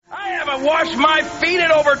haven't washed my feet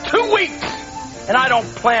in over 2 weeks, and I don't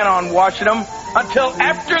plan on washing them until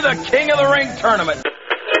after the King of the Ring tournament.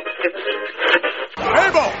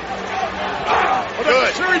 Abel! With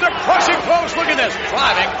a series of crushing blows. Look at this.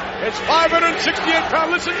 Driving. It's 568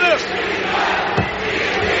 pounds. Listen to this.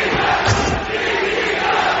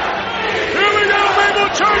 Here we go. Abel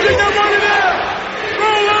charging the money there.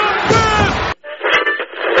 Roll on.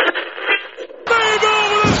 Mabel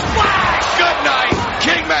with a splash. Good night,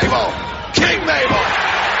 King Mabel. King Mabel.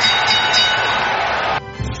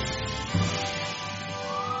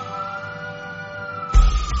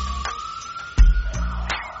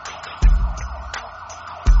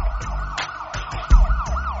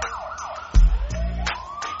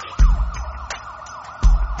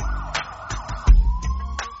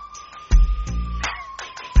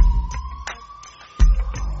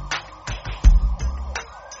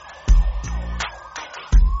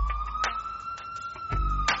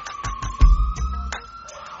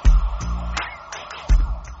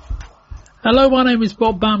 Hello, my name is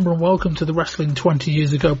Bob Bamber and welcome to the Wrestling 20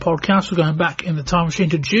 Years Ago podcast. We're going back in the time machine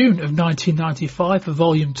to June of 1995 for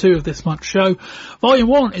Volume 2 of this month's show. Volume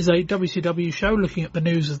 1 is a WCW show looking at the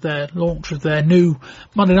news of their launch of their new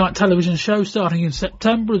Monday Night Television show starting in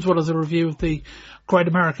September, as well as a review of the Great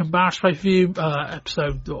American Bash pay-per-view.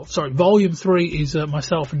 Volume 3 is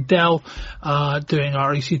myself and Del doing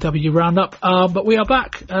our ECW roundup. But we are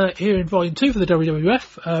back here in Volume 2 for the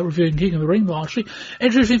WWF, reviewing King of the Ring largely.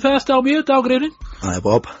 Introducing first Del Muir. Del, good evening. Hi,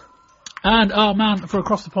 Bob. And our man for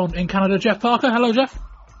across the pond in Canada, Jeff Parker. Hello, Jeff.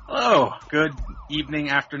 Hello. Good evening,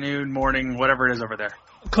 afternoon, morning, whatever it is over there.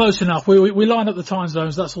 Close enough. We lined up the time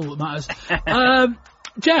zones. That's all that matters.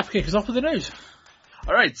 Jeff, kick us off with the news.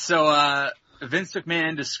 All right. So, Vince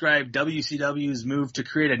McMahon described WCW's move to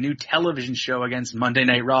create a new television show against Monday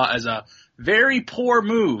Night Raw as a very poor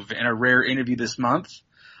move in a rare interview this month.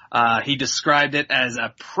 He described it as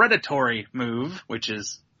a predatory move, which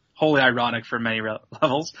is wholly ironic for many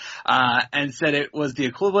levels, and said it was the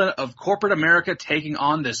equivalent of corporate America taking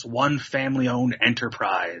on this one family-owned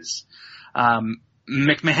enterprise.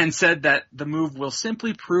 McMahon said that the move will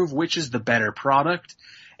simply prove which is the better product,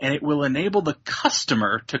 and it will enable the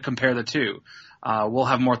customer to compare the two. We'll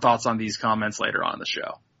have more thoughts on these comments later on in the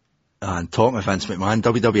show. And talking of Vince McMahon,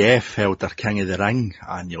 WWF held their King of the Ring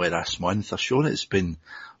annually this month. A show that's been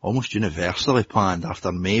almost universally planned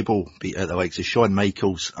after Mabel beat out the likes of Shawn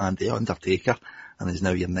Michaels and The Undertaker and is now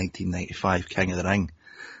your 1995 King of the Ring.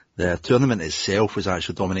 The tournament itself was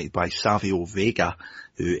actually dominated by Savio Vega,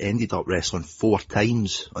 who ended up wrestling 4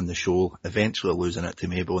 times on the show, eventually losing it to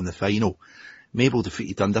Mabel in the final. Mabel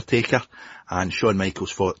defeated Undertaker and Shawn Michaels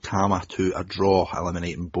fought Tama to a draw,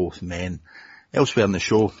 eliminating both men. Elsewhere in the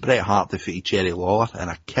show, Bret Hart defeated Jerry Lawler in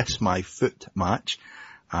a Kiss My Foot match,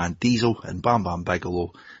 and Diesel and Bam Bam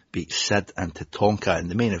Bigelow beat Sid and Tatanka in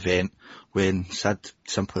the main event when Sid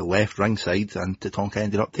simply left ringside and Tatanka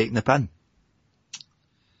ended up taking the pin.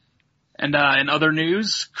 And in other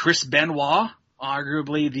news, Chris Benoit,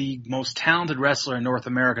 arguably the most talented wrestler in North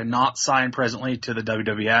America not signed presently to the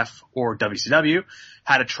WWF or WCW,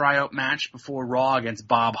 had a tryout match before Raw against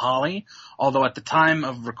Bob Holly, although at the time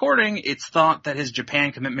of recording, it's thought that his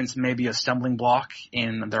Japan commitments may be a stumbling block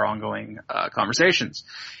in their ongoing conversations.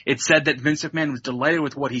 It's said that Vince McMahon was delighted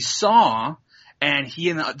with what he saw, and he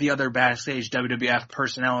and the other backstage WWF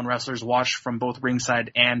personnel and wrestlers watched from both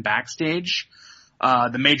ringside and backstage.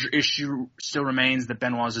 The major issue still remains that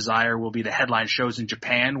Benoit's desire will be the headline shows in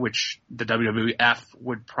Japan, which the WWF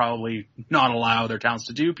would probably not allow their talents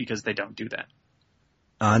to do because they don't do that.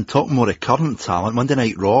 And talking more of current talent, Monday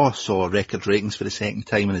Night Raw saw record ratings for the second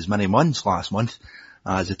time in as many months last month,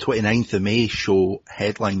 as the 29th of May show,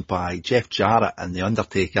 headlined by Jeff Jarrett and The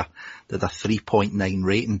Undertaker, did a 3.9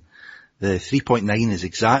 rating. The 3.9 is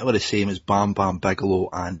exactly the same as Bam Bam Bigelow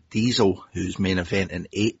and Diesel, whose main event in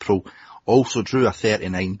April also drew a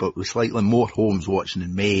 39, but with slightly more homes watching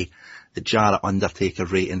in May. The Jarrett Undertaker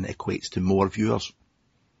rating equates to more viewers.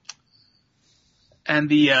 And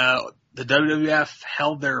the WWF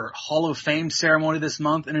held their Hall of Fame ceremony this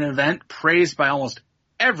month in an event praised by almost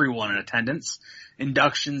everyone in attendance.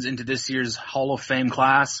 Inductions into this year's Hall of Fame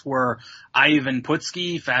class were Ivan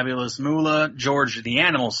Putski, Fabulous Moolah, George the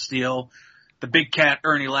Animal Steele, the Big Cat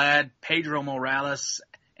Ernie Ladd, Pedro Morales,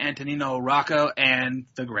 Antonino Rocco, and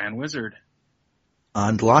the Grand Wizard.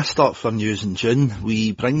 And last up for news in June,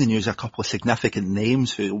 we bring the news a couple of significant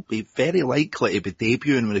names who will be very likely to be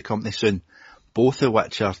debuting with the company soon, both of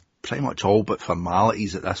which are pretty much all but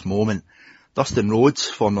formalities at this moment. Dustin Rhodes,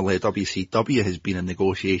 formerly of WCW, has been in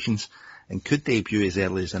negotiations and could debut as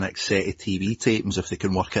early as the next set of TV tapings if they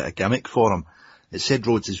can work out a gimmick for him. It said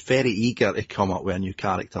Rhodes is very eager to come up with a new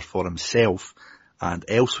character for himself, and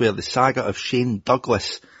elsewhere the saga of Shane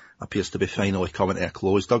Douglas appears to be finally coming to a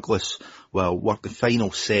close. Douglas will work the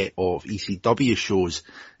final set of ECW shows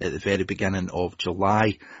at the very beginning of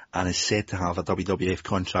July and is said to have a WWF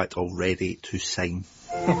contract already to sign.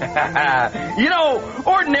 You know,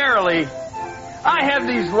 ordinarily, I have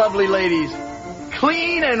these lovely ladies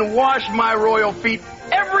clean and wash my royal feet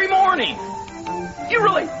every morning. You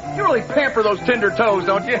really pamper those tender toes,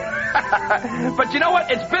 don't you? But you know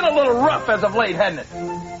what? It's been a little rough as of late, hasn't it?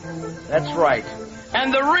 That's right.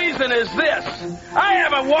 And the reason is this. I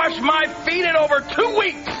haven't washed my feet in over 2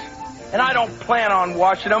 weeks. And I don't plan on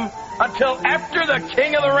washing them until after the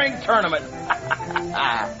King of the Ring tournament.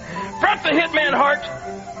 Bret the Hitman Hart,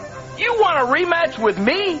 you want a rematch with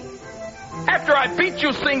me? After I beat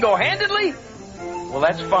you single-handedly? Well,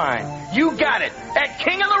 that's fine. You got it. At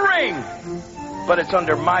King of the Ring. But it's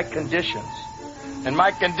under my conditions. And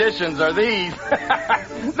my conditions are these.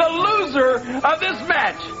 The loser of this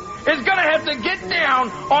match is going to have to get down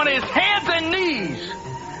on his hands and knees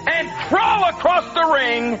and crawl across the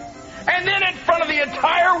ring, and then in front of the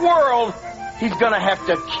entire world, he's going to have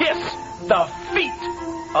to kiss the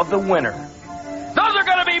feet of the winner. Those are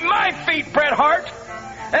going to be my feet, Bret Hart.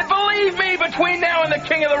 And believe me, between now and the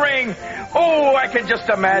King of the Ring, oh, I can just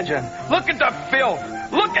imagine. Look at the filth.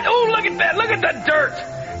 Look at that. Look at the dirt.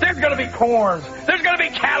 There's going to be corns. There's going to be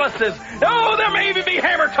calluses. Oh, there may even be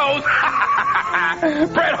hammer toes.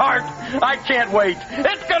 Bret Hart, I can't wait.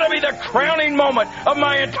 It's going to be the crowning moment of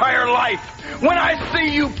my entire life when I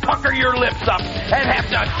see you pucker your lips up and have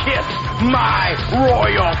to kiss my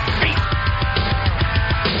royal feet.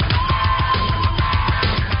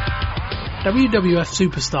 WWF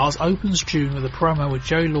Superstars opens June with a promo with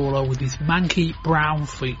Jerry Lawler with his manky brown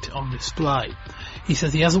feet on display. He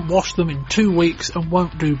says he hasn't washed them in 2 weeks and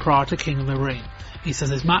won't do prior to King of the Ring. He says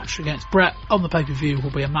his match against Bret on the pay-per-view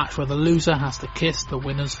will be a match where the loser has to kiss the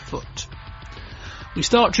winner's foot. We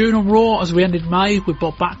start June on Raw as we ended May with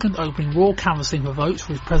Bob Backlund opening Raw canvassing for votes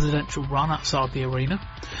for his presidential run outside the arena.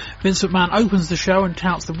 Vince McMahon opens the show and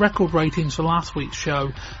touts the record ratings for last week's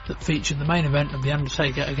show that featured the main event of The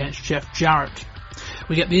Undertaker against Jeff Jarrett.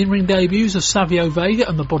 We get the in-ring debuts of Savio Vega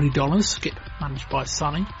and the Body Dollars, Skip managed by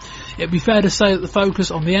Sonny. It'd be fair to say that the focus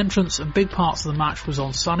on the entrance and big parts of the match was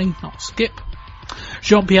on Sonny, not Skip.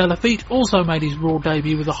 Jean-Pierre Lafitte also made his Raw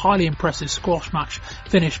debut with a highly impressive squash match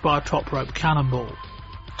finished by a top rope cannonball.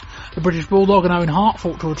 The British Bulldog and Owen Hart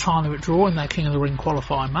fought to a time limit draw in their King of the Ring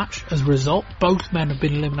qualifying match. As a result, both men have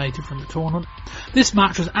been eliminated from the tournament. This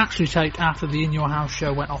match was actually taped after the In Your House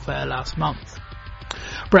show went off air last month.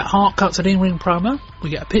 Bret Hart cuts an in-ring promo. We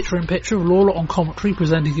get a picture-in-picture of Lawler on commentary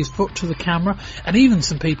presenting his foot to the camera and even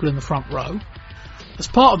some people in the front row. As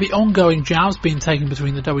part of the ongoing jabs being taken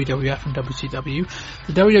between the WWF and WCW,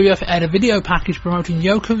 the WWF aired a video package promoting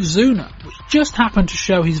Yokozuna, which just happened to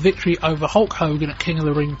show his victory over Hulk Hogan at King of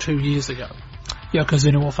the Ring 2 years ago.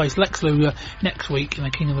 Yokozuna will face Lex Luger next week in the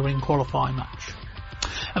King of the Ring qualifying match.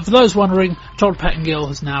 And for those wondering, Todd Pettengill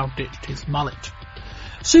has now ditched his mullet.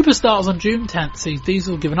 Superstars on June 10th sees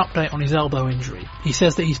Diesel give an update on his elbow injury. He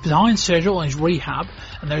says that he's behind schedule on his rehab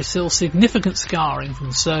and there is still significant scarring from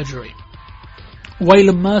the surgery.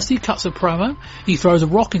 Waylon Mercy cuts a promo. He throws a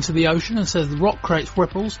rock into the ocean and says the rock creates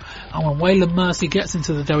ripples, and when Waylon Mercy gets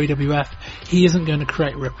into the WWF, he isn't going to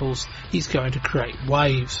create ripples, he's going to create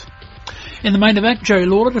waves. In the main event, Jerry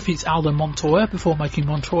Lawler defeats Aldo Montoya before making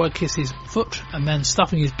Montoya kiss his foot and then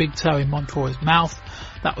stuffing his big toe in Montoya's mouth.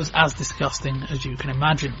 That was as disgusting as you can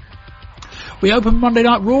imagine. We open Monday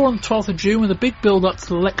Night Raw on the 12th of June with a big build-up to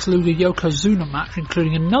the Lex Luger-Yokozuna match,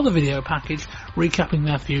 including another video package recapping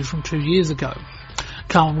their feud from 2 years ago.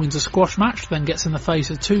 Carmen wins a squash match, then gets in the face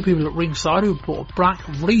of two people at ringside who brought a black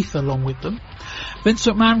wreath along with them. Vince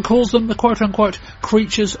McMahon calls them the quote-unquote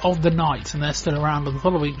creatures of the night, and they're still around on the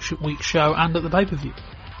following week's show and at the pay-per-view.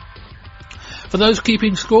 For those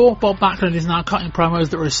keeping score, Bob Backlund is now cutting promos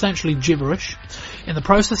that are essentially gibberish. In the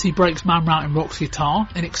process, he breaks Man Mountain Rock's guitar,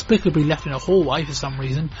 inexplicably left in a hallway for some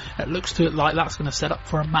reason. It looks to it like that's going to set up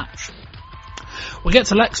for a match. We get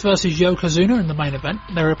to Lex versus Yokozuna in the main event.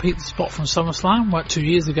 They repeat the spot from SummerSlam 2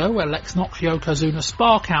 years ago where Lex knocks Yokozuna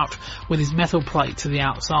spark out with his metal plate to the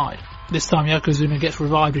outside. This time Yokozuna gets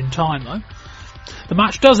revived in time though. The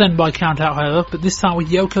match does end by count out however, but this time with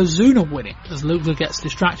Yokozuna winning as Luger gets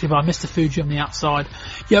distracted by Mr. Fuji on the outside.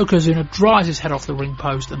 Yokozuna drives his head off the ring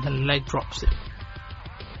post and the leg drops it.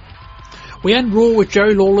 We end Raw with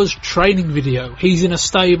Jerry Lawler's training video. He's in a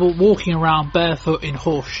stable walking around barefoot in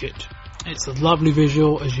horse shit. It's a lovely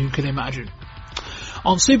visual as you can imagine.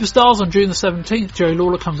 On Superstars on June the 17th, Jerry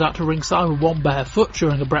Lawler comes out to ringside with one bare foot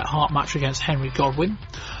during a Bret Hart match against Henry Godwinn.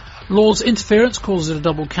 Lawler's interference causes a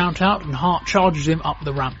double count out and Hart charges him up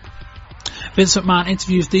the ramp. Vince McMahon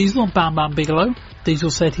interviews Diesel and Bam Bam Bigelow. Diesel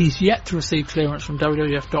said he's yet to receive clearance from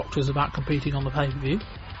WWF doctors about competing on the pay-per-view.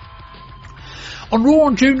 On Raw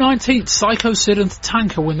on June 19th, Psycho Sid and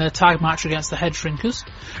Tatanka win their tag match against the Head Shrinkers.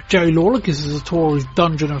 Jerry Lawler gives us a tour of his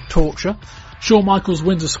dungeon of torture. Shawn Michaels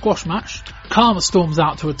wins a squash match. Karma storms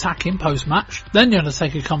out to attack him post-match. Then The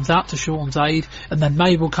Undertaker comes out to Shawn's aid, and then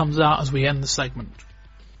Mabel comes out as we end the segment.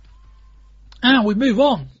 And we move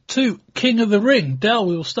on to King of the Ring. Del,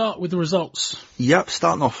 we will start with the results. Yep,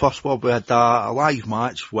 starting off first, Bob, we had a live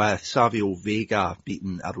match with Savio Vega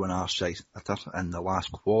beating Erwin Arshiter in the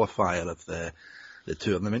last qualifier of the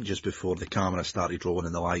tournament just before the camera started rolling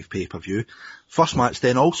in the live pay-per-view. First match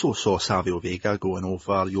then also saw Savio Vega going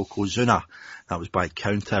over Yokozuna. That was by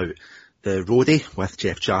count out. The roadie with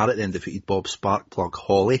Jeff Jarrett then defeated Bob Sparkplug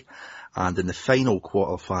Holly. And in the final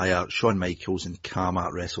qualifier, Shawn Michaels and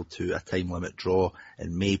Kama wrestled to a time limit draw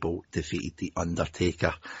and Mabel defeated The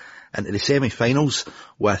Undertaker. Into the semi-finals,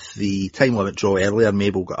 with the time limit draw earlier,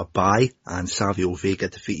 Mabel got a bye and Savio Vega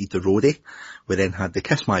defeated the roadie. We then had the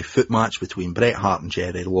Kiss My Foot match between Bret Hart and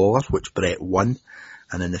Jerry Lawler, which Bret won.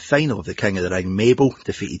 And in the final of the King of the Ring, Mabel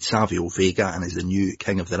defeated Savio Vega and is the new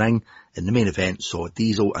King of the Ring. In the main event, saw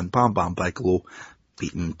Diesel and Bam Bam Bigelow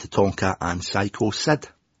beating Tatanka and Psycho Sid.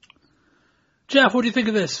 Jeff, what do you think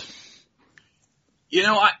of this? You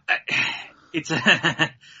know,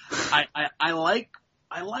 I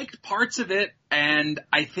liked parts of it, and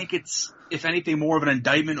I think it's, if anything, more of an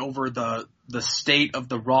indictment over the state of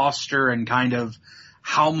the roster and kind of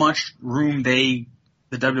how much room the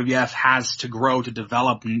WWF has to grow to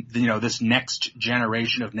develop, you know, this next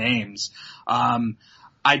generation of names.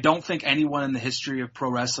 I don't think anyone in the history of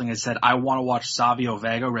pro wrestling has said, I want to watch Savio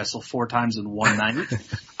Vega wrestle 4 times in one night.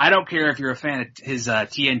 I don't care if you're a fan of his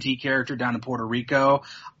TNT character down in Puerto Rico.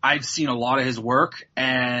 I've seen a lot of his work,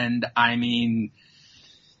 and I mean,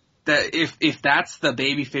 if that's the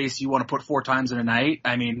babyface you want to put 4 times in a night,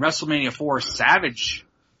 I mean, WrestleMania 4, Savage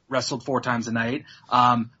wrestled 4 times a night.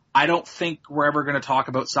 I don't think we're ever going to talk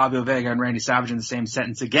about Savio Vega and Randy Savage in the same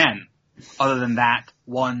sentence again, other than that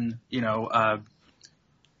one, you know,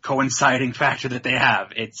 coinciding factor that they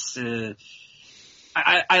have. It's,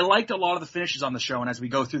 I liked a lot of the finishes on the show, and as we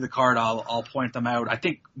go through the card, I'll point them out. I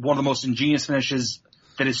think one of the most ingenious finishes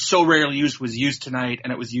that is so rarely used was used tonight,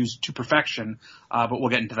 and it was used to perfection, but we'll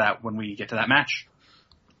get into that when we get to that match.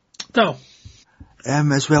 So,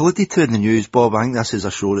 as we alluded to in the news, Bob, I think this is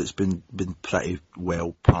a show that's been pretty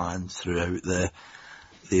well panned throughout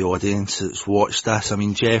the audience that's watched this. I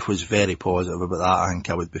mean, Jeff was very positive about that. I think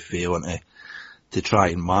I would be failing to try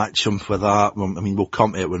and match him for that. I mean, we'll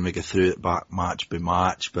come to it when we go through it back match by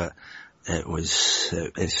match, but it's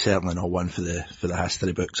certainly not one for the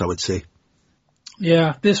history books, I would say.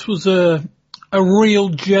 Yeah, this was a real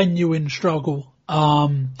genuine struggle.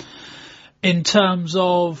 In terms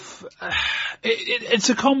of, it's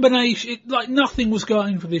a combination, like nothing was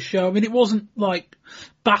going for this show. I mean, it wasn't like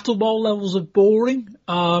Battle Bowl levels of boring.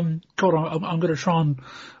 God, I'm going to try and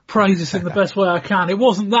praise this in the best way I can. It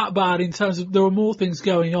wasn't that bad in terms of there were more things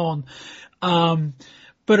going on.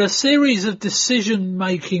 But a series of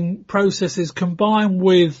decision-making processes combined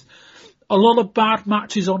with a lot of bad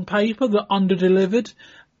matches on paper that under-delivered.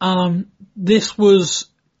 This was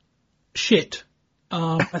shit.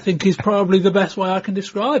 I think is probably the best way I can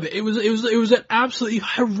describe it. It was an absolutely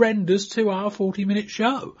horrendous 2-hour, 40-minute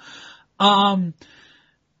show.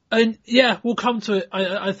 And yeah, we'll come to it.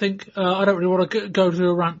 I think, I don't really want to go through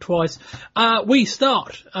a rant twice. We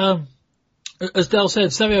start, as Del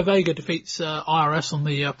said, Savio Vega defeats, IRS on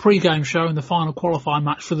the, pre-game show in the final qualifying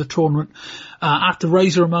match for the tournament, after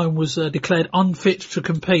Razor Ramon was, declared unfit to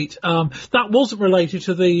compete. That wasn't related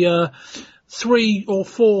to the, 3 or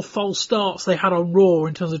 4 false starts they had on Raw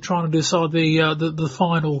in terms of trying to decide the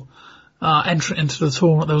final entrant into the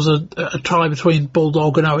tournament. There was a tie between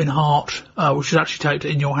Bulldog and Owen Hart, which was actually taped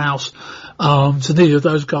at In Your House. So neither of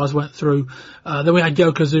those guys went through. Then we had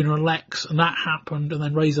Yokozuna and Lex, and that happened, and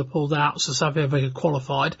then Razor pulled out, so Savio Vega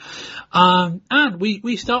qualified. And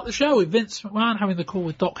we start the show with Vince McMahon having the call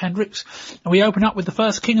with Doc Hendricks, and we open up with the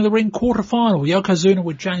first King of the Ring quarterfinal, Yokozuna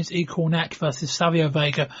with James E. Cornette versus Savio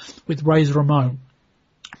Vega with Razor Ramon.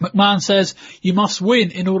 McMahon says, you must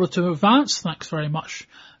win in order to advance. Thanks very much,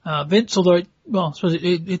 Vince, although I suppose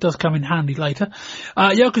it does come in handy later.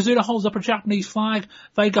 Yokozuna holds up a Japanese flag.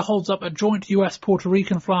 Vega holds up a joint US-Puerto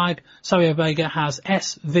Rican flag. Savio Vega has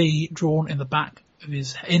SV drawn in the back of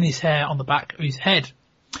his hair on the back of his head.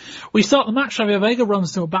 We start the match. Savio Vega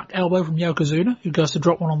runs to a back elbow from Yokozuna, who goes to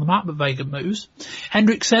drop one on the mat, but Vega moves.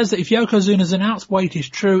 Hendricks says that if Yokozuna's announced weight is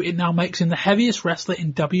true, it now makes him the heaviest wrestler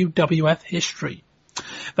in WWF history.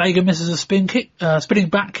 Vega misses a spinning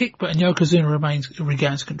back kick, but Yokozuna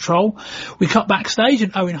regains control. We cut backstage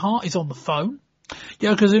and Owen Hart is on the phone.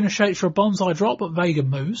 Yokozuna shakes for a bonsai drop, but Vega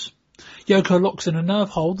moves. Yoko locks in a nerve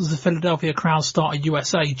hold as the Philadelphia crowd start a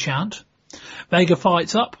USA chant. Vega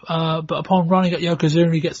fights up, but upon running at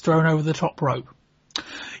Yokozuna, he gets thrown over the top rope.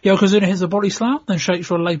 Yokozuna hits a body slam, then shakes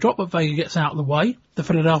for a leg drop, but Vega gets out of the way. The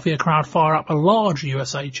Philadelphia crowd fire up a large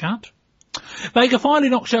USA chant. Vega finally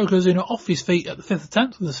knocks Yokozuna off his feet at the 5th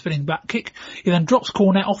attempt with a spinning back kick. He then drops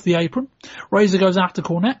Cornette off the apron. Razor goes after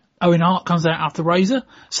Cornette. Owen Hart comes out after Razor.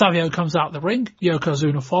 Savio comes out the ring.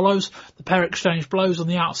 Yokozuna follows. The pair exchange blows on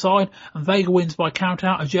the outside, and Vega wins by count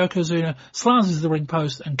out as Yokozuna slams into the ring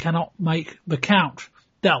post and cannot make the count.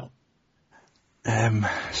 Del.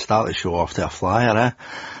 Start the show off to a flyer,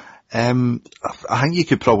 I think you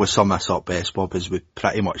could probably sum this up best, Bob, as we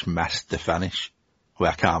pretty much missed the finish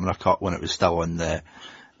with a camera cut when it was still on the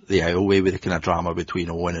aisleway with the kind of drama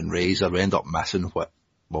between Owen and Razor. We end up missing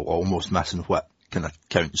almost missing what kind of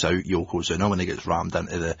counts out Yokozuna when he gets rammed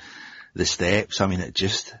into the steps. I mean, it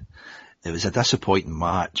was a disappointing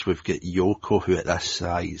match. We've got Yoko, who at this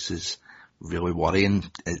size is really worrying.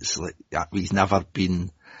 It's like, he's never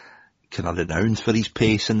been kind of renowned for his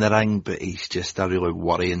pace in the ring, but he's just a really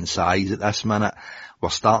worrying size at this minute. We're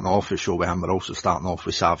starting off the show with him. We're also starting off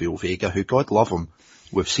with Savio Vega, who, God love him,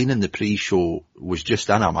 we've seen in the pre-show was just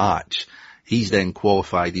in a match. He's then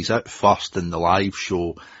qualified. He's out first in the live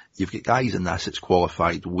show. You've got guys in this that's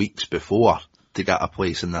qualified weeks before to get a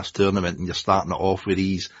place in this tournament, and you're starting it off with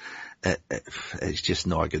these. It's just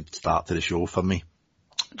not a good start to the show for me.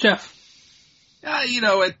 Jeff? You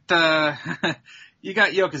got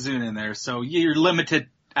Yokozuna in there, so you're limited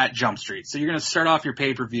at Jump Street. So you're going to start off your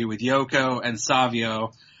pay-per-view with Yoko and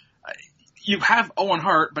Savio. You have Owen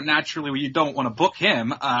Hart, but naturally you don't want to book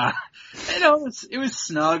him. It was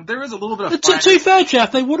snug. There was a little bit of To be fair,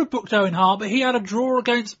 Jeff, they would have booked Owen Hart, but he had a draw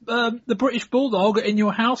against the British Bulldog in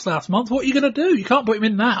your house last month. What are you going to do? You can't put him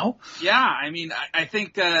in now. Yeah, I mean, I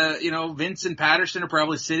think, Vince and Patterson are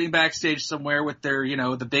probably sitting backstage somewhere with their,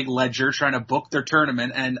 the big ledger trying to book their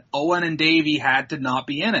tournament, and Owen and Davey had to not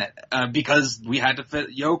be in it, because we had to fit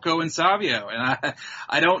Yoko and Savio, and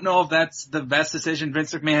I don't know if that's the best decision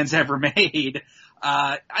Vince McMahon's ever made.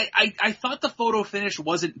 I thought the photo finish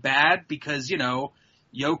wasn't bad because,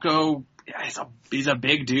 Yoko, he's a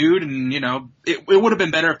big dude, and, it would have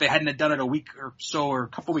been better if they hadn't done it a week or so or a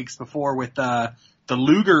couple weeks before with, the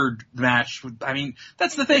Luger match. I mean,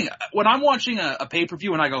 that's the thing. When I'm watching a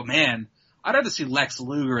pay-per-view and I go, man, I'd rather see Lex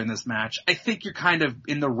Luger in this match, I think you're kind of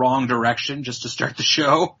in the wrong direction just to start the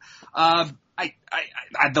show. I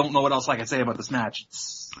don't know what else I can say about this match.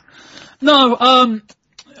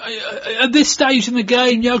 At this stage in the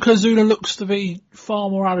game, Yokozuna looks to be far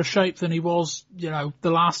more out of shape than he was, the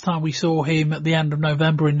last time we saw him at the end of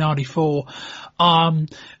November in '94. And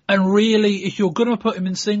really, if you're going to put him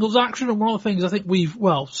in singles action, and one of the things I think we've,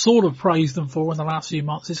 sort of praised them for in the last few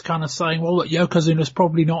months is kind of saying, well, look, Yokozuna's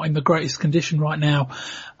probably not in the greatest condition right now,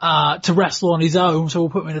 to wrestle on his own, so we'll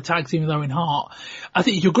put him in a tag team with Owen Hart. I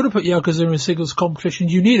think if you're going to put Yokozuna in singles competition,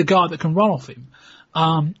 you need a guy that can run off him.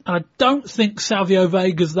 And I don't think Savio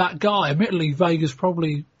Vega's that guy. Admittedly, Vega's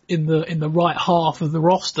probably in the right half of the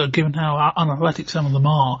roster, given how unathletic some of them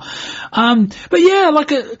are. But yeah,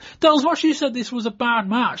 Del, as much as you said this was a bad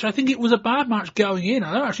match, I think it was a bad match going in.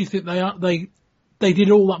 I don't actually think they did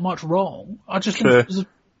all that much wrong. I just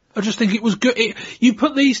think it was good. You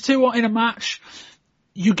put these two in a match,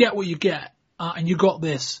 you get what you get, and you got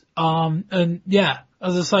this. And yeah.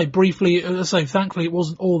 As I say, thankfully it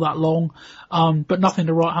wasn't all that long, but nothing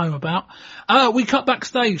to write home about. We cut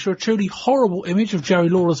backstage for a truly horrible image of Jerry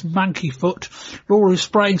Lawler's manky foot. Lawler is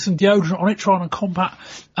spraying some deodorant on it, trying to combat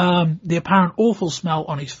the apparent awful smell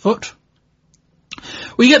on his foot.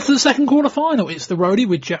 We get to the second quarter final. It's the roadie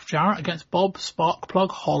with Jeff Jarrett against Bob Sparkplug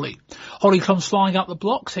Holly. Holly comes flying up the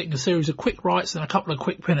blocks, hitting a series of quick rights and a couple of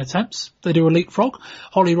quick pin attempts. They do a leapfrog.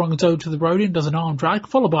 Holly runs over to the roadie and does an arm drag,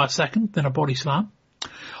 followed by a second, then a body slam.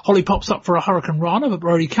 Holly pops up for a Hurricane Rana, but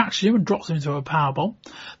Brody catches him and drops him into a powerbomb.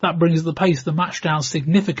 That brings the pace of the match down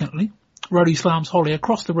significantly. Brody slams Holly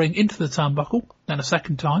across the ring into the turnbuckle, then a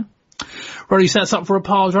second time. Brody sets up for a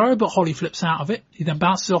pile driver, but Holly flips out of it. He then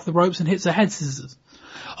bounces off the ropes and hits a head scissors.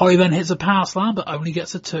 Holly then hits a power slam, but only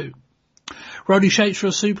gets a 2. Brody shapes for a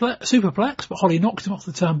superplex, but Holly knocks him off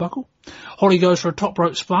the turnbuckle. Holly goes for a top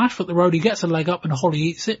rope splash, but the Brody gets a leg up and Holly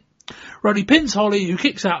eats it. Roddy pins Holly, who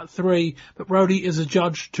kicks out at 3, but Roddy is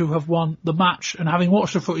adjudged to have won the match. And having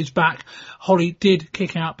watched the footage back, Holly did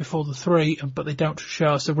kick out before the 3, but they don't show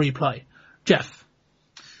us the replay. Jeff.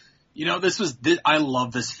 You know, I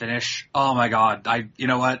love this finish. Oh my God. You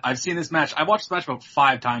know what? I've seen this match. I've watched this match about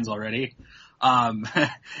 5 times already.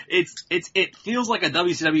 It feels like a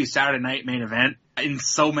WCW Saturday night main event in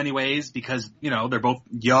so many ways because, you know, they're both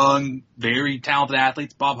young, very talented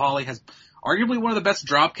athletes. Bob Holly has arguably one of the best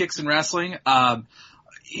drop kicks in wrestling.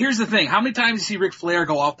 Here's the thing. How many times do you see Ric Flair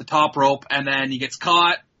go off the top rope and then he gets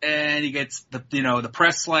caught and he gets the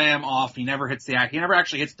press slam off. He never hits the act. He never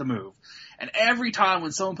actually hits the move. And every time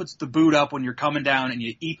when someone puts the boot up when you're coming down and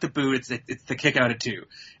you eat the boot, it's the kick out at 2.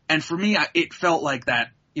 And for me, it felt like that.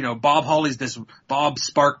 You know, Bob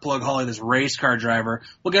Sparkplug Holly, this race car driver.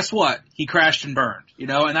 Well, guess what? He crashed and burned, you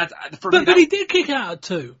know, and that's, but he did kick out at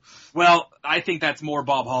 2. Well, I think that's more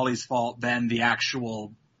Bob Holly's fault than the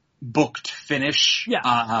actual booked finish.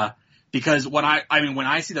 Yeah. Because when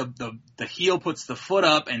I see the heel puts the foot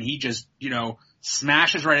up and he just, you know,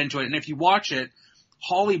 smashes right into it. And if you watch it,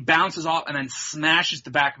 Holly bounces off and then smashes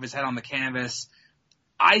the back of his head on the canvas.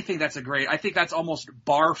 I think that's almost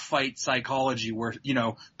bar fight psychology where, you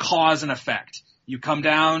know, cause and effect. You come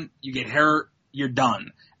down, you get hurt, you're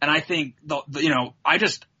done. And I think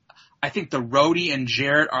I think the Roddy and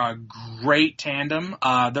Jarrett are a great tandem.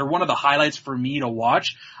 They're one of the highlights for me to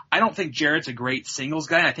watch. I don't think Jarrett's a great singles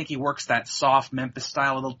guy. I think he works that soft Memphis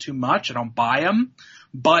style a little too much. I don't buy him.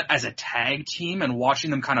 But as a tag team and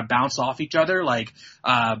watching them kind of bounce off each other, like,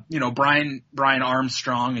 you know, Brian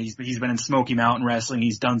Armstrong, he's been in Smoky Mountain Wrestling.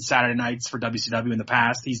 He's done Saturday nights for WCW in the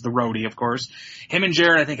past. He's the roadie, of course. Him and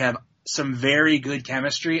Jarrett, I think, have some very good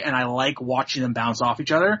chemistry, and I like watching them bounce off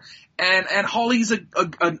each other. And Holly's an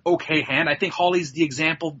okay hand. I think Holly's the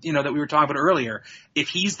example, you know, that we were talking about earlier. If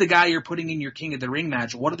he's the guy you're putting in your King of the Ring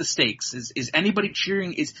match, what are the stakes? Is anybody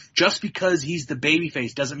cheering? Is just because he's the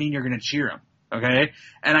babyface doesn't mean you're going to cheer him. Okay.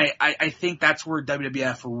 And I think that's where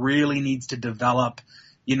WWF really needs to develop,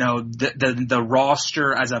 you know, the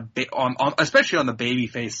roster as especially on the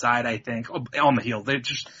babyface side, I think, on the heel.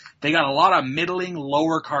 They got a lot of middling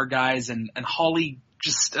lower card guys and Holly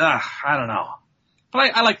just, I don't know.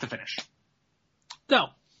 But I like the finish. No.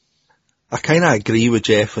 I kind of agree with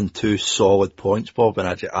Jeff on 2 solid points, Bob, and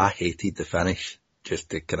I hated the finish just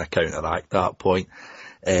to kind of counteract that point.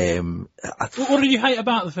 What did you hate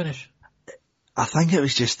about the finish? I think it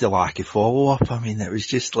was just the lack of follow-up. I mean, it was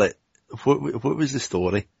just like, what was the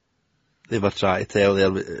story they were trying to tell there?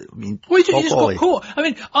 I mean, well, you just got caught. I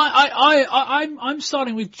mean, I'm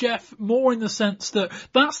starting with Jeff more in the sense that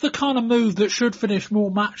that's the kind of move that should finish more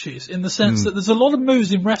matches, in the sense that there's a lot of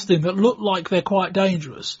moves in wrestling that look like they're quite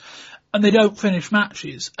dangerous, and they don't finish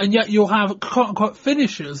matches, and yet you'll have quote-unquote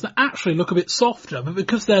finishers that actually look a bit softer, but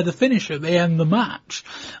because they're the finisher, they end the match.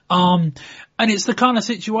 And it's the kind of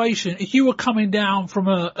situation, if you were coming down from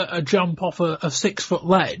a jump off a 6-foot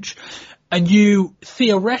ledge, and you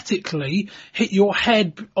theoretically hit your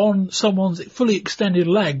head on someone's fully extended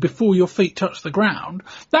leg before your feet touch the ground,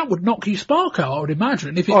 that would knock you spark out, I would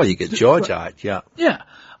imagine. You get jaw-jacked, yeah. Yeah.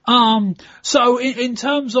 So in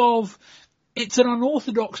terms of, it's an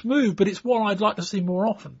unorthodox move, but it's one I'd like to see more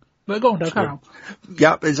often. But go on, Doug, carry on.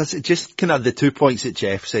 Yeah, it's just kind of the 2 points that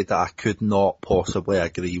Jeff said that I could not possibly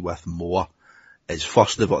agree with more. Is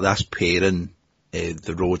first of all, this pairing,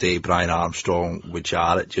 the roadie, Brian Armstrong with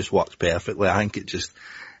Jarrett just works perfectly. I think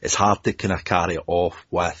it's hard to kind of carry it off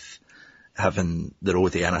with having the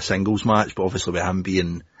roadie in a singles match, but obviously with him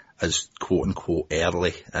being as quote unquote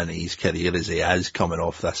early in his career as he is, coming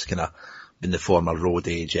off this kind of being the former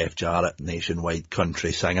roadie, Jeff Jarrett, nationwide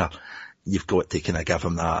country singer, you've got to kind of give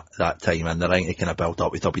him that time in the ring to kind of build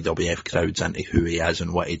up with WWF crowds into who he is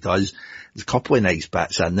and what he does. There's a couple of nice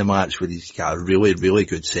bits in the match where he's got a really, really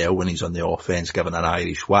good sell when he's on the offense, giving an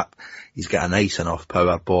Irish whip. He's got a nice enough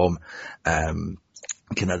power bomb. Kind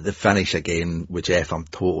of the finish again with Jeff, I'm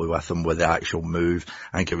totally with him with the actual move.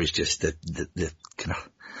 I think it was just the kind of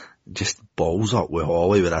just balls up with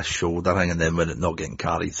Holly with that shouldering, and then when it not getting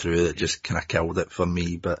carried through, it just kind of killed it for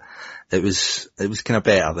me. But it was kind of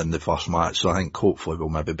better than the first match, so I think hopefully we'll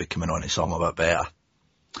maybe be coming on to something a bit better.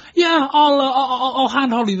 Yeah, I'll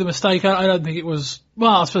hand Holly the mistake. I don't think it was,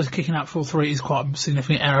 well, I suppose kicking out full 3 is quite a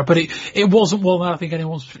significant error, but it wasn't one that I think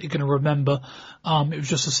anyone's going to remember. It was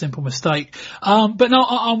just a simple mistake. But no,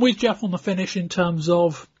 I'm with Jeff on the finish in terms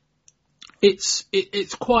of it's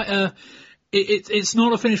quite a, it's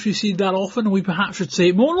not a finish we see that often, and we perhaps should see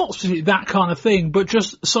it more, not specifically that kind of thing, but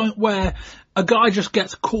just something where a guy just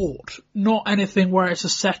gets caught, not anything where it's a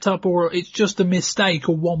setup or it's just a mistake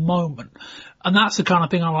or one moment. And that's the kind of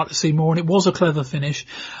thing I like to see more, and it was a clever finish.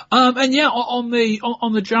 And yeah, on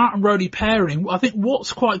the Jarrett and Roddy pairing, I think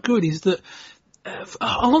what's quite good is that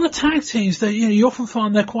a lot of tag teams, you often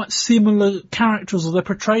find they're quite similar characters, or they're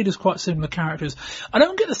portrayed as quite similar characters. I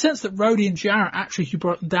don't get the sense that Roddy and Jarrett, actually, if you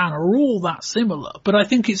brought them down, are all that similar, but I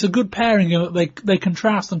think it's a good pairing, that they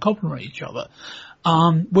contrast and complement each other.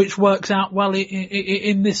 Which works out well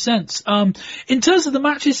in this sense. In terms of the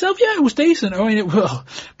match itself, yeah, it was decent. I mean, it was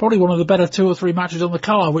probably one of the better 2 or 3 matches on the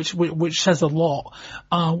card, which says a lot,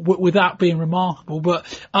 without being remarkable. But,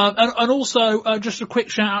 and also, just a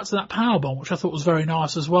quick shout out to that powerbomb, which I thought was very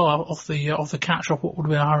nice as well, off the catch off what would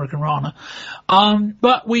be a Hurricane Rana.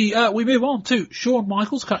 But we move on to Shawn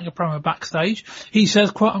Michaels cutting a promo backstage. He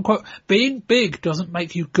says, quote unquote, being big doesn't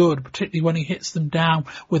make you good, particularly when he hits them down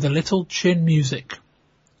with a little chin music.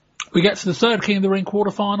 We get to the third King of the Ring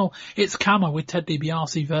quarterfinal. It's Kama with Ted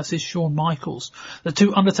DiBiase versus Shawn Michaels. The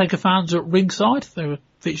 2 Undertaker fans are at ringside. They were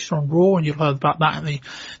featured on Raw, and you've heard about that in the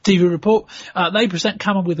TV report. They present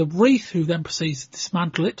Kama with a wreath, who then proceeds to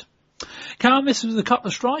dismantle it. Kama misses with a couple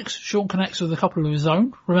of strikes. Shawn connects with a couple of his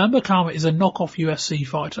own. Remember, Kama is a knockoff UFC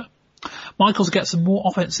fighter. Michaels gets some more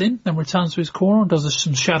offense in, then returns to his corner and does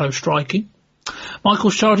some shadow striking.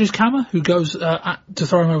 Michaels charges Kama, who goes to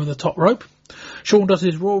throw him over the top rope. Shawn does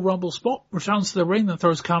his Royal Rumble spot, returns to the ring, then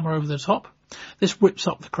throws Kama over the top. This whips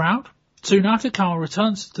up the crowd. Soon after, Kama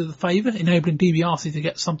returns to the favour, enabling DiBiase to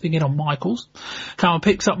get something in on Michaels. Kama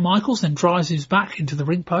picks up Michaels, then drives his back into the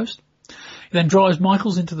ring post. He then drives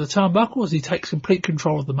Michaels into the turnbuckle as he takes complete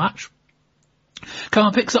control of the match.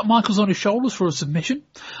 Kama picks up Michaels on his shoulders for a submission.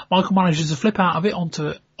 Michael manages to flip out of it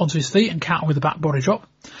onto his feet and counter with a back body drop.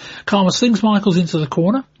 Kama slings Michaels into the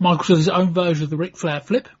corner. Michaels does his own version of the Ric Flair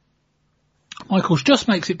flip. Michaels just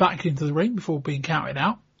makes it back into the ring before being counted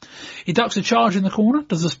out. He ducks a charge in the corner,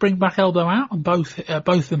 does a spring back elbow out, and both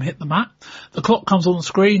of them hit the mat. The clock comes on the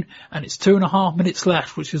screen, and it's 2.5 minutes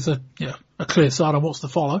left, which is a clear sign of what's to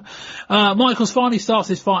follow. Michaels finally starts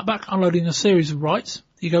his fight back, unloading a series of rights.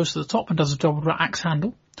 He goes to the top and does a double axe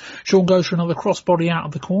handle. Shawn goes for another crossbody out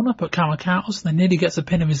of the corner, but Kama counters, and then nearly gets a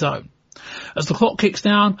pin of his own. As the clock kicks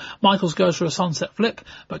down, Michaels goes for a sunset flip,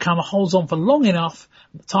 but Kama holds on for long enough,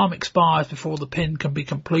 and the time expires before the pin can be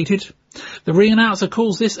completed. The ring announcer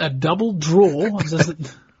calls this a double draw, and says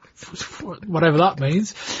that, whatever that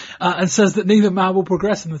means, and says that neither man will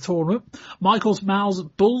progress in the tournament. Michaels mouths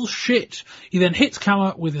bullshit. He then hits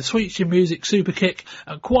Kama with a sweet chin music super kick,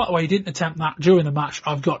 and quite why he didn't attempt that during the match,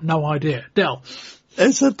 I've got no idea. Del.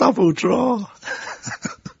 It's a double draw.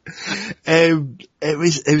 It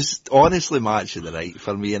was honestly match of the night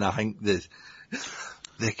for me, and I think the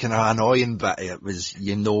kind of annoying bit of it was,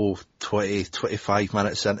 20-25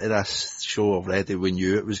 minutes into this show already, we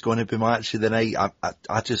knew it was going to be match of the night.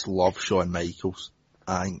 I just love Shawn Michaels.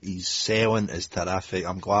 I think his selling is terrific.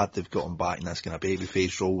 I'm glad they've got him back in this kind of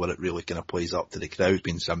babyface role where it really kind of plays up to the crowd,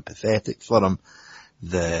 being sympathetic for him.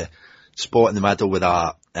 The spot in the middle with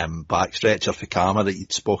that back stretcher for Kama that you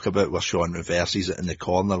spoke about, where Shawn reverses it in the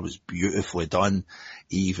corner, was beautifully done.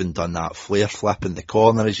 He even done that flare flip in the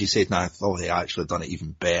corner, as you said, and I thought he actually done it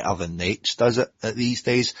even better than Nates does it these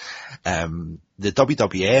days. The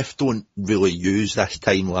WWF don't really use this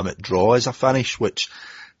time limit draw as a finish, which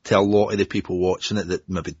to a lot of the people watching it that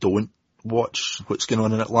maybe don't watch what's going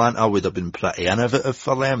on in Atlanta would have been pretty innovative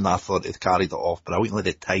for them, and I thought they'd carried it off brilliantly.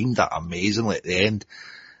 They timed it amazingly at the end.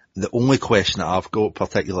 The only question that I've got,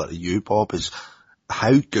 particularly to you, Bob, is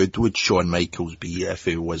how good would Shawn Michaels be if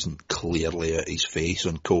he wasn't clearly at his face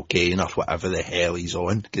on cocaine or whatever the hell he's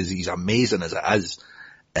on? Because he's amazing as it is,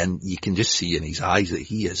 and you can just see in his eyes that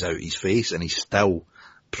he is out his face, and he's still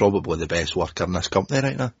probably the best worker in this company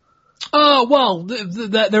right now. Well,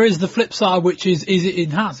 there is the flip side, which is it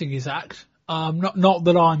enhancing his act? Not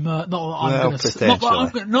that I'm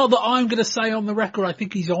going to say on the record I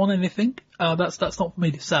think he's on anything. That's not for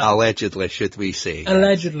me to say. Allegedly, should we say?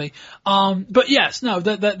 Allegedly. But yes, no,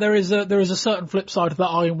 there is a certain flip side of that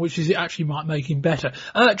iron, which is it actually might make him better.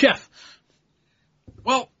 Jeff.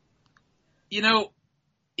 Well, in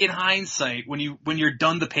hindsight, when you're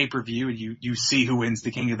done the pay-per-view and you see who wins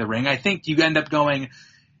the King of the Ring, I think you end up going,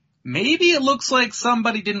 maybe it looks like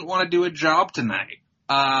somebody didn't want to do a job tonight.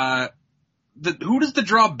 Who does the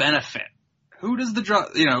draw benefit? Who does the draw,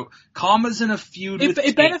 Kama's in a feud with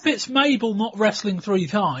it benefits Mabel not wrestling 3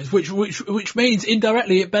 times, which means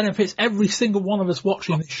indirectly it benefits every single one of us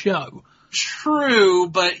watching this show. True,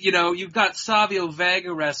 but you've got Savio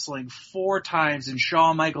Vega wrestling 4 times and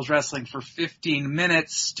Shawn Michaels wrestling for 15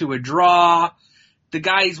 minutes to a draw. The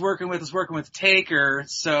guy he's working with is working with Taker,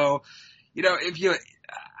 so,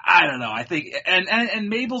 I don't know, I think, and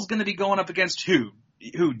Mabel's gonna be going up against who?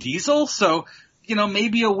 Diesel. So,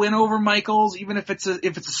 maybe a win over Michaels, even if it's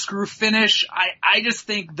a screw finish. I just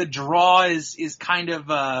think the draw is kind of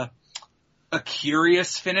a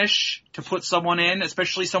curious finish to put someone in,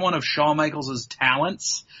 especially someone of Shawn Michaels'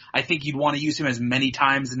 talents. I think you'd want to use him as many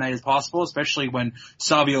times a night as possible, especially when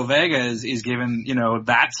Savio Vega is given,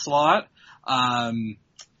 that slot. The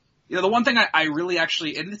one thing I really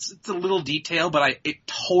actually, and it's a little detail, but it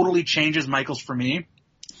totally changes Michaels for me.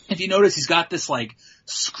 If you notice, he's got this like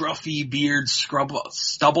scruffy beard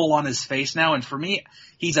stubble on his face now, and for me,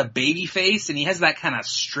 he's a baby face, and he has that kind of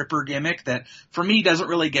stripper gimmick that for me doesn't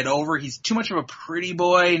really get over. He's too much of a pretty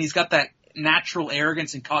boy, and he's got that natural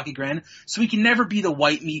arrogance and cocky grin, so he can never be the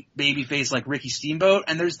white meat baby face like Ricky Steamboat.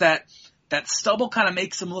 And there's that stubble kind of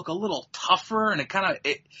makes him look a little tougher, and it kind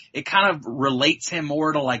of relates him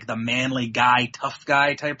more to like the manly guy, tough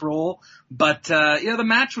guy type role. But the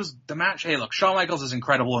match. Hey, look, Shawn Michaels is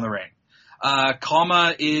incredible in the ring.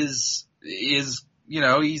 Kama is he's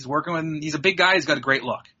working with, he's a big guy, he's got a great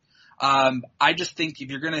look. I just think if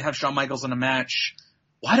you're going to have Shawn Michaels in a match,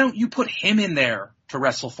 why don't you put him in there to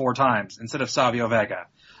wrestle 4 times instead of Savio Vega?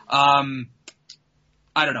 I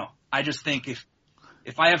don't know. I just think if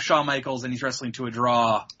I have Shawn Michaels and he's wrestling to a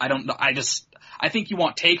draw, I don't know. I think you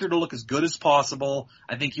want Taker to look as good as possible.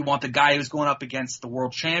 I think you want the guy who's going up against the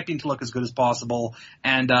world champion to look as good as possible.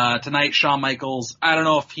 And tonight, Shawn Michaels, I don't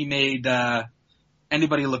know if he made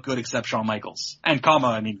anybody look good except Shawn Michaels. And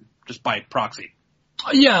Kama, just by proxy.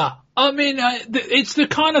 Yeah, it's the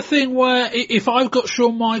kind of thing where if I've got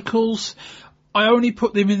Shawn Michaels, I only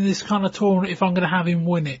put them in this kind of tournament if I'm going to have him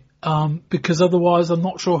win it. Because otherwise I'm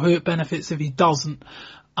not sure who it benefits if he doesn't.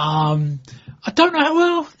 I don't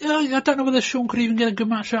know. I don't know whether Shawn could even get a good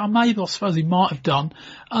match out of Mabel. I suppose he might have done.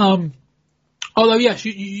 Although yes,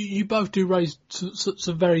 you both do raise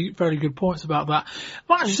some very, very good points about that.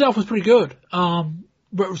 The match itself was pretty good.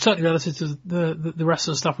 But certainly relative to the rest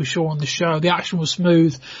of the stuff we saw on the show. The action was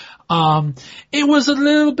smooth. It was a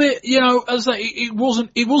little bit, it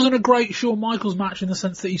wasn't a great Shawn Michaels match in the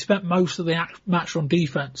sense that he spent most of the match on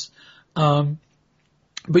defense.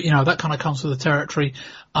 But that kind of comes with the territory.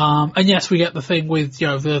 And yes, we get the thing with,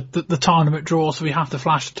 the tournament draw, so we have to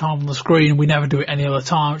flash the time on the screen, and we never do it any other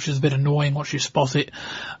time, which is a bit annoying once you spot it.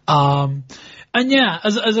 And yeah,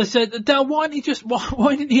 as I said, Del, why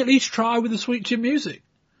didn't he at least try with the sweet chin music?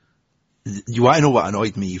 You want to know what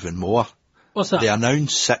annoyed me even more? What's that? They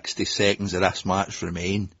announced 60 seconds of this match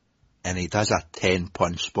remain, and he does a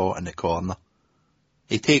 10-punch spot in the corner.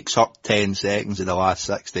 He takes up 10 seconds of the last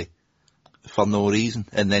 60 for no reason,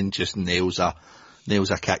 and then just nails a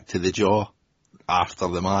kick to the jaw after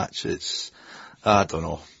the match. I don't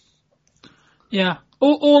know. Yeah,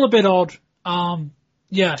 all a bit odd.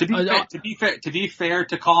 Yeah. To be fair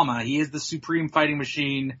to Kama, he is the supreme fighting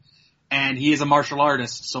machine, and he is a martial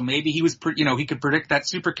artist. So maybe he was, he could predict that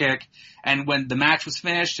super kick. And when the match was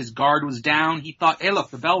finished, his guard was down. He thought, hey, look,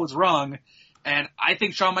 the bell was rung. And I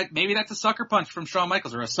think maybe that's a sucker punch from Shawn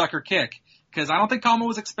Michaels, or a sucker kick, because I don't think Kama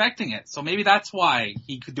was expecting it. So maybe that's why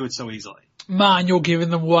he could do it so easily. Man, you're giving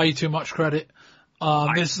them way too much credit.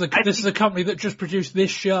 This is a company that just produced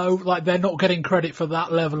this show. Like, they're not getting credit for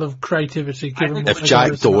that level of creativity. If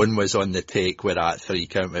Jack Doan was on the take with that 3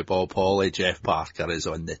 count with Bob Holly, Jeff Parker is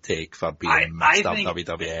on the take for being Mr.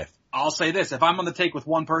 WWF. I'll say this: if I'm on the take with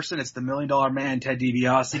one person, it's the $1 Million Man, Ted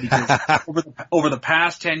DiBiase, because over the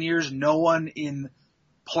past 10 years, no one in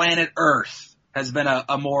planet Earth has been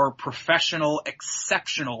a more professional,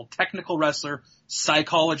 exceptional, technical wrestler,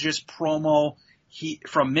 psychologist, promo.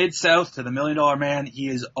 From Mid-South to the $1 Million Man, he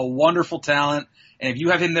is a wonderful talent. And if you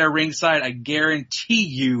have him there ringside, I guarantee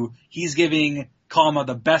you he's giving Kama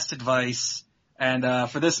the best advice. And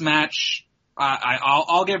for this match,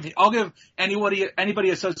 I'll give anybody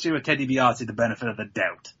associated with Ted DiBiase the benefit of the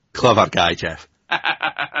doubt. Clever guy, Jeff.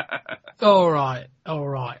 All right.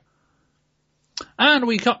 And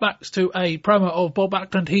we cut back to a promo of Bob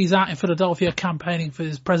Backlund. He's out in Philadelphia campaigning for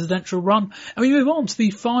his presidential run. And we move on to the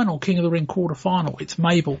final King of the Ring quarterfinal. It's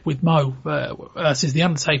Mabel with Mo versus The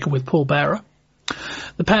Undertaker with Paul Bearer.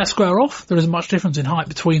 The pair square off. There isn't much difference in height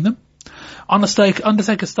between them.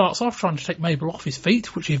 Undertaker starts off trying to take Mabel off his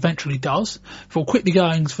feet, which he eventually does, before quickly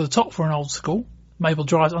going for the top for an old school. Mabel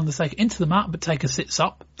drives Undertaker into the mat, but Taker sits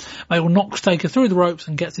up. Mabel knocks Taker through the ropes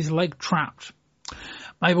and gets his leg trapped.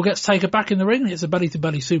 Mabel gets Taker back in the ring. It's a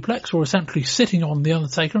belly-to-belly suplex, or essentially sitting on The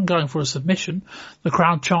Undertaker and going for a submission. The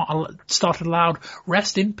crowd started a loud,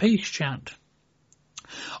 "Rest in peace" chant.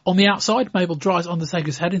 On the outside, Mabel drives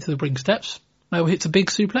Undertaker's head into the ring steps. Mabel hits a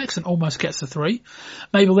big suplex and almost gets the 3.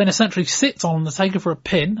 Mabel then essentially sits on Undertaker for a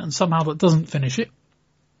pin, and somehow that doesn't finish it.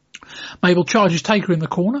 Mabel charges Taker in the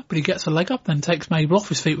corner, but he gets a leg up, then takes Mabel off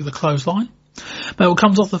his feet with a clothesline. Mabel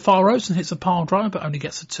comes off the far ropes and hits a pile driver, but only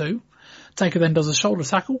gets a 2. Taker then does a shoulder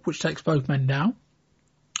tackle, which takes both men down.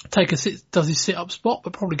 Taker does his sit-up spot,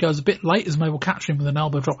 but probably goes a bit late as Mabel catches him with an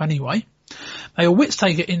elbow drop anyway. Mabel whips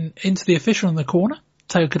Taker into the official in the corner.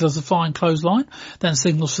 Taker does a flying clothesline, then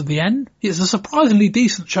signals to the end. It's a surprisingly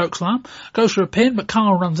decent chokeslam, goes for a pin, but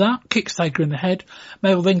Karma runs out, kicks Taker in the head.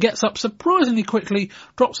 Mabel then gets up surprisingly quickly,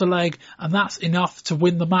 drops a leg, and that's enough to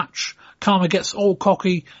win the match. Karma gets all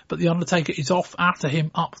cocky, but the Undertaker is off after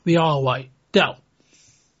him up the aisleway. Del.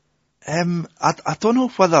 I don't know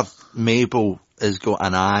whether Mabel has got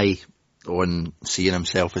an eye on seeing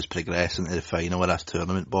himself as progressing to the final of this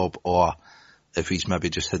tournament, Bob, or if he's maybe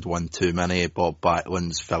just had one too many Bob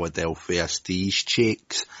Backlund's Philadelphia Steez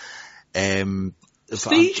Shakes.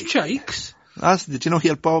 Steez Shakes? Did you not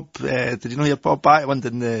hear Bob Backlund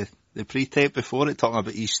in the pre-tape before it talking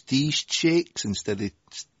about his Steez Shakes instead of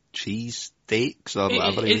cheese steaks or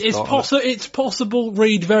whatever it's possible,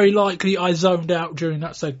 Reed, very likely I zoned out during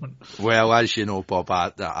that segment. Well, as you know, Bob,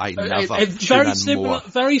 I never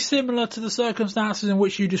very similar to the circumstances in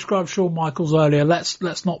which you described Shawn Michaels earlier. Let's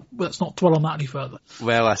not dwell on that any further.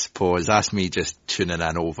 Well, I suppose that's me just tuning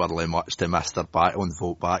in overly much to Mr. Backlund,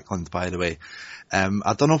 Vote Backlund, by the way.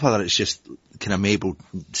 I don't know whether it's just kind of Mabel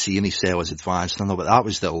seeing his cell as advanced or not, but that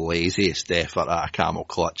was the laziest effort at a camel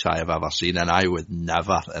clutch I have ever seen, and I would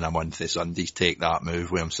never in a month of Sundays take that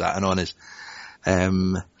move where I'm sitting on his.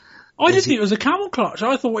 I didn't think it was a camel clutch.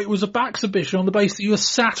 I thought it was a back exhibition on the base that you were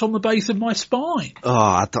sat on the base of my spine. Oh,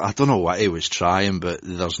 I don't know what he was trying, but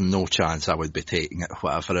there's no chance I would be taking it,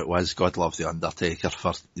 whatever it was. God love the Undertaker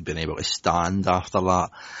for being able to stand after that.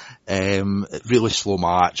 Really slow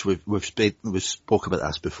match. We've spoke about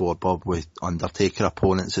this before, Bob, with Undertaker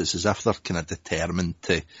opponents. It's as if they're kind of determined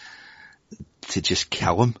to just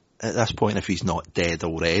kill him at this point if he's not dead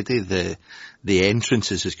already. The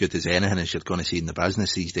entrance is as good as anything as you're going to see in the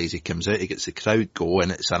business these days. He comes out, he gets the crowd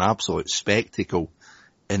going, it's an absolute spectacle,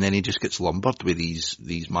 and then he just gets lumbered with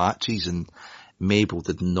these matches, and Mabel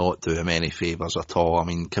did not do him any favours at all. I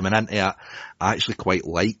mean, coming into it, I actually quite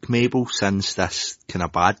like Mabel since this kind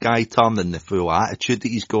of bad guy turn and the full attitude that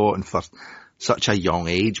he's got, and for such a young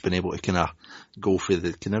age, being able to kind of go for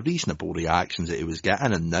the kind of reasonable reactions that he was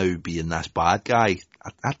getting, and now being this bad guy,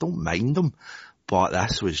 I don't mind him. But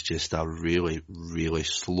this was just a really, really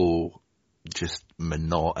slow, just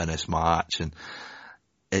monotonous match, and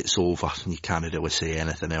it's over, and you can't really say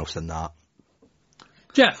anything else than that.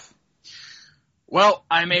 Jeff? Well,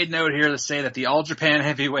 I made note here to say that the All Japan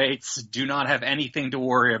heavyweights do not have anything to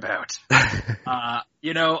worry about.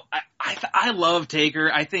 I love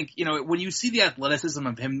Taker. I think, when you see the athleticism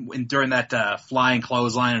of him during that flying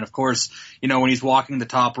clothesline, and of course, when he's walking the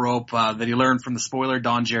top rope that he learned from the spoiler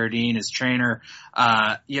Don Jardine, his trainer,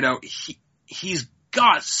 he's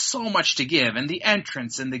got so much to give, and the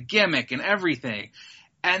entrance and the gimmick and everything.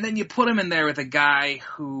 And then you put him in there with a guy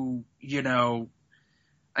who,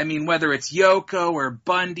 whether it's Yoko or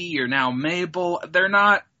Bundy or now Mabel, they're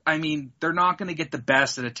not going to get the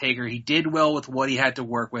best out of Taker. He did well with what he had to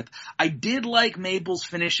work with. I did like Mabel's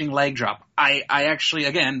finishing leg drop. I actually,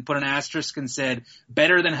 again, put an asterisk and said,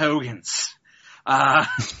 better than Hogan's.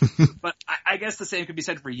 But I guess the same could be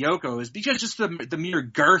said for Yoko, is because just the mere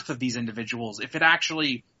girth of these individuals, if it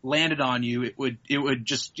actually landed on you, it would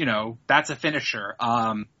just, that's a finisher.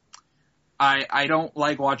 I don't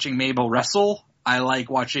like watching Mabel wrestle. I like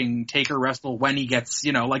watching Taker wrestle when he gets,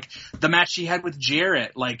 like the match he had with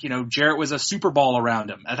Jarrett, Jarrett was a Super Ball around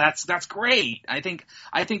him. That's great. I think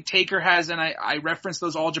Taker has, and I reference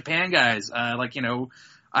those All Japan guys,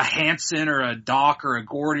 a Hansen or a Doc or a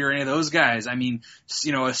Gordy or any of those guys.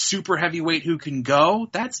 A super heavyweight who can go,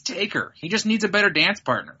 that's Taker. He just needs a better dance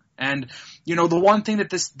partner. And, the one thing that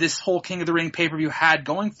this whole King of the Ring pay-per-view had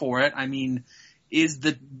going for it, is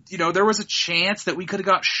that, there was a chance that we could have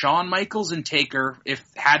got Shawn Michaels and Taker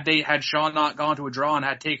had Shawn not gone to a draw and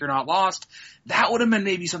had Taker not lost. That would have been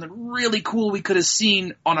maybe something really cool we could have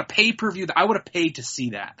seen on a pay-per-view that I would have paid to see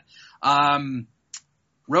that.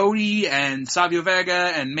 Rhodey and Savio Vega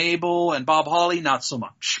and Mabel and Bob Holly, not so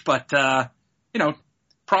much. But,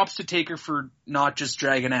 props to Taker for not just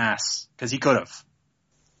dragging ass, because he could have.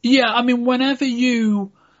 Yeah, whenever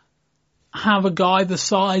you have a guy the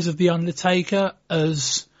size of The Undertaker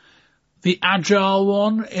as the agile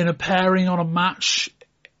one in a pairing on a match,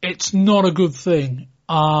 it's not a good thing.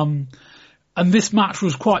 And this match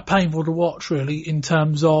was quite painful to watch, really, in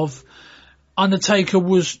terms of Undertaker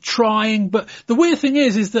was trying, but the weird thing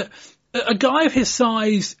is that a guy of his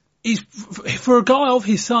size, he's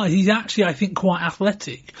actually, I think, quite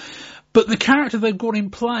athletic. But the character they've got him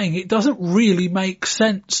playing, it doesn't really make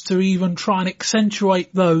sense to even try and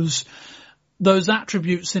accentuate those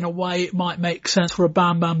attributes in a way it might make sense for a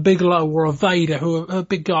Bam Bam Bigelow or a Vader, who are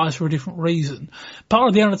big guys for a different reason. Part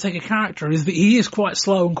of the Undertaker character is that he is quite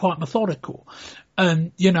slow and quite methodical.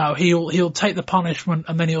 And, you know, he'll take the punishment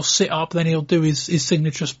and then he'll sit up, then he'll do his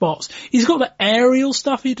signature spots. He's got the aerial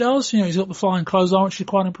stuff he does, you know, he's got the flying clothesarm, which is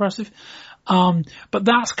quite impressive. But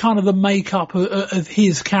that's kind of the makeup of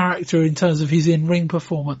his character in terms of his in-ring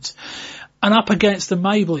performance. And up against the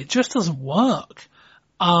Mabel, it just doesn't work.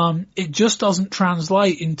 It just doesn't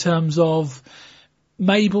translate in terms of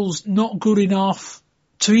Mabel's not good enough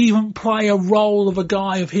to even play a role of a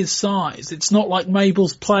guy of his size. It's not like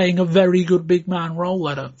Mabel's playing a very good big man role,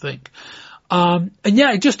 I don't think. And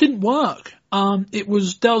yeah, it just didn't work. It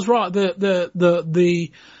was, Dell's right,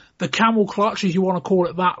 the camel clutch, if you want to call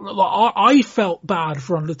it that. I felt bad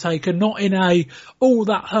for Undertaker, not in a, oh,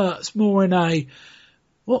 that hurts, more in a,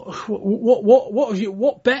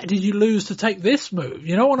 what bet did you lose to take this move?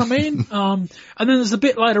 You know what I mean? And then there's a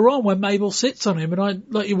bit later on when Mabel sits on him, and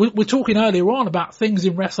we're talking earlier on about things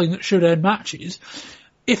in wrestling that should end matches.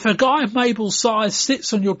 If a guy of Mabel's size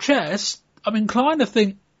sits on your chest, I'm inclined to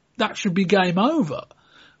think that should be game over.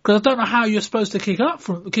 Because I don't know how you're supposed to kick out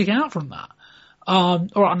from that.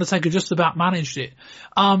 Or Undertaker just about managed it.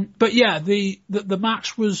 But yeah, the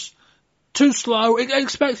match was too slow,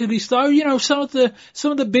 expectedly slow. You know, some of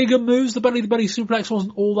the bigger moves, the belly to belly suplex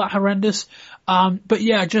wasn't all that horrendous. But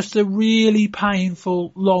yeah, just a really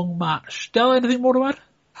painful long match. Del, anything more to add?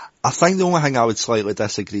 I think the only thing I would slightly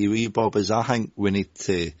disagree with you, Bob, is I think we need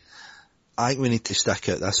to stick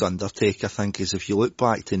at this Undertaker thing, because if you look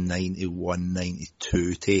back to 91,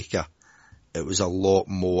 92 Taker, it was a lot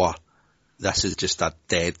more, this is just a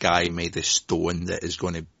dead guy made of stone that is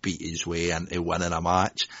going to beat his way into winning a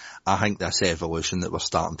match. I think this evolution that we're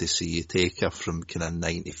starting to see Taker from kind of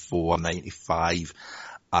 94, 95,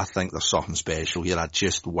 I think there's something special here. I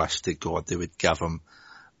just wish to God they would give him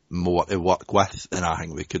more to work with, and I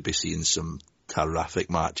think we could be seeing some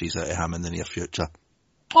terrific matches out of him in the near future.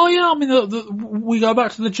 Oh yeah, I mean, we go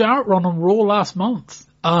back to the Jarrett run on Raw last month.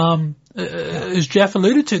 As Jeff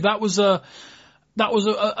alluded to, that was a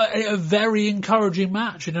very encouraging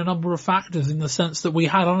match in a number of factors, in the sense that we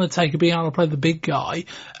had Undertaker being able to play the big guy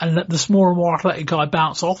and let the smaller and more athletic guy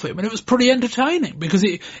bounce off him, and it was pretty entertaining because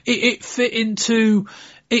it fit into.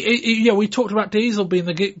 We talked about Diesel being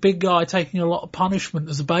the big guy taking a lot of punishment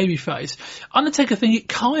as a babyface. Undertaker thing, it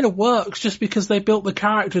kind of works just because they built the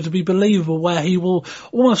character to be believable, where he will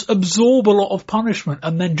almost absorb a lot of punishment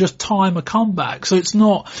and then just time a comeback. So it's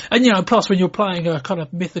not, and plus when you're playing a kind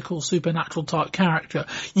of mythical supernatural type character,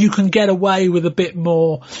 you can get away with a bit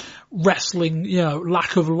more wrestling,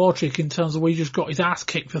 lack of logic in terms of where he just got his ass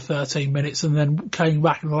kicked for 13 minutes and then came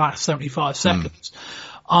back in the last 75 seconds.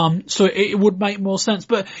 So it would make more sense.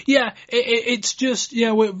 But yeah, it's just,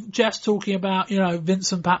 Jeff's talking about,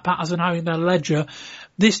 Vince and Pat Patterson having their ledger.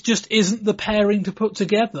 This just isn't the pairing to put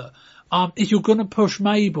together. If you're going to push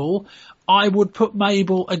Mabel, I would put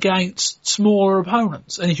Mabel against smaller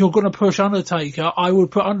opponents. And if you're going to push Undertaker, I would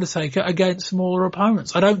put Undertaker against smaller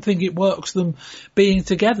opponents. I don't think it works them being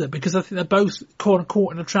together, because I think they're both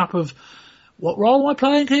caught in a trap of, what role am I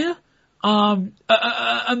playing here? And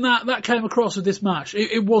that came across with this match.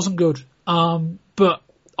 It wasn't good. But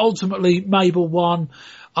ultimately Mabel won.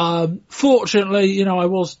 Fortunately, I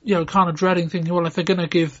was, kind of dreading, thinking, well, if they're going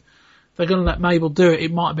to let Mabel do it,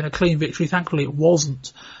 it might have been a clean victory. Thankfully it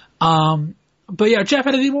wasn't. But yeah, Jeff,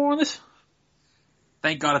 anything more on this?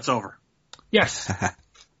 Thank God it's over. Yes.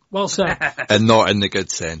 Well said. And not in the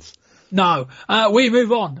good sense. No. We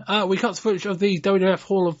move on. We cut the footage of the WWF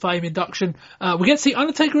Hall of Fame induction. We get to see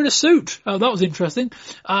Undertaker in a suit. That was interesting.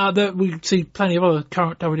 We see plenty of other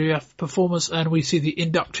current WWF performers, and we see the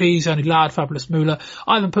inductees: Ernie Ladd, Fabulous Moolah,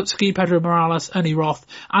 Ivan Putski, Pedro Morales, Ernie Roth,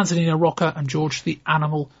 Antonino Rocca, and George the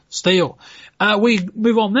Animal Steele. We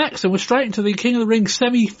move on next, and we're straight into the King of the Ring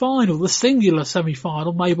semi-final, the singular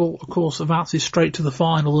semi-final. Mabel, of course, advances straight to the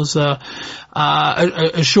final as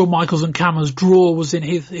Shawn Michaels and Camma's draw was in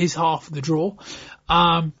his half of the draw.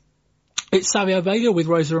 It's Savio Vega with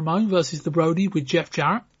Razor Ramon versus the Brody with Jeff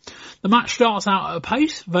Jarrett. The match starts out at a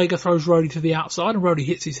pace. Vega throws Roddy to the outside and Roddy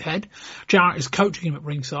hits his head. Jarrett is coaching him at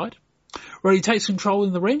ringside. Roddy takes control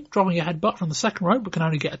in the ring, dropping a headbutt from the second rope, but can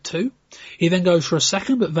only get a 2. He then goes for a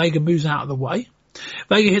second, but Vega moves out of the way.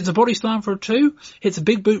 Vega hits a body slam for a 2, hits a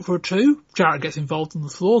big boot for a 2. Jarrett gets involved on the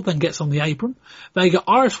floor, then gets on the apron. Vega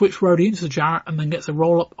Irish whips Roddy into Jarrett and then gets a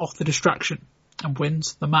roll up off the distraction and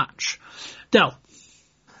wins the match. Del.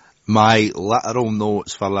 My literal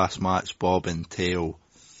notes for last match, Bob, entail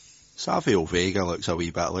Savio Vega looks a wee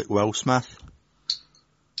bit like Will Smith.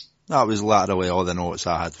 That was literally all the notes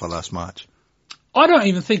I had for this match. I don't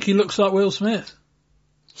even think he looks like Will Smith.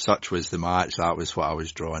 Such was the match, that was what I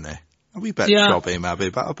was drawing at. A wee bit chubby maybe,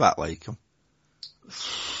 but a bit like him.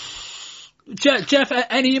 Jeff,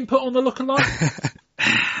 any input on the lookalike?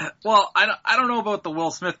 Well, I don't know about the Will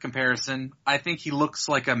Smith comparison. I think he looks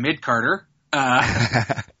like a mid-carder,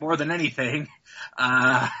 more than anything.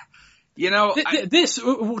 This,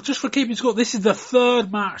 just for keeping score, this is the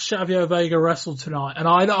third match Savio Vega wrestled tonight, and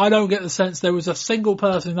I don't get the sense there was a single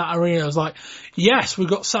person in that arena who was like, yes, we've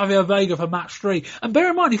got Savio Vega for match 3. And bear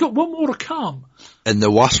in mind, he's got one more to come. And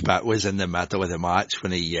the worst bit was in the middle of the match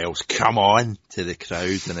when he yells, "Come on," to the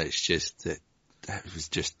crowd, and it's just, it was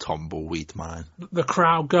just tumbleweed, man. The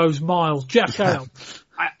crowd goes miles. Jeff, carry on.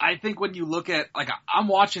 I think when you look at, like, I'm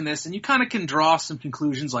watching this and you kind of can draw some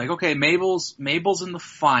conclusions like, okay, Mabel's in the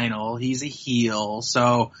final. He's a heel.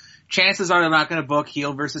 So chances are they're not going to book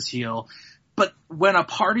heel versus heel. But when a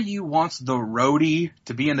part of you wants the roadie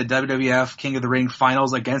to be in the WWF King of the Ring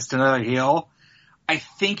finals against another heel, I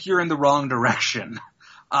think you're in the wrong direction.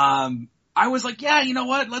 I was like, yeah, you know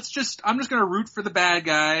what? I'm just going to root for the bad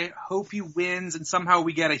guy. Hope he wins, and somehow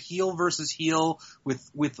we get a heel versus heel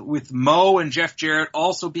with Mo and Jeff Jarrett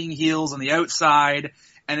also being heels on the outside,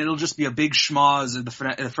 and it'll just be a big schmoz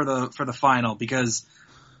for the final, because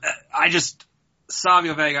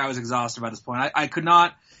Savio Vega, I was exhausted by this point. I could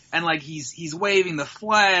not, and like he's waving the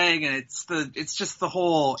flag, and it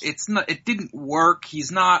didn't work. He's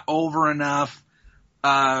not over enough.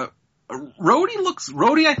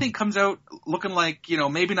 Rhodey I think comes out looking like,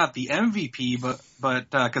 maybe not the MVP,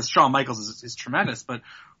 but cause Shawn Michaels is tremendous, but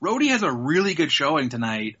Rhodey has a really good showing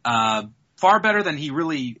tonight. Far better than he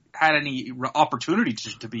really had any opportunity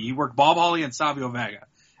to be. He worked Bob Holly and Savio Vega.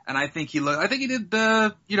 And I think he did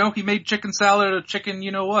he made chicken salad out of chicken,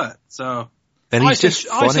 you know what. So. And he's just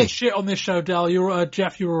funny. I said shit on this show, Dal.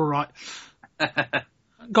 Jeff, you're alright.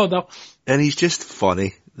 Go on, Dal. And he's just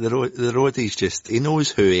funny. The roadie's he knows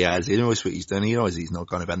who he is, he knows what he's doing, he knows he's not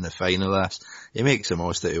going to win the final of this. He makes the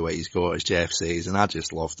most out of what he's got, as Jeff says, and I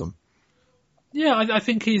just loved him. Yeah, I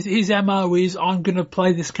think his MO is, I'm going to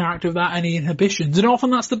play this character without any inhibitions, and often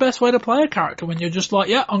that's the best way to play a character, when you're just like,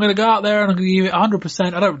 yeah, I'm going to go out there and I'm going to give it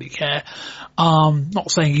 100%, I don't really care. Not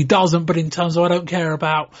saying he doesn't, but in terms of I don't care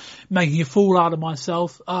about making a fool out of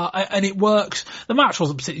myself, and it works. The match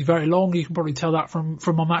wasn't particularly very long, you can probably tell that from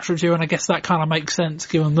my match review, and I guess that kind of makes sense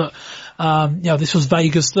given that, this was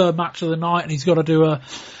Vega's third match of the night, and he's got to do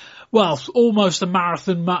almost a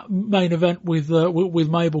marathon main event with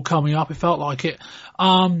Mabel coming up. It felt like it.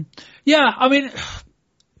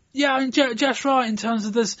 Jeff's right in terms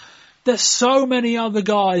of there's so many other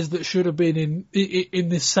guys that should have been in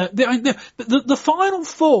this set. The final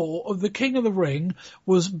 4 of the King of the Ring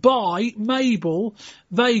was by Mabel,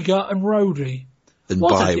 Vega, and Rhodey. And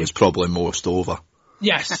by was probably most over.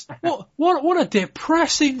 Yes. What a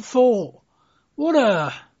depressing 4.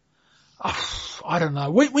 I don't know.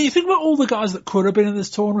 When you think about all the guys that could have been in this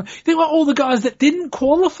tournament, think about all the guys that didn't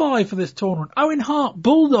qualify for this tournament. Owen Hart,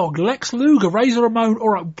 Bulldog, Lex Luger, Razor Ramon,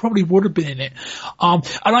 or probably would have been in it. And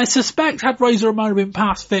I suspect had Razor Ramon been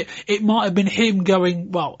past fit, it might have been him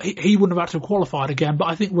going, he wouldn't have had to have qualified again, but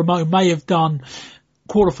I think Ramon may have done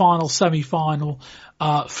quarterfinal, semi-final,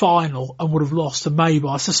 final, and would have lost to Mabel.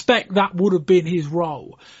 I suspect that would have been his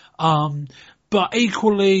role. But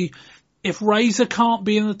equally, if Razor can't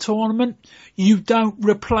be in the tournament, you don't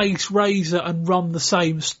replace Razor and run the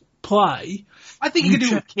same play. I think you could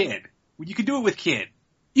do it with Kid. You could do it with Kid.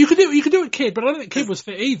 You could do it with Kid, but I don't think Kid was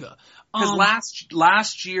fit either. Because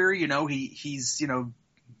last year, he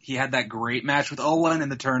had that great match with Owen in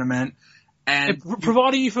the tournament. And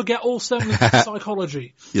providing you forget all semblance of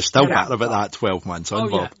psychology. You're still part of it that 12 months,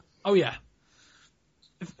 Bob. Oh yeah.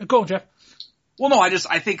 Go on, Jeff. Well, no, I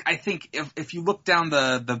think if you look down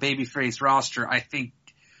the babyface roster, I think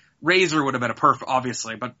Razor would have been a perfect,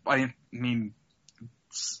 obviously, but I mean,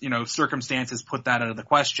 circumstances put that out of the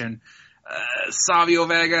question. Savio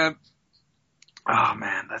Vega, oh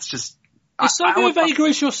man, that's just. If Savio Vega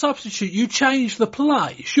is your substitute, you change the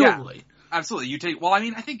play, surely. Yeah, absolutely.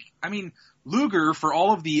 I mean, Luger, for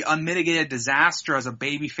all of the unmitigated disaster as a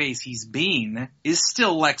babyface he's been, is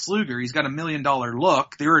still Lex Luger. He's got $1 million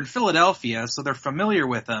look. They were in Philadelphia, so they're familiar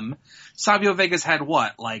with him. Savio Vega's had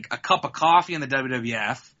like a cup of coffee in the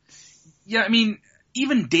WWF. Yeah, I mean,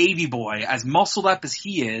 even Davey Boy, as muscled up as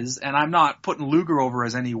he is, and I'm not putting Luger over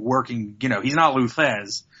as any working, he's not Lou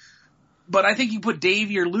Thesz. But I think you put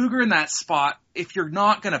Davey or Luger in that spot, if you're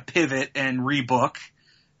not going to pivot and rebook,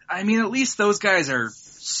 I mean, at least those guys are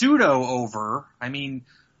pseudo over. I mean,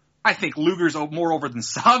 I think Luger's more over than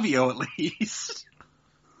Savio, at least.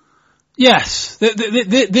 Yes,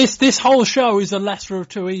 this whole show is a lesser of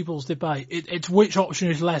two evils debate. It's which option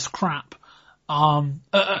is less crap. And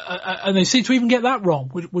they seem to even get that wrong,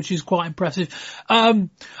 which is quite impressive. I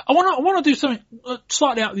want to do something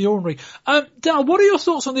slightly out of the ordinary. Dan, what are your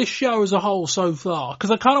thoughts on this show as a whole so far?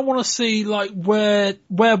 Because I kind of want to see like where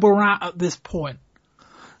we're at this point.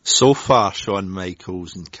 So far, Shawn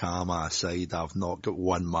Michaels and Kama aside, I've not got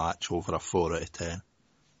one match over a 4 out of 10.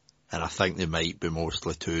 And I think they might be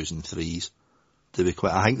mostly 2s and 3s. To be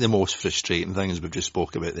quite, I think the most frustrating thing, as we've just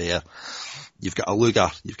spoke about there, you've got a Luger,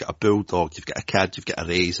 you've got a Bulldog, you've got a Kid, you've got a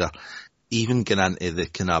Razor. Even getting into the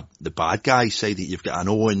kind of the bad guy side, you've got an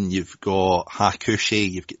Owen, you've got Hakushi,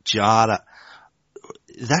 you've got Jarrett.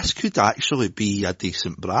 This could actually be a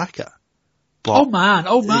decent bracket. But oh man.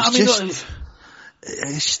 I mean,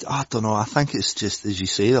 I don't know. I think it's just, as you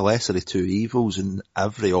say, the lesser of two evils, and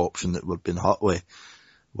every option that we've been hit with,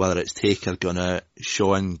 whether it's Taker going out,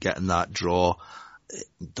 Shawn getting that draw,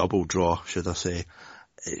 double draw, should I say.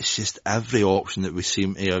 It's just every option that we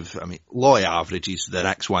seem to have. I mean, law of averages, the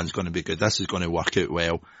next one's going to be good. This is going to work out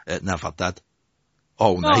well. It never did.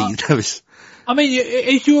 All night. I mean,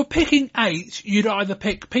 if you were picking 8, you'd either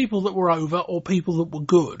pick people that were over or people that were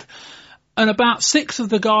good. And about 6 of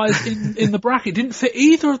the guys in the bracket didn't fit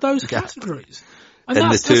either of those categories. And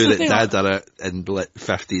the two that did are in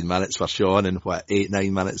 15 minutes for Shawn and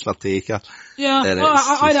 8-9 minutes for Taker. Yeah,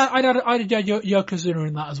 I'd add Yokozuna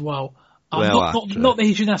in that as well. Not that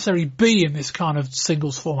he should necessarily be in this kind of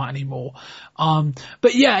singles format anymore.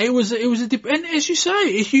 But yeah, it was and as you say,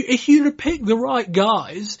 if you'd have picked the right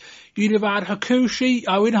guys, you'd have had Hakushi,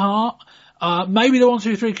 Owen Hart, maybe the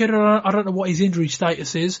 1-2-3 Kid, I don't know what his injury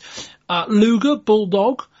status is, Luger,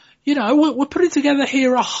 Bulldog. You know, we're putting together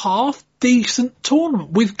here a half decent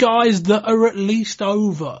tournament with guys that are at least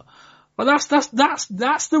over. But that's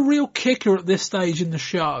the real kicker at this stage in the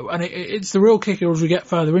show, and it's the real kicker as we get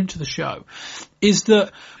further into the show, is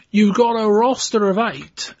that you've got a roster of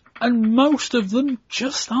 8, and most of them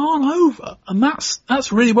just aren't over, and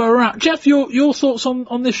that's really where we're at. Jeff, your thoughts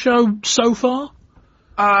on this show so far?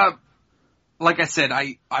 Like I said,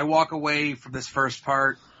 I walk away from this first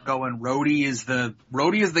part going, Rhodey is the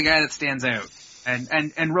guy that stands out, and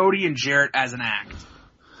Rhodey and Jarrett as an act.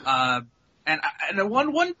 And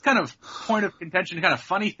one kind of point of contention, kind of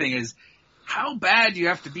funny thing is, how bad do you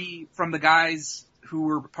have to be from the guys who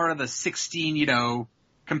were part of the 16,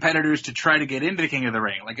 competitors to try to get into the King of the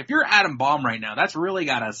Ring? Like, if you're Adam Bomb right now, that's really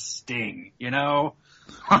gotta sting,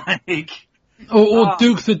 Like, or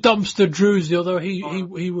Duke the Dumpster Druzy, although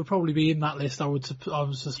he would probably be in that list, I would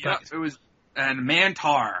suspect. Yeah, it was, and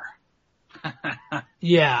Mantar.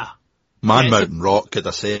 Yeah. Mountain Rock could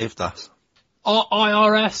have saved us.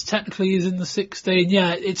 IRS technically is in the 16.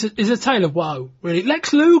 Yeah, it's a tale of woe, really.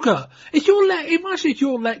 Lex Luger. Imagine if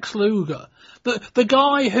you're Lex Luger. The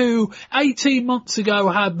guy who 18 months ago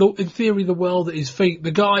had, in theory, the world at his feet.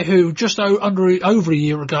 The guy who just over a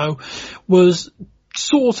year ago was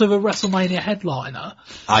sort of a WrestleMania headliner.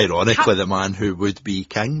 Ironically, the man who would be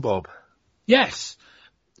King, Bob. Yes.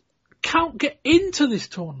 Can't get into this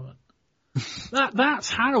tournament. That's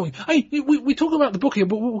harrowing. Hey, we talk about the booking,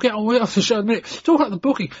 but we'll get on with it after the show in a minute. Talk about the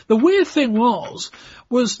booking. The weird thing was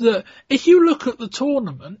that if you look at the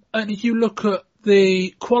tournament and if you look at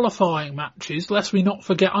the qualifying matches, lest we not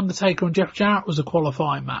forget Undertaker and Jeff Jarrett was a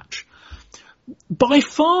qualifying match. By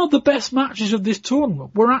far the best matches of this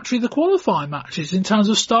tournament were actually the qualifying matches in terms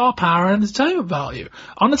of star power and entertainment value.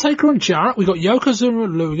 Undertaker and Jarrett, we got Yokozuna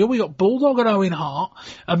and Luger, we got Bulldog and Owen Hart.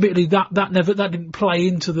 Admittedly, that didn't play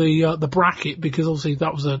into the bracket because obviously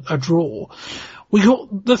that was a draw. We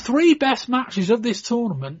got the 3 best matches of this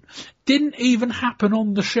tournament didn't even happen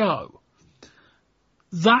on the show.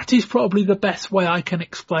 That is probably the best way I can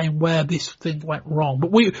explain where this thing went wrong.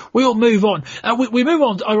 But we'll move on. We move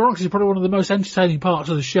on, ironically, probably one of the most entertaining parts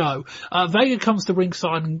of the show. Vega comes to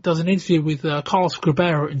ringside and does an interview with Carlos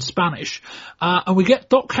Cabrera in Spanish. And we get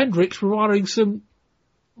Doc Hendricks providing some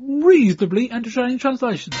reasonably entertaining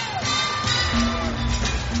translations.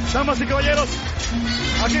 Damas y caballeros,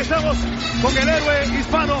 aquí estamos con el héroe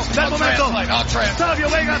hispano del momento, Savio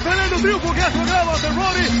Vega. Tremendo triunfo que has logrado ante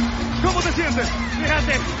Roddy. ¿Cómo te sientes?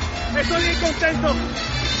 Fíjate, estoy bien contento.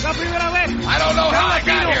 La primera vez. I don't know how I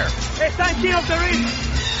got here. Está en King of the Ring.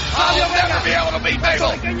 I'll never be able to beat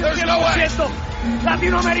Mabel. There's no way.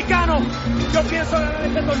 Latinoamericano. Yo pienso ganar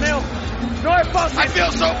este torneo. No es fácil. I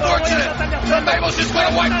feel so fortunate that Mabel's just going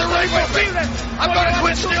to wipe the ring with me. I'm going to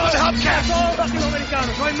quit stealing hubcaps. Todos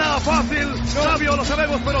latinoamericanos. No es nada fácil, Savio, lo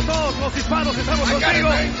sabemos, pero todos los hispanos estamos contigo.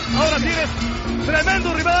 Ahora tienes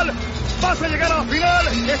tremendo rival. vas a llegar a la final,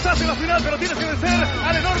 estás en la final, pero tienes que vencer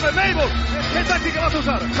al enorme Mabel. ¿Qué táctica vas a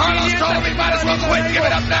usar? Carlos told me might as well quit and give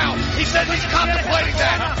it up now. He says he's contemplating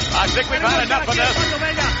that. I think we've had enough of this.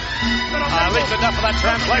 At least enough of that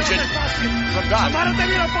translation from Doc.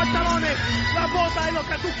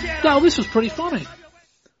 Now, this was pretty funny.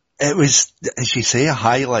 It was, as you say, a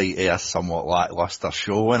highlight of a somewhat lackluster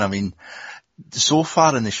show. And I mean, so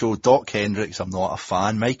far in the show, Doc Hendricks, I'm not a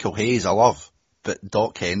fan. Michael Hayes, I love. But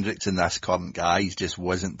Doc Hendricks and this current guys just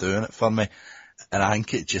wasn't doing it for me. And I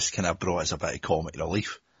think it just kind of brought us a bit of comic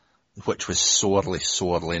relief, which was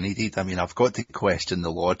sorely needed. I mean, I've got to question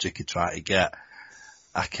the logic of trying to get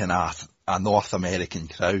a kind of a North American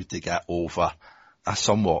crowd to get over a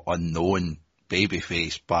somewhat unknown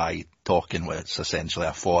babyface by talking with essentially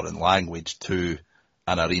a foreign language to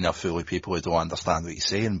an arena full of people who don't understand what he's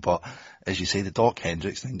saying. But as you say, the Doc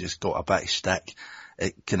Hendricks thing just got a bit of stick.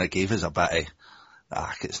 It kind of gave us a bit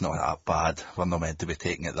of, it's not that bad. We're not meant to be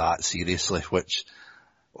taking it that seriously, which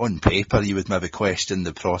on paper you would maybe question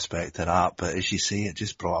the prospect of that. But as you say, it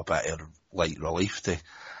just brought a bit of light relief to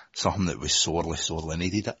something that was sorely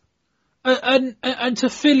needed it. And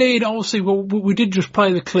to fill in, obviously, well, we did just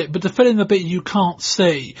play the clip, but to fill in the bit you can't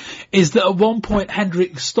see is that at one point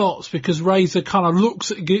Hendricks stops because Razor kind of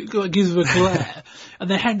looks at, gives him a glare, and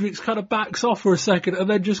then Hendricks kind of backs off for a second and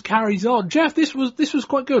then just carries on. Jeff, this was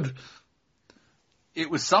quite good.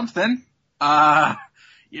 It was something.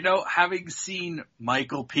 Having seen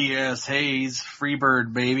Michael P.S. Hayes,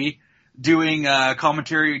 Freebird baby, doing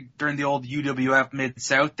commentary during the old UWF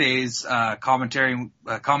Mid-South days,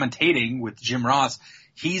 commentating with Jim Ross.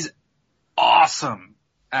 He's awesome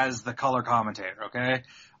as the color commentator, okay?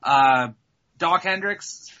 Doc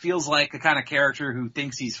Hendricks feels like the kind of character who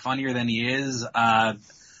thinks he's funnier than he is. I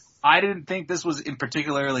didn't think this was in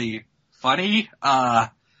particularly funny,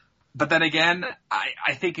 but then again,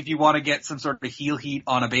 I think if you want to get some sort of heel heat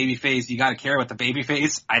on a babyface, you gotta care about the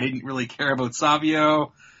babyface. I didn't really care about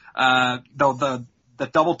Savio. Though the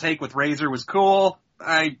double take with Razor was cool.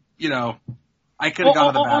 I could have gone to the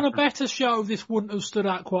bathroom. On a better show, this wouldn't have stood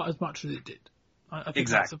out quite as much as it did. I think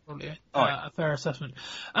exactly. That's probably a fair assessment.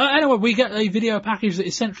 Anyway, we get a video package that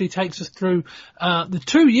essentially takes us through the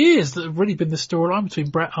 2 years that have really been the storyline between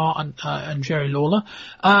Bret Hart and Jerry Lawler.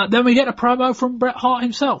 Then we get a promo from Bret Hart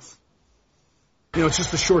himself. It's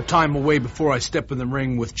just a short time away before I step in the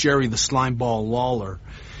ring with Jerry the Slimeball Lawler.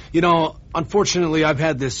 Unfortunately, I've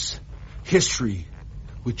had this history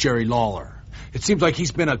with Jerry Lawler. It seems like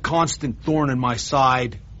he's been a constant thorn in my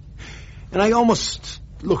side, and I almost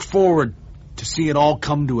look forward to seeing it all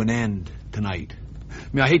come to an end tonight.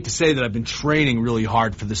 I hate to say that I've been training really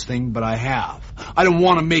hard for this thing, but I have. I don't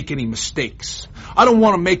want to make any mistakes. I don't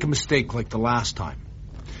want to make a mistake like the last time.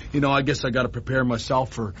 I guess I got to prepare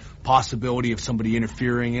myself for possibility of somebody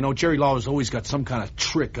interfering. Jerry Lawler's always got some kind of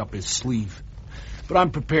trick up his sleeve. But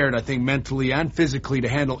I'm prepared, I think, mentally and physically to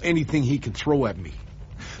handle anything he can throw at me.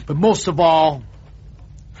 But most of all,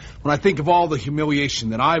 when I think of all the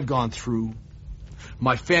humiliation that I've gone through,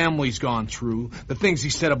 my family's gone through, the things he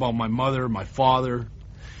said about my mother, my father,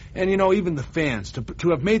 and, even the fans, to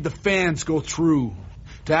have made the fans go through,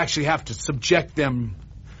 to actually have to subject them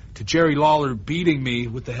to Jerry Lawler beating me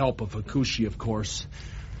with the help of Hakushi, of course.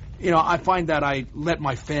 I find that I let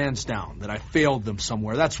my fans down, that I failed them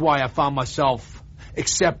somewhere. That's why I found myself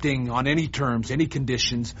accepting on any terms, any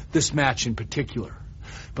conditions, this match in particular.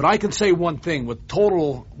 But I can say one thing with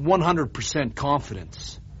total 100%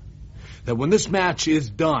 confidence, that when this match is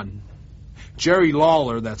done, Jerry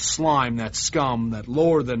Lawler, that slime, that scum, that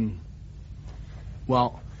lower than,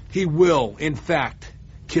 he will, in fact,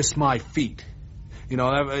 kiss my feet.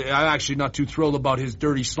 I'm actually not too thrilled about his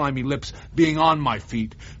dirty, slimy lips being on my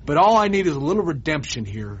feet. But all I need is a little redemption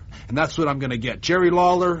here, and that's what I'm going to get. Jerry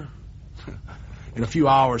Lawler, in a few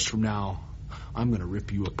hours from now, I'm going to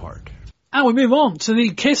rip you apart. And we move on to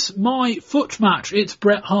the Kiss My Foot match. It's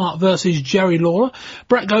Bret Hart versus Jerry Lawler.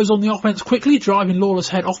 Bret goes on the offense quickly, driving Lawler's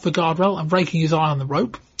head off the guardrail and breaking his eye on the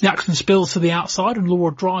rope. The action spills to the outside and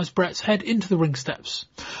Lawler drives Bret's head into the ring steps.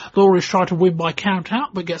 Lawler is trying to win by count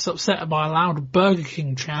out but gets upset by a loud Burger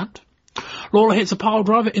King chant. Lawler hits a pile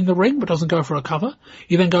driver in the ring but doesn't go for a cover.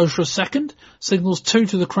 He then goes for a second, signals 2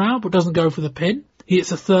 to the crowd but doesn't go for the pin. He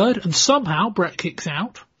hits a third and somehow Bret kicks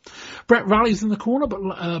out. Bret rallies in the corner,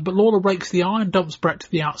 but Lawler breaks the eye and dumps Bret to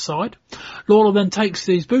the outside. Lawler then takes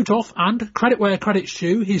his boot off, and, credit where credit's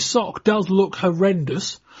due, his sock does look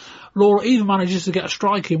horrendous. Lawler even manages to get a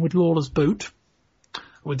strike in with Lawler's boot.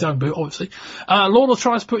 With his own boot, obviously. Lawler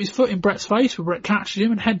tries to put his foot in Bret's face, but Bret catches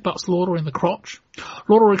him and headbutts Lawler in the crotch.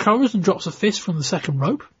 Lawler recovers and drops a fist from the second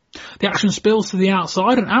rope. The action spills to the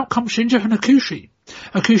outside, and out comes Shinja and Hakushi.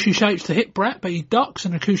 Hakushi shapes to hit Bret, but he ducks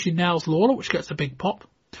and Hakushi nails Lawler, which gets a big pop.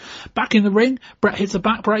 Back in the ring, Bret hits a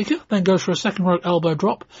backbreaker, then goes for a second rope elbow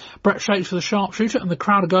drop. Bret shapes for the sharpshooter, and the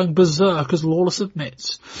crowd are going berserk as Lawler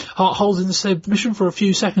submits. Hart holds in the submission for a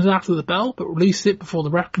few seconds after the bell, but releases it before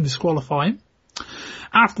the ref can disqualify him.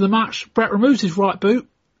 After the match, Bret removes his right boot.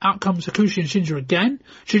 Out comes Hakushi and Shinja again.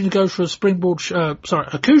 Shinja goes for a springboard,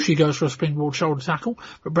 Hakushi goes for a springboard shoulder tackle,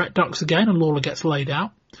 but Bret ducks again and Lawler gets laid out.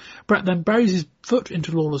 Bret then buries his foot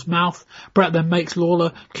into Lawler's mouth. Bret then makes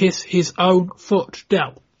Lawler kiss his own foot.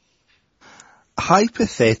 Del.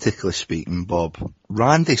 Hypothetically speaking, Bob,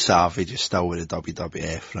 Randy Savage is still with the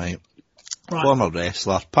WWF, right? Former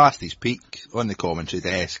wrestler, past his peak, on the commentary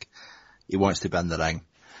desk. He wants to be in the ring.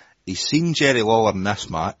 He's seen Jerry Lawler in this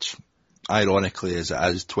match. Ironically as it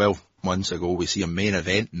is, 12 months ago we see him main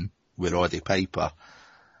eventing with Roddy Piper.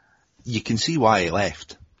 You can see why he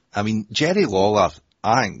left. I mean, Jerry Lawler,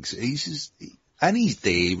 I think, in his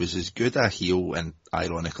day, he was as good a heel and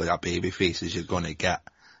ironically a babyface as you're going to get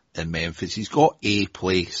in Memphis. He's got a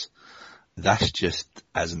place. This just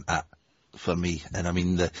isn't it for me. And I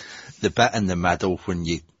mean, the bit in the middle when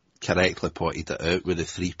you correctly pointed it out with the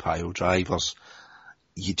 3 pile drivers,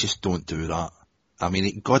 you just don't do that. I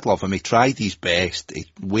mean, God love him, he tried his best, he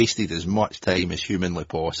wasted as much time as humanly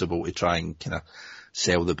possible to try and kind of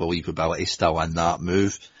sell the believability still in that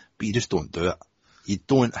move, but you just don't do it. You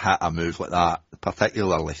don't hit a move like that,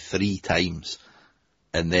 particularly 3 times,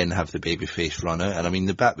 and then have the babyface run out. And I mean,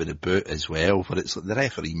 the bit with the boot as well, but it's like the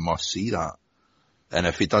referee must see that. And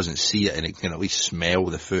if he doesn't see it, and he can at least smell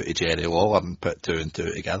the foot of Jerry Lawler and put 2 and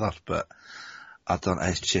 2 together, but I don't,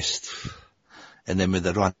 it's just... And then with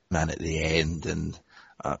the run in at the end, and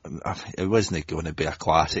it wasn't going to be a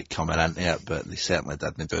classic coming into it, but they certainly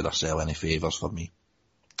didn't do themselves any favours for me.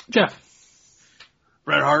 Jeff.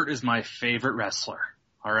 Bret Hart is my favorite wrestler,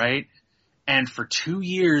 alright? And for 2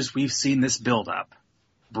 years we've seen this build up.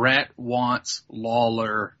 Bret wants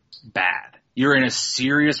Lawler bad. You're in a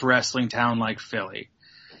serious wrestling town like Philly,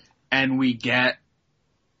 and we get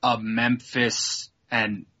a Memphis,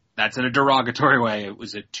 and that's in a derogatory way. It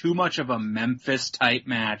was too much of a Memphis type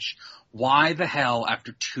match. Why the hell,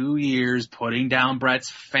 after 2 years putting down Bret's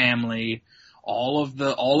family, all of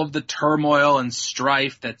the turmoil and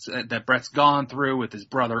strife that Bret's gone through with his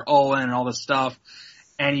brother Owen and all this stuff,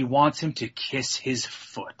 and he wants him to kiss his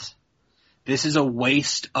foot. This is a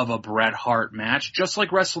waste of a Bret Hart match, just like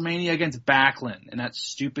WrestleMania against Backlund and that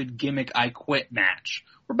stupid gimmick I Quit match,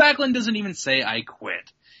 where Backlund doesn't even say I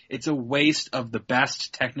quit. It's a waste of the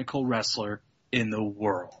best technical wrestler in the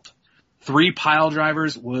world. 3 pile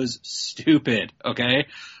drivers was stupid, okay?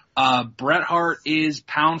 Bret Hart is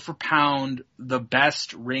pound for pound the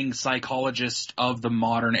best ring psychologist of the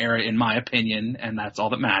modern era, in my opinion, and that's all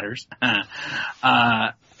that matters.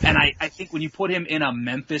 And I think when you put him in a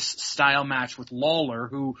Memphis-style match with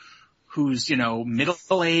Lawler, who's,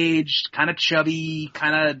 middle-aged, kind of chubby,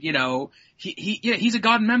 kind of, he's a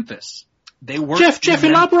god in Memphis. They work. Jeff,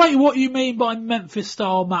 elaborate what you mean by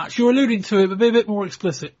Memphis-style match. You're alluding to it, but be a bit more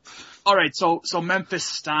explicit. All right, so Memphis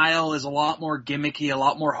style is a lot more gimmicky, a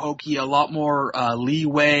lot more hokey, a lot more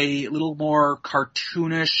leeway, a little more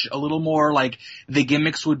cartoonish, a little more like the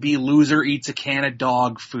gimmicks would be loser eats a can of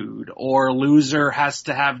dog food, or loser has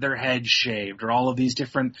to have their head shaved, or all of these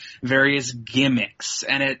different various gimmicks.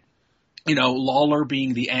 And Lawler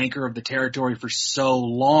being the anchor of the territory for so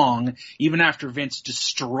long, even after Vince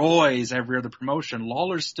destroys every other promotion,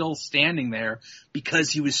 Lawler's still standing there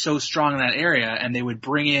because he was so strong in that area, and they would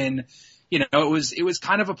bring in, it was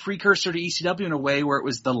kind of a precursor to ECW in a way where it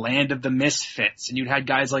was the land of the misfits, and you'd had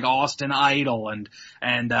guys like Austin Idol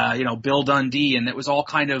and Bill Dundee, and it was all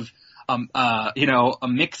kind of, a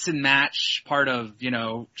mix and match part of,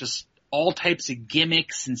 just all types of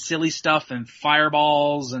gimmicks and silly stuff and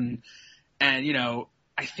fireballs and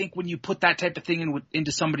I think when you put that type of thing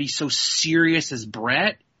into somebody so serious as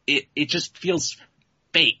Bret, it just feels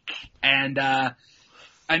fake. And,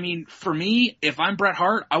 for me, if I'm Bret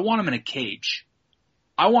Hart, I want him in a cage.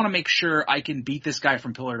 I want to make sure I can beat this guy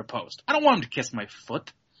from pillar to post. I don't want him to kiss my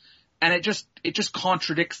foot. And it just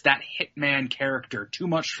contradicts that hitman character too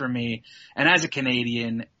much for me. And as a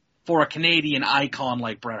Canadian, for a Canadian icon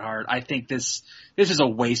like Bret Hart, I think this is a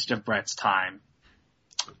waste of Bret's time.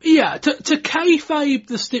 Yeah, to kayfabe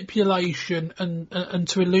the stipulation and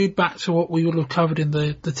to allude back to what we would have covered in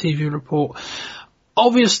the TV report,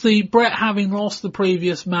 obviously Bret, having lost the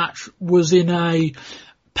previous match, was in a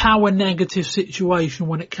power negative situation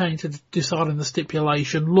when it came to deciding the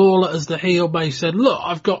stipulation. Lawler, as the heel base, said, "Look,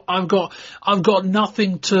 I've got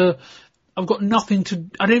nothing to I've got nothing to,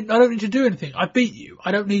 I don't need to do anything. I beat you.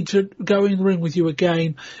 I don't need to go in the ring with you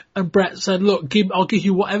again. And Brett said, look, I'll give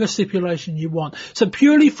you whatever stipulation you want. So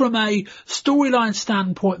purely from a storyline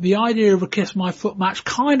standpoint, the idea of a Kiss My Foot match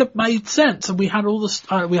kind of made sense. And we had all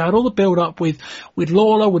the build up with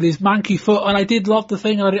Lawler, with his manky foot. And I did love the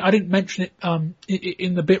thing. I didn't mention it,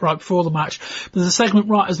 in the bit right before the match. There's a segment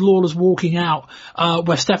right as Lawler's walking out,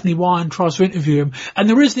 where Stephanie Wyan tries to interview him. And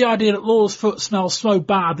there is the idea that Lawler's foot smells so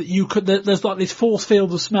bad that there's like this force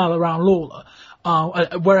field of smell around Lawler,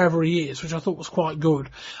 wherever he is, which I thought was quite good.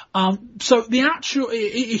 So the actual,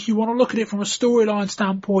 if you want to look at it from a storyline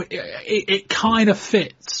standpoint, it kind of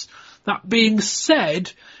fits. That being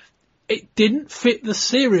said, it didn't fit the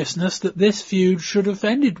seriousness that this feud should have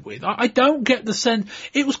ended with. I don't get the sense.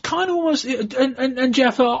 It was kind of almost, and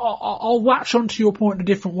Jeff, I'll latch onto your point in a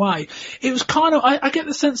different way. It was kind of, I get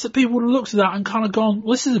the sense that people would have looked at that and kind of gone,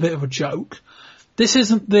 well, this is a bit of a joke. This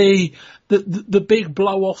isn't the big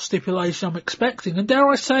blow-off stipulation I'm expecting. And dare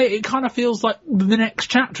I say, it kind of feels like the next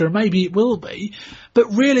chapter, and maybe it will be.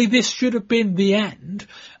 But really, this should have been the end.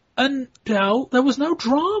 And, Del, there was no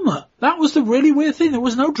drama. That was the really weird thing. There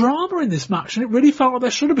was no drama in this match, and it really felt like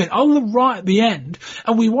there should have been. Other than right at the end,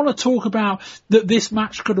 and we want to talk about that this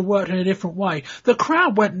match could have worked in a different way. The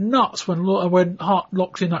crowd went nuts when Hart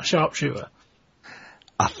locked in that sharpshooter.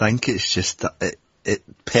 I think it's just that it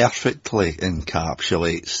perfectly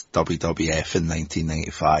encapsulates WWF in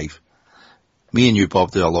 1995. Me and you,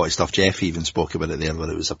 Bob, do a lot of stuff. Jeff even spoke about it there, where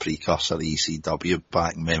it was a precursor to ECW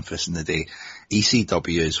back in Memphis in the day.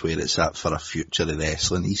 ECW is where it's at for a future of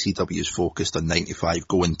wrestling. ECW is focused on 95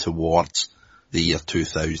 going towards the year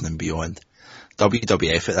 2000 and beyond.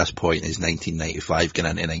 WWF at this point is 1995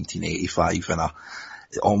 going into 1985 in a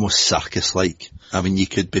almost circus-like. I mean, you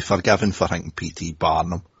could be forgiven for thinking P.T.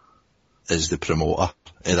 Barnum is the promoter of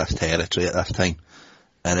this territory at this time.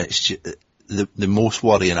 And it's just, the most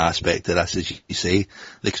worrying aspect of this, as you say,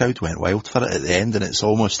 the crowd went wild for it at the end, and it's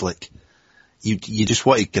almost like you just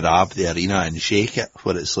want to grab the arena and shake it,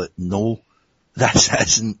 where it's like, no, this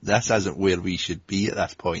isn't where we should be at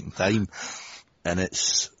this point in time. And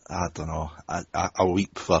it's, I don't know, I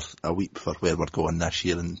weep for where we're going this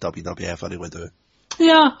year in WWF, I really do.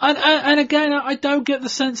 Yeah, and again, I don't get the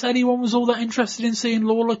sense anyone was all that interested in seeing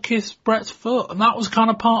Lawler kiss Brett's foot, and that was kind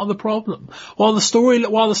of part of the problem. While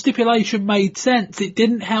the stipulation made sense, it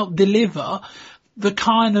didn't help deliver the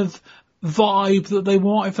kind of vibe that they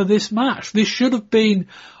wanted for this match. This should have been,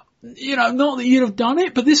 not that you'd have done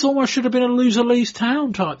it, but this almost should have been a loser leaves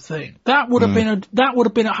town type thing. That would have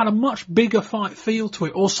had a much bigger fight feel to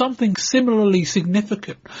it, or something similarly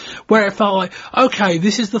significant, where it felt like, okay,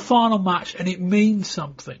 this is the final match and it means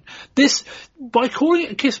something. This, by calling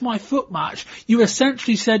it a Kiss My Foot match, you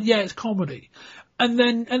essentially said, yeah, it's comedy. And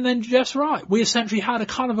then Jeff's right. We essentially had a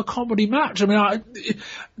kind of a comedy match. I mean,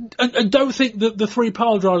 I don't think that the 3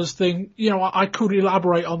 pile drivers thing, I could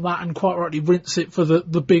elaborate on that and quite rightly rinse it for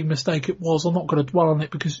the big mistake it was. I'm not going to dwell on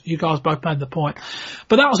it because you guys both made the point.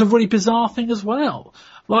 But that was a really bizarre thing as well.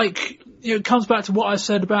 Like, it comes back to what I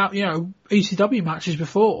said about, ECW matches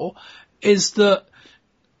before, is that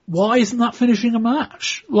why isn't that finishing a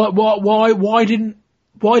match? Like, why didn't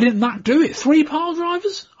that do it? 3 pile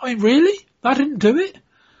drivers? I mean, really? That didn't do it.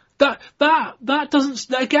 That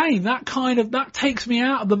doesn't, again, that takes me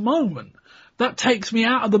out of the moment. That takes me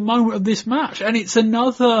out of the moment of this match. And it's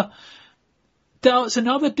another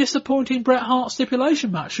disappointing Bret Hart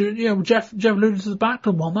stipulation match. Jeff alluded to the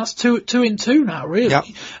Backlund one. That's two in two now, really. Yep.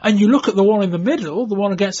 And you look at the one in the middle, the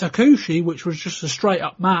one against Hakushi, which was just a straight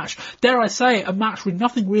up match. Dare I say it, a match with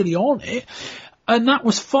nothing really on it. And that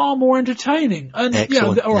was far more entertaining. And,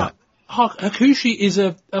 excellent. All right. Hakushi is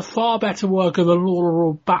a far better worker than Lawler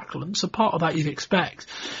or Backlund, so part of that you'd expect.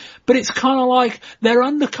 But it's kind of like they're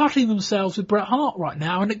undercutting themselves with Bret Hart right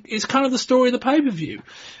now, and it's kind of the story of the pay-per-view.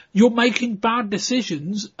 You're making bad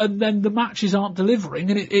decisions, and then the matches aren't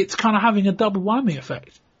delivering, and it's kind of having a double whammy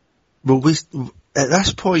effect. Well, at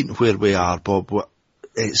this point where we are, Bob,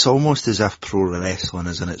 it's almost as if pro wrestling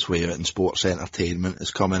is in its way out and sports entertainment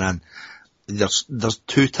is coming in. There's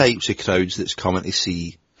 2 types of crowds that's coming to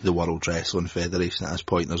see the World Wrestling Federation at this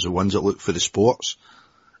point. There's the ones that look for the sports,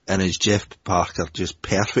 and as Jeff Parker just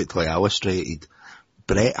perfectly illustrated,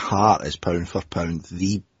 Bret Hart is pound for pound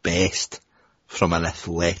the best from an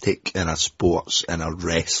athletic and a sports and a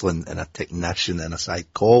wrestling and a technician and a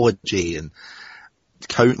psychology and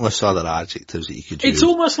countless other adjectives that you could use. It's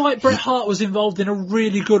almost like Bret Hart was involved in a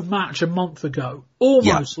really good match a month ago.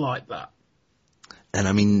 Almost like that. And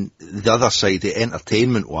I mean, the other side, the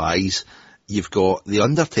entertainment wise, you've got The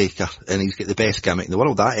Undertaker, and he's got the best gimmick in the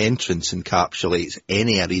world. That entrance encapsulates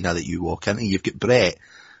any arena that you walk into. You've got Bret,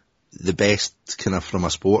 the best kind of from a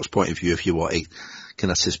sports point of view, if you want to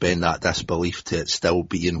kind of suspend that disbelief to it still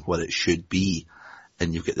being what it should be.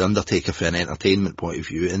 And you've got the Undertaker for an entertainment point of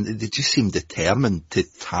view, and they just seem determined to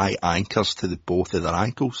tie anchors to both of their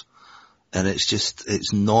ankles. And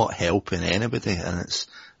it's not helping anybody. And it's,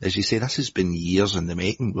 as you say, this has been years in the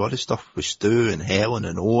making. A lot of stuff with Stu and Helen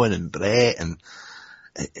and Owen and Brett, and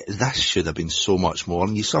this should have been so much more.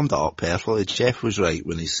 And you summed it up perfectly. Jeff was right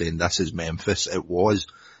when he's saying this is Memphis. It was.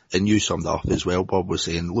 And you summed it up as well. Bob was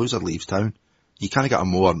saying loser leaves town. You can't get a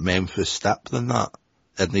more Memphis step than that.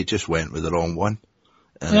 And they just went with the wrong one.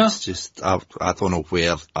 And it's just, I don't know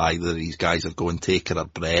where either of these guys are going, Taker or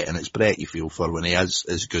Brett, and it's Brett you feel for when he is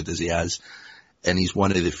as good as he is. And he's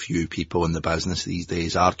one of the few people in the business these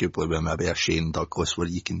days, arguably with maybe a Shane Douglas, where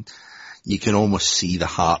you can almost see the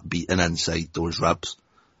heart beating inside those ribs,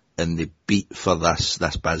 and they beat for this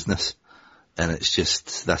business. And it's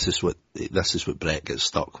just, this is what Brett gets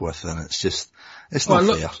stuck with, and it's not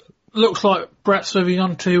fair. Looks like Brett's moving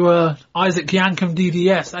on to Isaac Yankem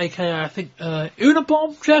DDS, aka I think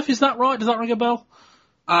Unabomb. Jeff, is that right? Does that ring a bell?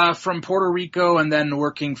 From Puerto Rico and then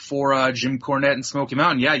working for Jim Cornette and Smoky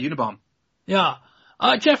Mountain. Yeah, Unabomb. Yeah.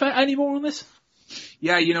 Jeff, any more on this?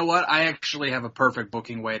 Yeah, you know what? I actually have a perfect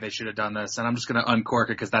booking way they should have done this, and I'm just going to uncork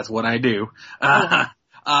it because that's what I do.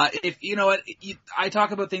 If you know what, I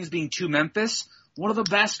talk about things being too Memphis. One of the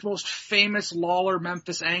best, most famous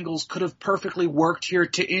Lawler-Memphis angles could have perfectly worked here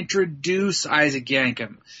to introduce Isaac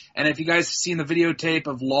Yankem. And if you guys have seen the videotape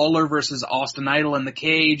of Lawler versus Austin Idol in the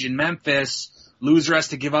cage in Memphis, loser has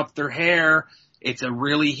to give up their hair. It's a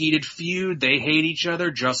really heated feud. They hate each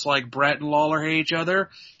other, just like Brett and Lawler hate each other.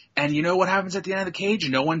 And you know what happens at the end of the cage?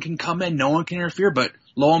 No one can come in, no one can interfere, but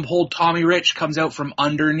lo and behold, Tommy Rich comes out from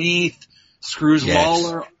underneath, screws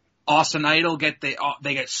Lawler. Austin Idol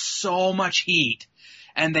they get so much heat,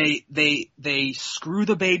 and they screw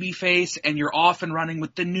the baby face, and you're off and running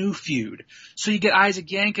with the new feud. So you get Isaac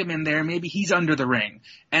Yankem in there, maybe he's under the ring,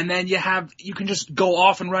 and then you can just go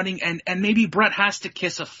off and running, and maybe Brett has to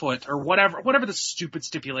kiss a foot or whatever the stupid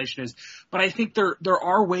stipulation is. But I think there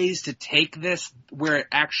are ways to take this where it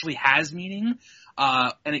actually has meaning,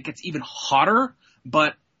 and it gets even hotter.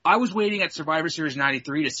 But I was waiting at Survivor Series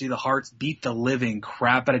 93 to see the Hearts beat the living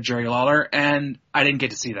crap out of Jerry Lawler, and I didn't get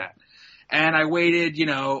to see that. And I waited,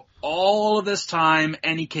 all of this time,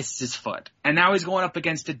 and he kissed his foot. And now he's going up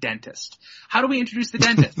against a dentist. How do we introduce the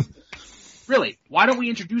dentist? Really, why don't we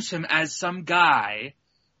introduce him as some guy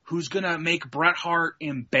who's going to make Bret Hart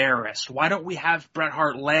embarrassed? Why don't we have Bret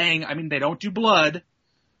Hart they don't do blood.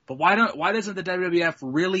 But why doesn't the WWF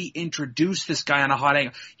really introduce this guy on a hot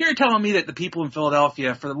angle? You're telling me that the people in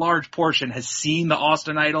Philadelphia, for the large portion, has seen the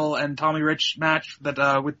Austin Idol and Tommy Rich match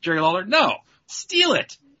that with Jerry Lawler? No. Steal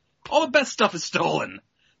it. All the best stuff is stolen.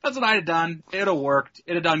 That's what I'd have done. It'd have worked.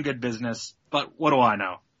 It'd have done good business. But what do I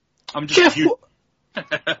know? I'm just Jeff,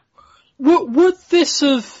 would this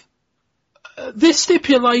have this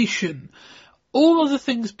stipulation, all other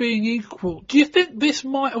things being equal, do you think this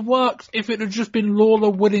might have worked if it had just been Lawler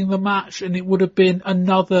winning the match and it would have been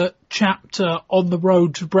another chapter on the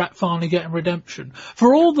road to Brett finally getting redemption?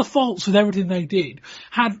 For all the faults with everything they did,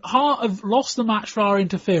 had Hart have lost the match via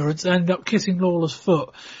interference and ended up kissing Lawler's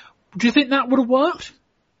foot, do you think that would have worked?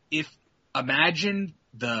 Imagine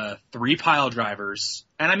the 3 pile drivers,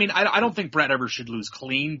 and I don't think Brett ever should lose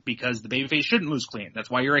clean because the babyface shouldn't lose clean. That's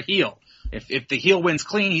why you're a heel. If the heel wins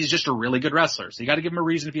clean, he's just a really good wrestler. So you got to give him a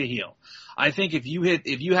reason to be a heel. I think if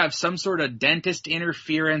you have some sort of dentist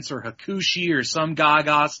interference or Hakushi or some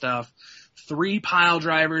gaga stuff, 3 pile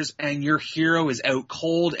drivers and your hero is out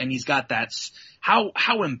cold and he's got that. How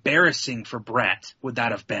embarrassing for Brett would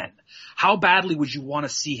that have been? How badly would you want to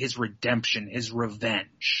see his redemption, his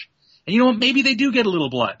revenge? And you know what? Maybe they do get a little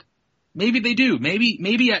blood. Maybe they do.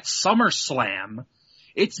 Maybe at SummerSlam,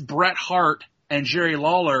 it's Bret Hart and Jerry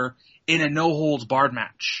Lawler in a no-holds-barred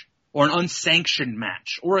match, or an unsanctioned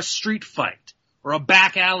match, or a street fight, or a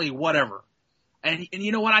back alley, whatever. And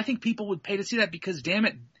you know what? I think people would pay to see that because, damn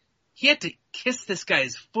it, he had to kiss this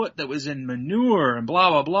guy's foot that was in manure and blah,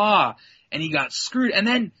 blah, blah, and he got screwed. And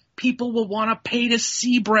then people will want to pay to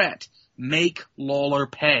see Brett make Lawler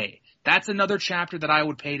pay. That's another chapter that I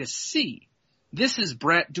would pay to see. This is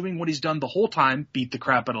Brett doing what he's done the whole time, beat the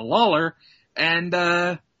crap out of Lawler, and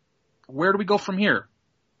where do we go from here?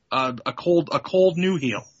 A cold new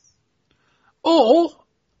heel. Or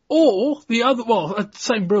the other,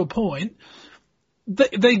 same real point,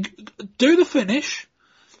 they do the finish,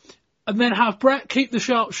 and then have Brett keep the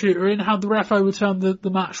sharpshooter and have the ref overturn the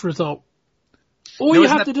match result. All you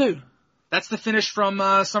have to do. That's the finish from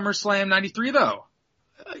SummerSlam 93, though.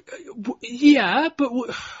 Yeah, but,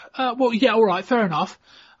 yeah, alright, fair enough.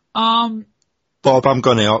 Bob, I'm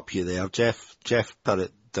going to up you there. Jeff put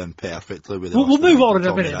it done perfectly with We'll move on in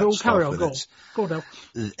a minute, but we'll carry on. Go on, Del.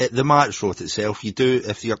 The match wrote itself.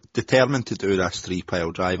 If you're determined to do this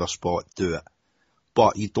 3-pile driver spot, do it.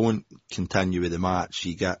 But you don't continue with the match.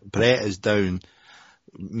 You get Brett is down,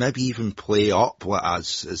 maybe even play up.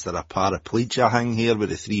 Is there a paraplegia thing here with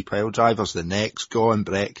the 3-pile drivers? The neck's gone,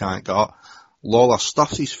 Brett can't get up. Lawler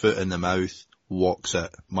stuffs his foot in the mouth, walks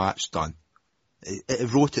it, match done.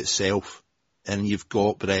 It wrote itself. And you've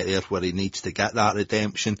got Brett there where he needs to get that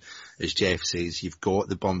redemption. As Jeff says, you've got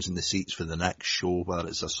the bums in the seats for the next show, whether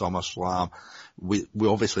it's a SummerSlam. We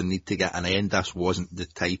obviously need to get an end. This wasn't the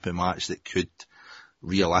type of match that could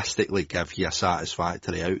realistically give you a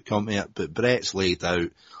satisfactory outcome to it. But Brett's laid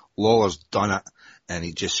out, Lawler's done it, and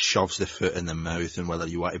he just shoves the foot in the mouth. And whether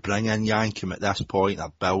you want to bring in Yankem at this point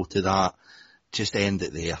or build to that, just end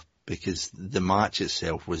it there. Because the match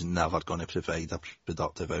itself was never going to provide a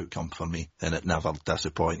productive outcome for me, and it never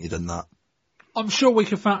disappointed in that. I'm sure we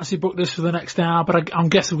can fantasy book this for the next hour, but I'm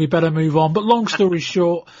guessing we better move on. But long story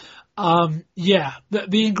short, the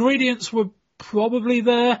ingredients were probably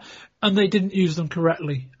there, and they didn't use them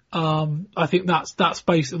correctly. I think that's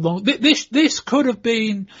basically this could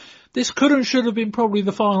and should have been probably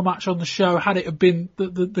the final match on the show had it have been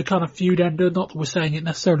the kind of feud ender. Not that we're saying it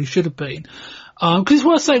necessarily should have been. Because it's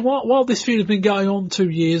worth saying, while this feud has been going on 2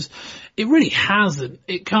 years, it really hasn't.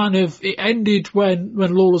 It ended when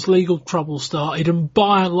Lawler's legal trouble started, and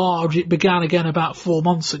by and large it began again about 4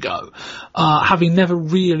 months ago, having never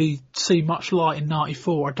really seen much light in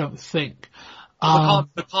 94, I don't think.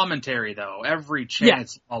 The commentary though, every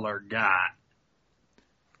chance Lawler got.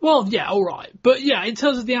 Well, yeah, alright. But yeah, in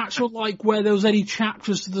terms of the actual, where there was any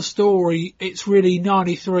chapters to the story, it's really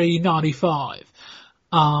 93, 95.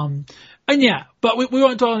 And yeah, but we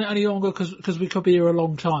won't dwell on it any longer because we could be here a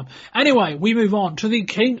long time. Anyway, we move on to the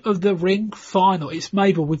King of the Ring final. It's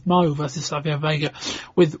Mabel with Mo versus Savio Vega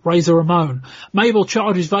with Razor Ramon. Mabel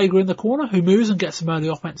charges Vega in the corner, who moves and gets some early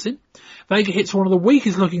offense in. Vega hits one of the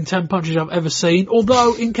weakest looking 10 punches I've ever seen,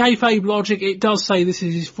 although in kayfabe logic it does say this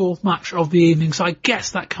is his 4th match of the evening, so I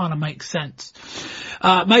guess that kind of makes sense.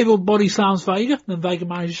 Mabel body slams Vega, then Vega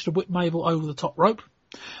manages to whip Mabel over the top rope.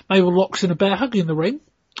 Mabel locks in a bear hug in the ring.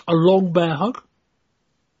 A long bear hug.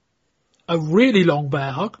 A really long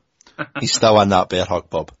bear hug. He's still on that bear hug,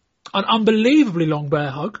 Bob. An unbelievably long bear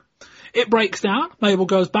hug. It breaks down. Mabel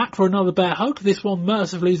goes back for another bear hug. This one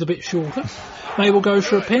mercifully is a bit shorter. Mabel goes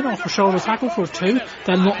for a pin off a shoulder tackle for a 2,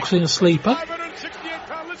 then locks in a sleeper.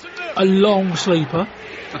 A long sleeper.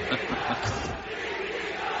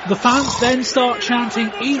 The fans then start chanting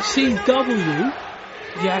ECW.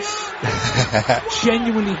 Yes.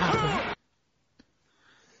 Genuinely happened.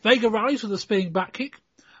 Vega rallies with a spinning back kick,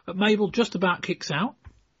 but Mabel just about kicks out.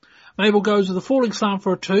 Mabel goes with a falling slam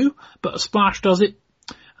for a 2, but a splash does it.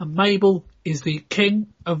 And Mabel is the King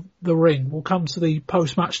of the Ring. We'll come to the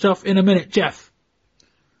post-match stuff in a minute. Jeff.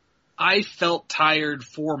 I felt tired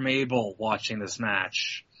for Mabel watching this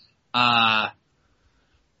match. The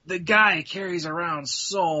guy carries around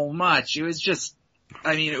so much. It was just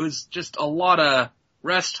a lot of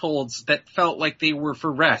rest holds that felt like they were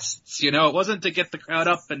for rests. It wasn't to get the crowd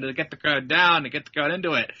up and to get the crowd down, to get the crowd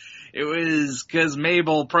into it. It was because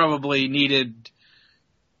Mabel probably needed,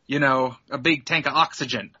 a big tank of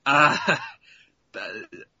oxygen. I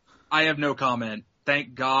have no comment.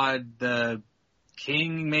 Thank God the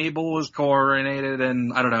King Mabel was coronated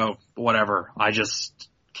and I don't know, whatever.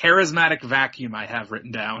 Charismatic vacuum I have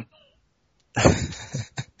written down.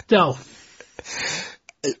 Del.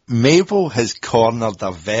 Mabel has cornered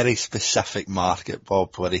a very specific market,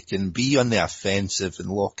 Bob, where he can be on the offensive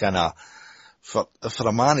and look in for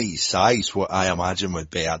a man of his size, what I imagine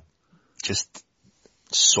would be a just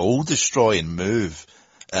soul-destroying move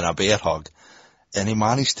in a bear hug. And he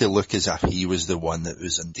managed to look as if he was the one that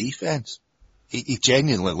was in defence. He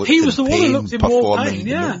genuinely looked in pain, one who looked in more pain,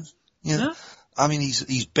 yeah. Yeah. I mean,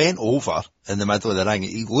 he's bent over in the middle of the ring.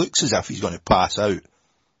 He looks as if he's going to pass out,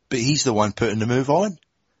 but he's the one putting the move on.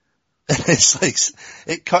 It's like,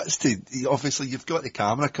 it cuts to, obviously you've got the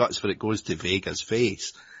camera cuts where it goes to Vega's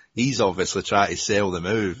face. He's obviously trying to sell the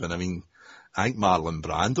move, and I mean, I think Marlon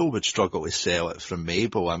Brando would struggle to sell it from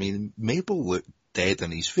Mabel. I mean, Mabel looked dead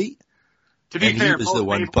on his feet. To be fair, he was the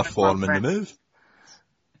one performing the move.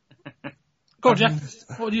 Go on,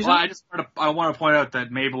 Jeff. What do you say? Well, I want to point out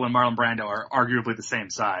that Mabel and Marlon Brando are arguably the same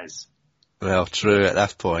size. Well, true at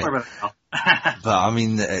that point. But I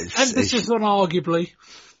mean, emphasis on arguably.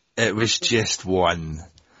 It was just one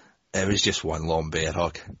long bear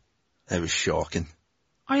hug. It was shocking.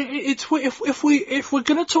 If we're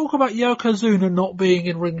going to talk about Yokozuna not being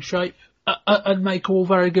in ring shape, and make all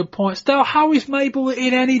very good points. Dale, how is Mabel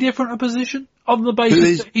in any different a position on the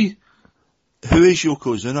basis that he... Who is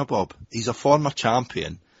Yokozuna, Bob? He's a former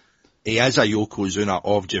champion. He is a Yokozuna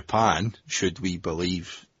of Japan, should we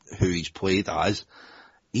believe who he's played as.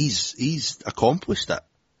 He's accomplished it.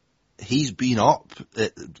 He's been up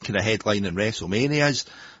at kind of headlining WrestleManias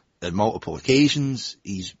on multiple occasions.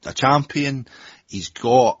 He's a champion. He's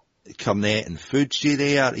got Cornette and Fuji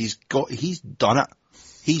there. He's done it.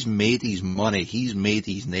 He's made his money. He's made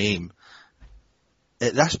his name.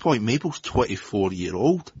 At this point, Mabel's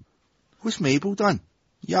 24-year-old. What's Mabel done?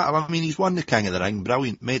 Yeah, I mean, he's won the King of the Ring.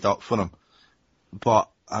 Brilliant. Made up for him. But,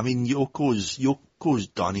 I mean, Yoko's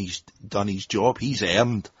done his job. He's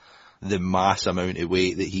earned the mass amount of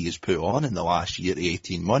weight that he has put on in the last year to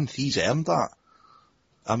 18 months. He's earned that.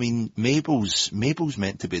 I mean, Mabel's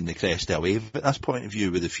meant to be in the crest of the wave at this point of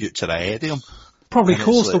view with the future ahead of him. Probably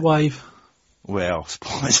caused the wave. Well, I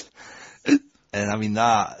suppose. And I mean,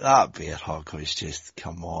 that bear hug was just,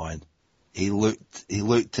 come on. He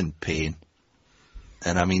looked in pain.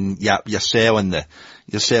 And I mean, yeah, you're selling the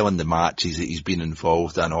matches that he's been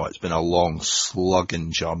involved in. Oh, it's been a long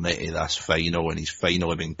slugging journey to this final, and he's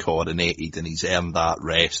finally been coronated, and he's earned that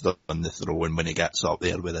rest on the throne when he gets up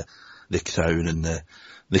there with the crown and the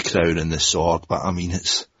crown and the sword. But I mean,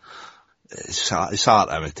 it's hard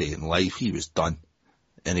imitating life. He was done,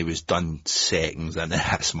 and he was done seconds into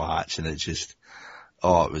this match, and it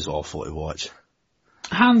was awful to watch.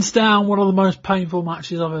 Hands down, one of the most painful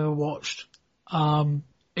matches I've ever watched.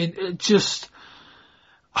 Just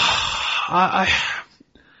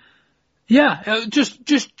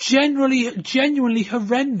genuinely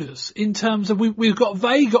horrendous in terms of we've got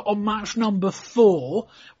Vega on match number 4,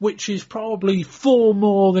 which is probably 4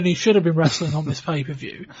 more than he should have been wrestling on this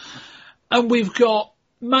pay-per-view. And we've got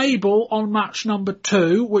Mabel on match number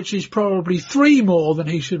 2, which is probably 3 more than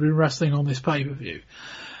he should have been wrestling on this pay-per-view.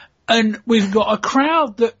 And we've got a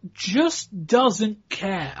crowd that just doesn't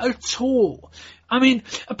care at all. I mean,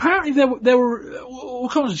 apparently there were, we'll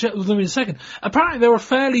come to check with them in a second. Apparently there were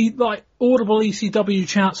fairly, audible ECW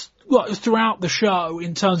chants, throughout the show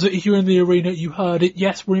in terms of if you're in the arena, you heard it.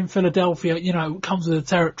 Yes, we're in Philadelphia, it comes with the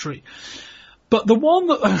territory. But the one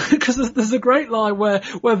that, because there's a great line where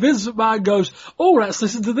Vince McMahon goes, oh, let's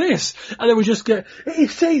listen to this. And then we just get,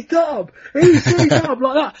 EC-Dub, like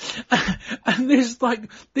that. And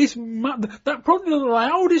that probably the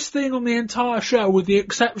loudest thing on the entire show, with the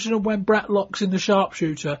exception of when Brett locks in the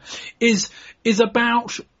sharpshooter, is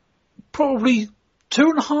about probably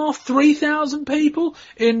 2,500, 3,000 people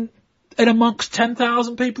in amongst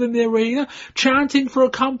 10,000 people in the arena, chanting for a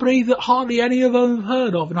company that hardly any of them have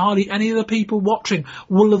heard of, and hardly any of the people watching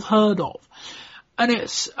will have heard of. And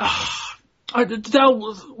it's,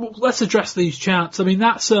 let's address these chants. I mean,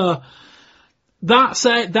 that's a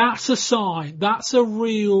sign. That's a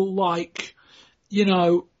real,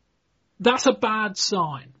 that's a bad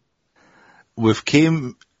sign.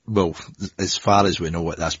 As far as we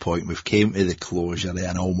know at this point, we've came to the closure of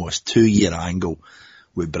an almost 2-year angle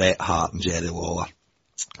with Bret Hart and Jerry Lawler.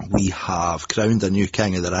 We have crowned a new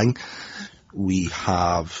King of the Ring. We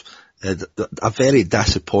have a very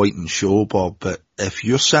disappointing show, Bob, but if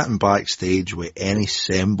you're sitting backstage with any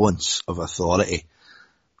semblance of authority,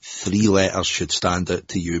 3 letters should stand out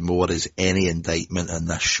to you more as any indictment in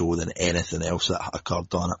this show than anything else that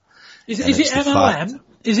occurred on it. Is it MLM?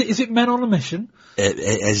 Is it Men on a Mission? It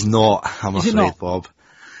is not, I'm afraid, Bob.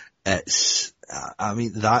 It's, I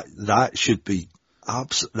mean, that should be,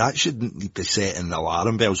 that shouldn't be setting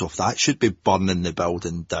alarm bells off. That should be burning the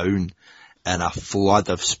building down in a flood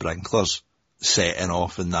of sprinklers setting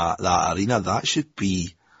off in that arena. That should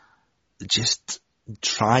be just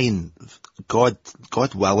trying, God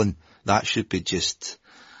willing, that should be just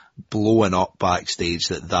blowing up backstage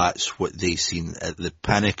that's what they seen at the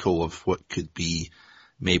pinnacle of what could be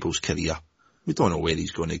Mabel's career. We don't know where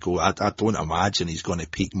he's going to go. I don't imagine he's going to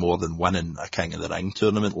peak more than winning a King of the Ring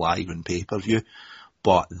tournament live on pay-per-view.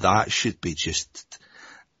 But that should be just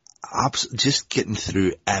getting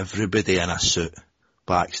through everybody in a suit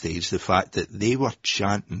backstage. The fact that they were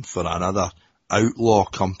chanting for another outlaw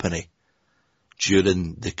company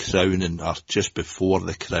during the crowning, or just before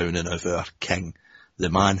the crowning of our king, the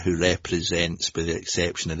man who represents, with the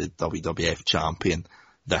exception of the WWF champion,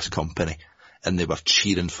 this company, and they were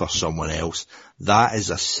cheering for someone else. That is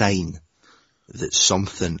a sign that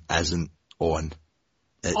something isn't on.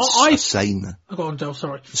 It's a sign. Go on, Dale,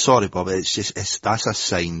 sorry. Sorry, Bob. That's a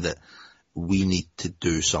sign that we need to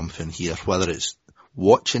do something here. Whether it's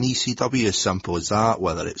watching ECW, as simple as that,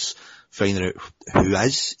 whether it's finding out who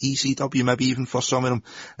is ECW, maybe even for some of them.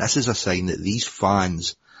 This is a sign that these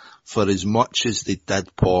fans for as much as they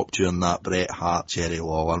did pop during that Bret Hart Jerry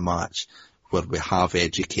Lawler match, where we have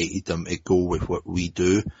educated them to go with what we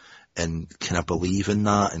do and kind of believe in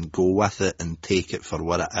that and go with it and take it for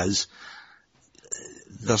what it is.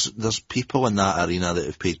 There's people in that arena that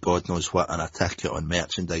have paid God knows what on a ticket, on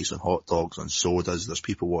merchandise, on hot dogs, on sodas. There's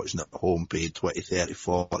people watching at home paid 20, 30,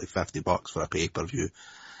 40, 50 bucks for a pay-per-view,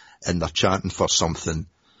 and they're chanting for something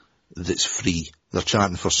that's free. They're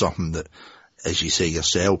chanting for something that, as you say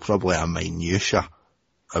yourself, probably a minutia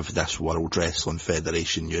of this World Wrestling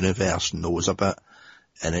Federation universe knows about,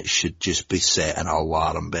 and it should just be setting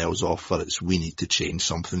alarm bells off for it. We need to change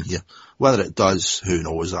something here. Whether it does, who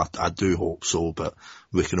knows? I do hope so, but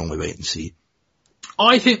we can only wait and see.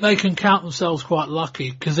 I think they can count themselves quite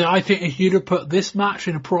lucky, because I think if you'd have put this match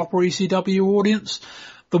in a proper ECW audience,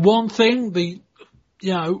 the one thing the,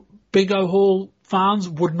 Big O Hall fans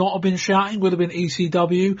would not have been shouting would have been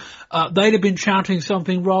ECW. They'd have been shouting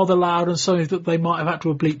something rather loud and something that they might have had to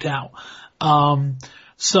have bleeped out.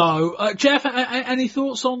 So, Jeff, any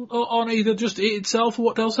thoughts on either just it itself or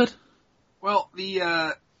what Del said? Well,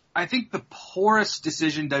 I think the poorest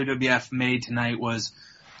decision WWF made tonight was,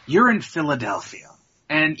 you're in Philadelphia,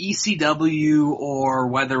 and ECW, or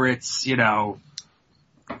whether it's,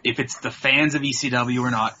 if it's the fans of ECW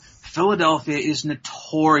or not, Philadelphia is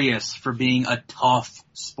notorious for being a tough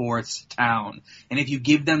sports town. And if you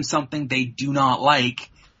give them something they do not like,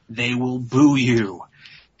 they will boo you.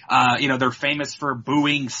 They're famous for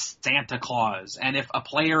booing Santa Claus. And if a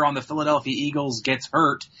player on the Philadelphia Eagles gets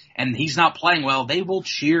hurt and he's not playing well, they will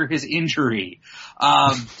cheer his injury.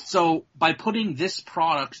 So by putting this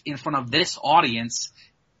product in front of this audience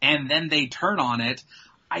and then they turn on it,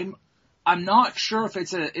 I'm not sure if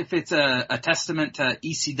it's a testament to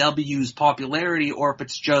ECW's popularity or if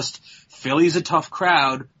it's just Philly's a tough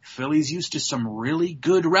crowd. Philly's used to some really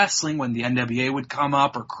good wrestling when the NWA would come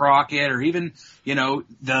up, or Crockett, or even, the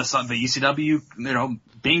ECW,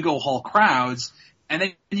 bingo hall crowds. And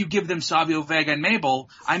then you give them Savio Vega and Mabel.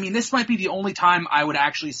 I mean, this might be the only time I would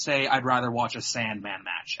actually say I'd rather watch a Sandman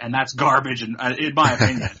match. And that's garbage in my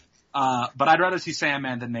opinion. But I'd rather see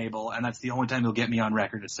Sandman than Mabel, and that's the only time you'll get me on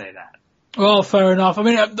record to say that. Well, fair enough. I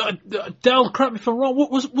mean, Del, correct me if I'm wrong.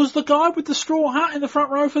 Was the guy with the straw hat in the front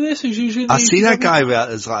row for this? Who's usually I seen a guy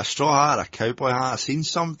with like a straw hat, a cowboy hat. I seen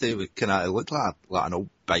somebody with it looked like an old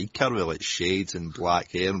biker with like shades and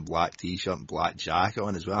black hair and black t-shirt and black jacket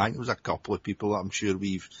on as well. I think there was a couple of people that I'm sure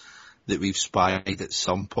we've spied at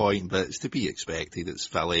some point, but it's to be expected. It's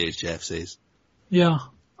Philly, as Jeff says. Yeah.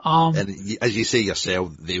 And as you say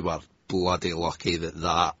yourself, they were bloody lucky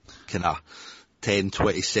that kind of 10,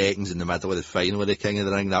 20 seconds in the middle of the final of the King of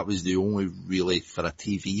the Ring, that was the only, really, for a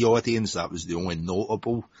TV audience, that was the only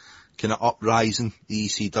notable kind of uprising, the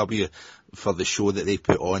ECW, for the show that they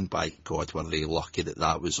put on. By God, were they lucky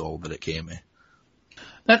that was all that it came to.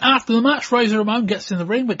 Then after the match, Razor Ramon gets in the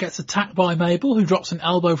ring but gets attacked by Mabel, who drops an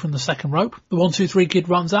elbow from the second rope. The 1-2-3 Kid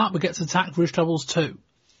runs out but gets attacked for his troubles too.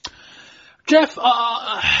 Jeff,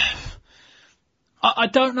 I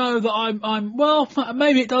don't know that I'm well,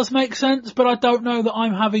 maybe it does make sense, but I don't know that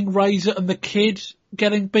I'm having Razor and the Kid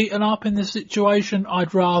getting beaten up in this situation.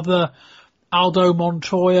 I'd rather Aldo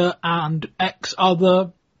Montoya and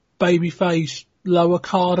other babyface lower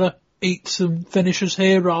carder eat some finishers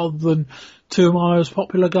here rather than two of my most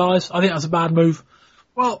popular guys. I think that's a bad move.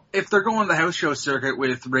 Well, if they're going the house show circuit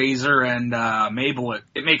with Razor and Mabel,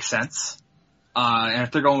 it makes sense. And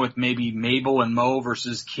if they're going with maybe Mabel and Mo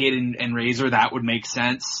versus Kid and Razor, that would make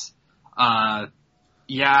sense.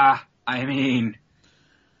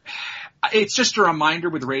 It's just a reminder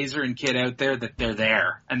with Razor and Kid out there that they're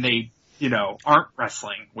there and they, aren't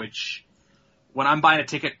wrestling, which when I'm buying a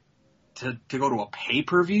ticket to go to a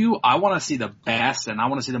pay-per-view, I want to see the best and I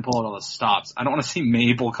want to see them pull out all the stops. I don't want to see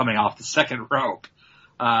Mabel coming off the second rope,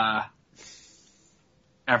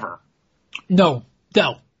 ever. No.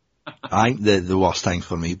 I think the worst thing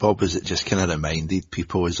for me, Bob, is it just kind of reminded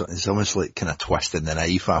people, it's almost like kind of twisting the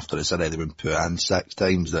knife after it's already been put in 6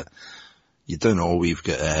 times, that you don't know we've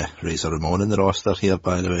got Razor Ramon in the roster here,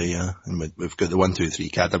 by the way, and we've got the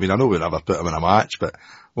 1-2-3 Kid. I mean, I know we never put him in a match, but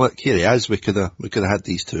look, here he is. We could have had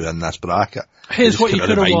these two in this bracket. Here's what you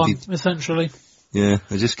could have won, essentially. Yeah,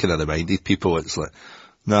 it just kind of reminded people, it's like,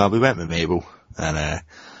 no, we went with Mabel, and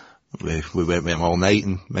we went with him all night,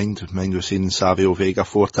 and mind we've seen Savio Vega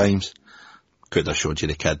 4 times. Could have showed you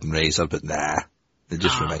the Kid and Razor, but nah. It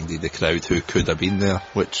just reminded the crowd who could have been there,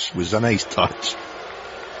 which was a nice touch.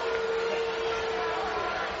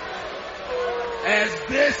 As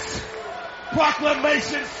this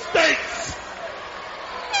proclamation states,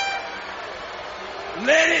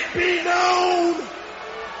 let it be known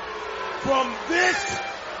from this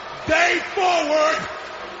day forward,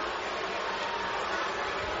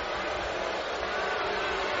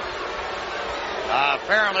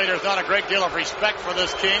 apparently there's not a great deal of respect for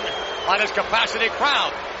this king on his capacity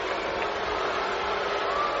crowd.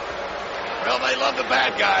 Well, they love the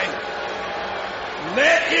bad guy.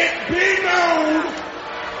 let it be known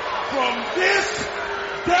from this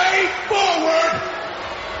day forward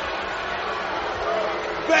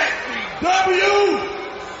that the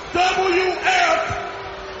WWF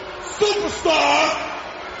superstar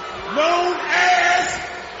known as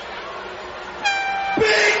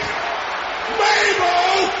Big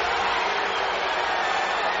Mabel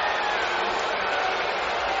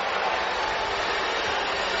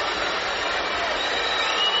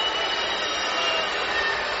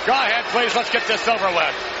Go ahead, please. Let's get this over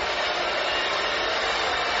with.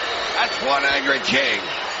 That's one angry king.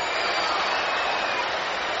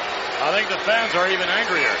 I think the fans are even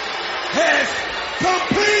angrier. has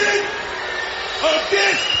competed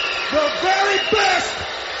against the very best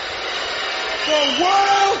the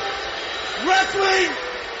World Wrestling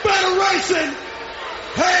Federation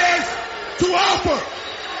has to offer.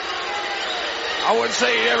 I wouldn't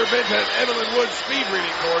say he'd ever been to an Evelyn Woods speed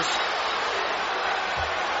reading course.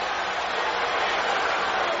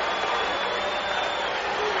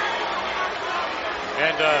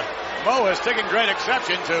 And Mo has taken great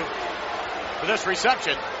exception to this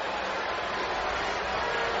reception.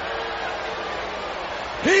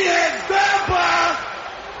 He has thereby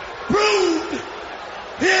proved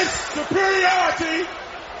his superiority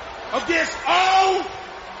against all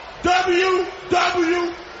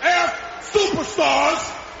WWF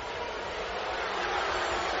superstars.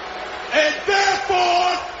 And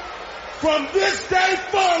therefore, from this day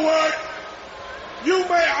forward, you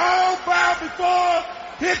may all bow before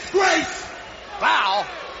his grace. Bow?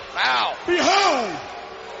 Bow. Behold,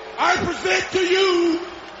 I present to you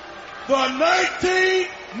the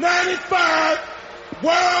 1995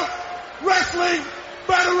 World Wrestling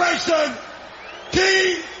Federation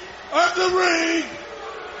King of the Ring.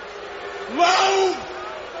 Long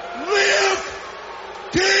live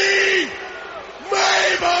King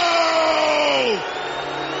Mabel!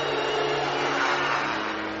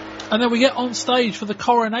 And then we get on stage for the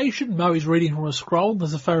coronation. Mo is reading from a scroll.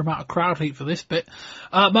 There's a fair amount of crowd heat for this bit.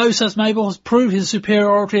 Mo says Mabel has proved his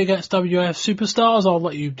superiority against WWF superstars. I'll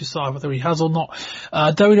let you decide whether he has or not.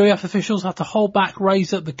 WWF officials have to hold back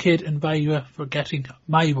Razor, the Kid, and Vader for getting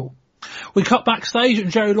Mabel. We cut backstage and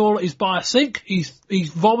Jerry Lawler is by a sink. He's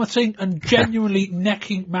vomiting and genuinely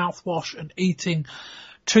necking mouthwash and eating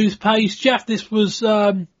toothpaste. Jeff, this was...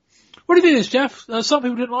 what do you think of this, Jeff? Some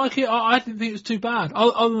people didn't like it. I didn't think it was too bad.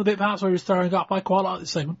 Other than the bit perhaps where he was throwing up, I quite like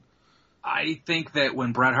this segment. I think that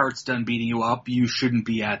when Bret Hart's done beating you up, you shouldn't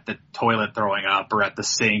be at the toilet throwing up or at the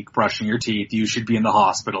sink brushing your teeth. You should be in the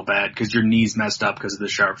hospital bed because your knee's messed up because of the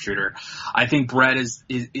sharpshooter. I think Bret has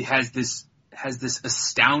this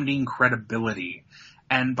astounding credibility.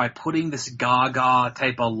 And by putting this gaga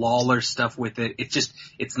type of Lawler stuff with it,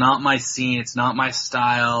 it's not my scene. It's not my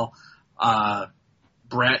style.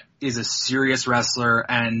 Bret is a serious wrestler,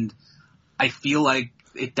 and I feel like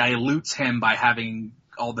it dilutes him by having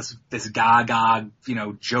all this gaga,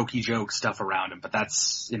 jokey joke stuff around him. But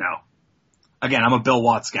that's, again, I'm a Bill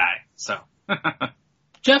Watts guy, so.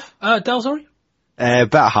 Jeff, Dalzori? A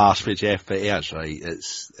bit harsh for Jeff, but yeah, that's right.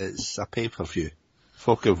 It's a pay-per-view.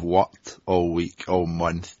 Folk have worked all week, all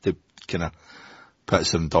month to kind of put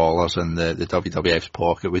some dollars in the WWF's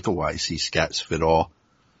pocket. We don't want to see skits for Raw.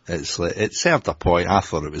 It served a point. I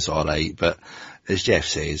thought it was alright, but as Jeff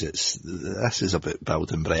says, this is about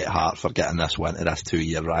building Bret Hart for getting this win to this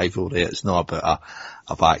 2-year rivalry. It's not about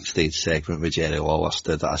a backstage segment with Jerry Lawler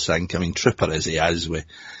stood at a sink. I mean, trooper as he is with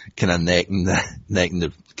kind of necking the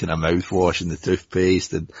kind of mouthwash and the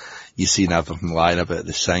toothpaste, and you seen everything lying about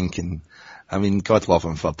the sink, and I mean, God love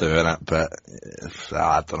him for doing it, but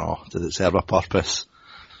I don't know, did it serve a purpose?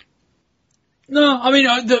 No, I mean,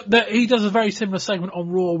 he does a very similar segment on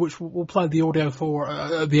Raw, which we'll play the audio for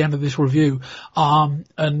at the end of this review. I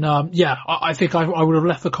think I would have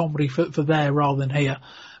left the comedy for there rather than here.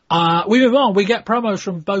 We move on. We get promos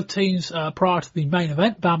from both teams prior to the main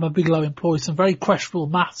event. Bam Bam Bigelow employs some very questionable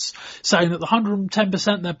maths, saying that the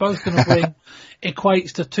 110% they're both going to bring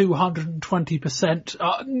equates to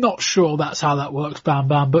 220%. Not sure that's how that works, Bam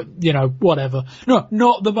Bam, but, whatever. No,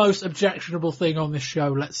 not the most objectionable thing on this show,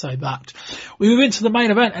 let's say that. We move into the main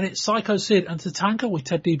event, and it's Psycho Sid and Tatanka with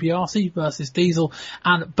Ted DiBiase versus Diesel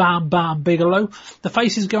and Bam Bam Bigelow. The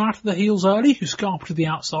faces go after the heels early, who scarper to the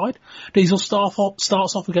outside. Diesel starts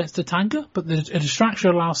off against against Tatanka, but a distraction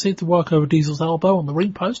allows Sid to work over Diesel's elbow on the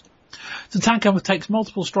ring post. Tatanka takes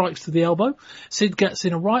multiple strikes to the elbow. Sid gets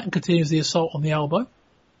in a right and continues the assault on the elbow.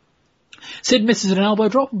 Sid misses an elbow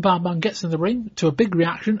drop and Bam Bam gets in the ring to a big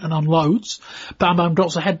reaction and unloads. Bam Bam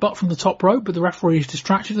drops a headbutt from the top rope, but the referee is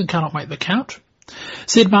distracted and cannot make the count.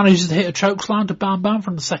 Sid manages to hit a chokeslam to Bam Bam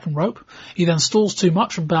from the second rope. He then stalls too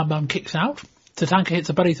much and Bam Bam kicks out. Tatanka hits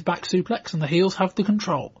a belly-to-back suplex and the heels have the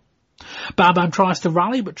control. Bam Bam tries to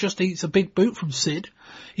rally but just eats a big boot from Sid.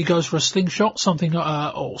 He goes for a slingshot, something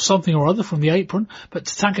or other from the apron, but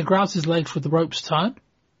Tatanka grabs his legs with the rope's turn.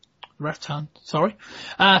 Ref turn, sorry.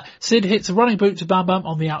 Sid hits a running boot to Bam Bam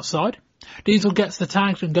on the outside. Diesel gets the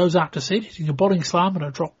tag and goes after Sid, hitting a body slam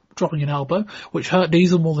and dropping an elbow, which hurt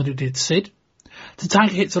Diesel more than it did Sid.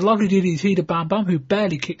 Tatanka hits a lovely DDT to Bam Bam, who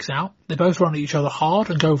barely kicks out. They both run at each other hard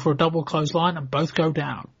and go for a double clothesline and both go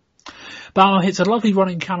down. Bam Bam hits a lovely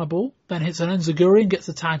running cannonball, then hits an enziguri and gets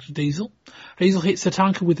the tag to Diesel. Diesel hits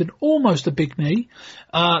Tatanka with almost a big knee,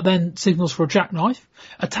 then signals for a jackknife.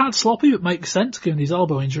 A tad sloppy, but makes sense given his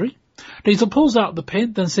elbow injury. Diesel pulls out the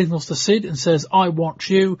pin, then signals to Sid and says, "I want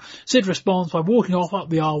you." Sid responds by walking off up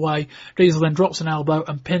the R-way. Diesel then drops an elbow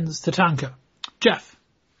and pins Tatanka. Jeff?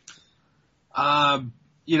 How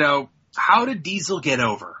did Diesel get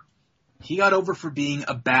over? He got over for being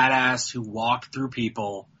a badass who walked through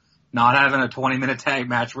people, not having a 20-minute tag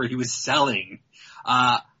match where he was selling.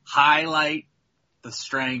 Highlight the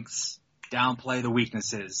strengths, downplay the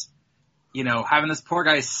weaknesses. Having this poor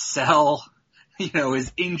guy sell,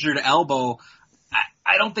 his injured elbow,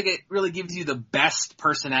 I don't think it really gives you the best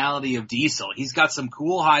personality of Diesel. He's got some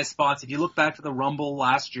cool high spots. If you look back to the Rumble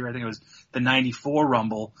last year, I think it was the 94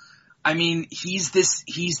 Rumble. I mean, he's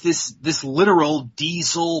this literal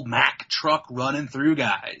Diesel Mack truck running through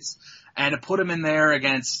guys. And to put him in there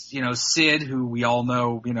against, Sid, who we all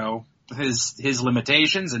know, his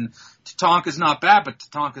limitations, and Tatanka's not bad, but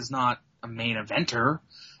Tatanka's not a main eventer.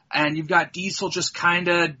 And you've got Diesel just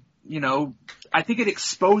kinda, I think it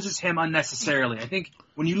exposes him unnecessarily. I think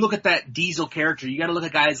when you look at that Diesel character, you gotta look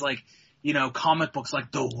at guys like, comic books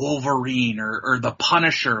like the Wolverine or the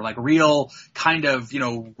Punisher, like real kind of,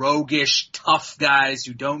 roguish, tough guys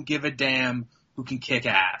who don't give a damn, who can kick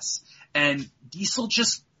ass. And Diesel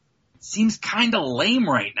just seems kind of lame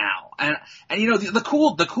right now. And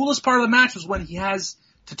the coolest part of the match was when he has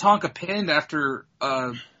Tatanka pinned after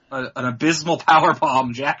an abysmal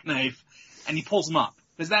powerbomb jackknife, and he pulls him up.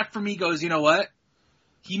 Because that for me goes, you know what?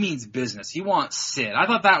 He means business. He wants Sid. I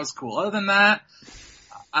thought that was cool. Other than that,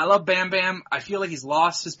 I love Bam Bam. I feel like he's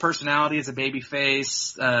lost his personality as a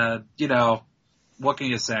babyface. What can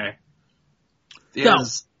you say?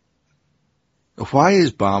 Why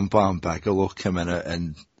is Bam Bam Bigelow coming out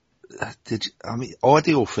and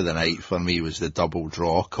audio for the night for me was the double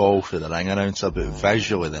draw call for the ring announcer, but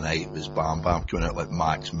visually the night was Bam Bam coming out like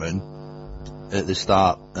Max Moon at the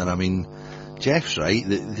start. And Jeff's right,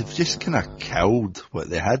 they've just kind of killed what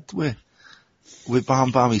they had with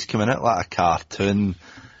Bam Bam. He's coming out like a cartoon.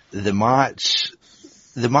 The match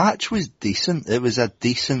was decent. It was a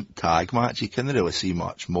decent tag match. You couldn't really see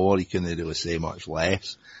much more. You couldn't really say much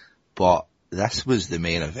less. But this was the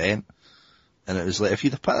main event. And it was like, if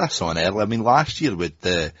you'd have put this on early, last year with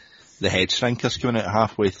the head shrinkers coming out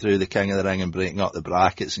halfway through the King of the Ring and breaking up the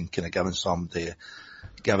brackets and kind of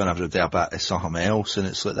giving everybody a bit of something else. And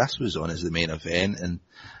it's like, this was on as the main event. And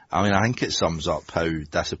I think it sums up how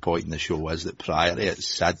disappointing the show was that prior to it,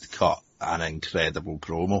 Sid cut an incredible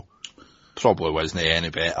promo. Probably wasn't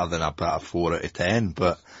any better than a 4 out of 10,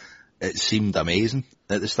 but it seemed amazing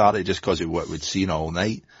at the start, just because of what we'd seen all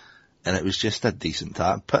night. And it was just a decent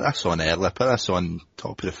time. Put this on early, put this on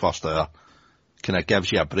top of the first hour. Kind of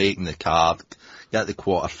gives you a break in the card, get the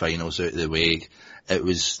quarterfinals out of the way. It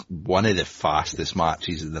was one of the fastest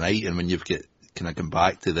matches of the night, and when you've got, kind of come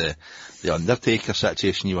back to the Undertaker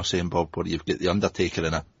situation you were saying, Bob, where you've got the Undertaker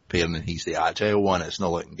in a pair and he's the agile one, it's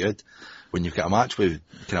not looking good. When you've got a match with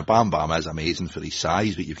kind of Bam Bam is amazing for his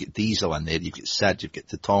size, but you've got Diesel in there, you've got Sid, you've got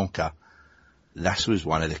Tatanka. This was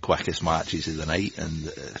one of the quickest matches of the night,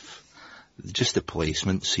 and just the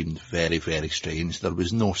placement seemed very, very strange. There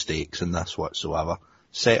was no stakes in this whatsoever.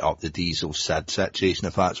 Set up the Diesel Sid situation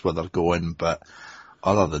if that's where they're going, but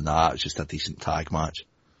other than that, it's just a decent tag match.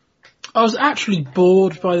 I was actually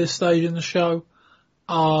bored by this stage in the show.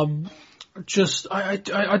 I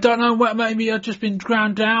don't know, maybe I'd just been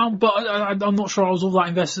ground down, but I'm not sure I was all that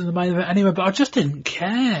invested in the main event anyway, but I just didn't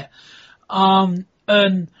care. And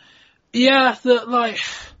yeah,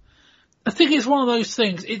 I think it's one of those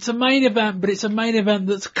things. It's a main event, but it's a main event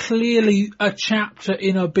that's clearly a chapter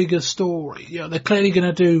in a bigger story. They're clearly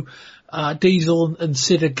going to do Diesel and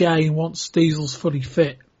Sid again once Diesel's fully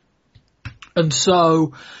fit. And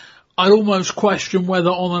so I'd almost question whether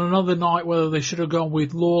on another night whether they should have gone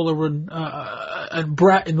with Lawler and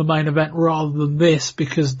Brett in the main event rather than this,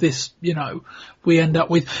 because this, we end up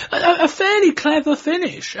with a fairly clever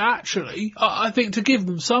finish, actually. I think, to give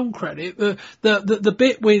them some credit. The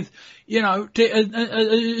bit with,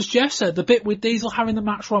 as Jeff said, the bit with Diesel having the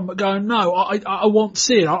match run but going, no, I want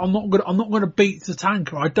Sid. I'm not going to beat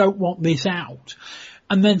Tatanka. I don't want this out.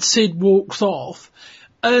 And then Sid walks off.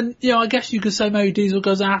 And, I guess you could say maybe Diesel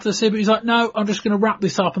goes after Sid, but he's like, no, I'm just going to wrap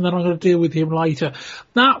this up and then I'm going to deal with him later.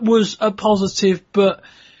 That was a positive, but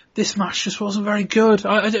this match just wasn't very good.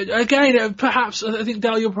 Perhaps, I think,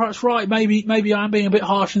 Dale, you're perhaps right. Maybe I'm being a bit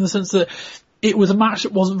harsh in the sense that it was a match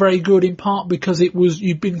that wasn't very good, in part because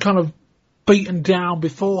you'd been kind of beaten down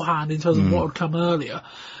beforehand in terms of what had come earlier.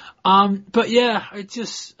 But yeah, it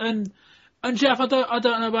just, and Jeff, I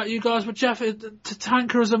don't know about you guys, but Jeff,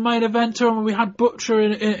 Tatanka as a main eventer, and we had Butcher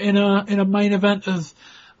in a main event of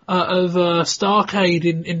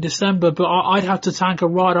Starrcade in December, but I'd have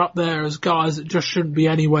Tatanka right up there as guys that just shouldn't be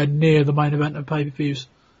anywhere near the main event of pay-per-views.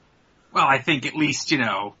 Well, I think at least,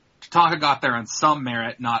 Tatanka got there on some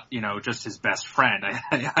merit, not, just his best friend.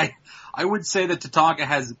 I would say that Tatanka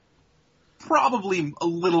has probably a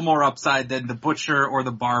little more upside than the Butcher or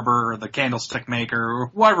the Barber or the Candlestick Maker or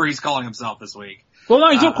whoever he's calling himself this week. Well, no,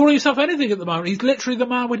 he's not calling himself anything at the moment. He's literally the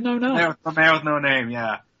man with no name. The man with no name,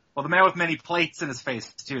 yeah. Well, the man with many plates in his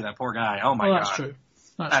face, too, that poor guy. Oh, my God. That's true.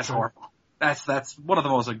 That's true. Horrible. That's one of the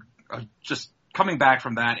most, just coming back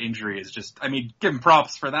from that injury is just, give him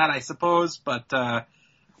props for that, I suppose, but, I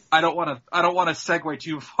don't want to segue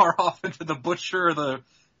too far off into the Butcher or the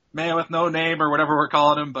man with no name or whatever we're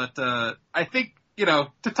calling him, but, I think,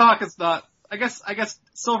 Tatanka's not, I guess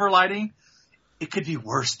silver lining, it could be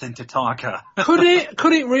worse than Tatanka.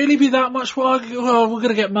 Could it really be that much worse? Well, we're going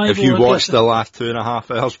to get Mabel. If you watched the last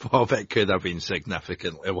 2.5 hours, Bob, it could have been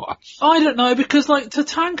significantly worse. I don't know, because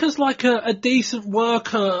Tatanka's like a decent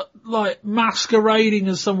worker, masquerading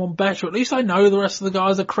as someone better. At least I know the rest of the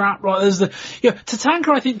guys are crap.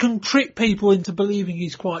 Tatanka, I think, can trick people into believing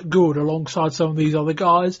he's quite good alongside some of these other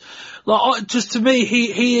guys. Just to me,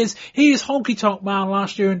 he is Honky Tonk Man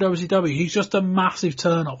last year in WCW. He's just a massive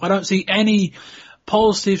turn off. I don't see any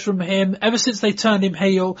positives from him. Ever since they turned him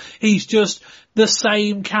heel, he's just the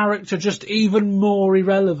same character, just even more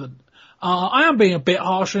irrelevant. I am being a bit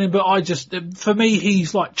harsh on him, but for me,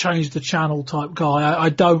 he's changed the channel type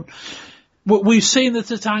guy. We've seen the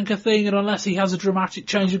Tatanka thing, and unless he has a dramatic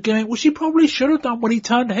change of gimmick, which he probably should have done when he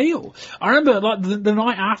turned heel. I remember the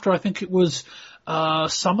night after, I think it was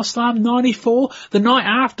SummerSlam 94, the night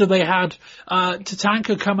after they had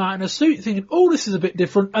Tatanka come out in a suit, thinking, oh, this is a bit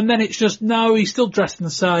different, and then it's just, no, he's still dressing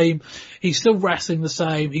the same, he's still wrestling the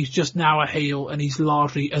same, he's just now a heel, and he's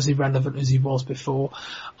largely as irrelevant as he was before.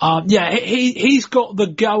 He's got the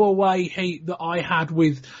go-away heat that I had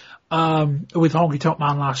with Honky Tonk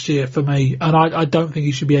Man last year for me, and I don't think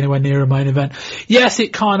he should be anywhere near a main event. Yes,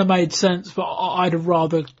 it kind of made sense, but I'd have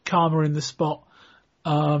rather Karma in the spot.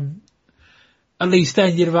 At least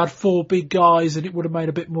then you'd have had 4 big guys and it would have made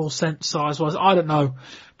a bit more sense size-wise. I don't know.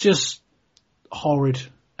 Just horrid.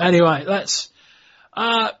 Anyway,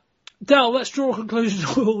 Del, let's draw a conclusion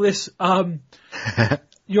to all this.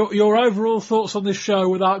 Your overall thoughts on this show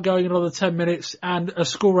without going another 10 minutes and a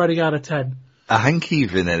score rating out of 10. I think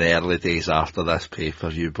even in the early days after this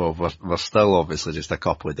pay-per-view, Bob, we're still obviously just a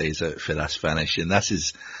couple of days out for this finish, and this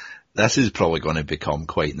is probably going to become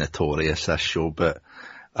quite notorious, this show, but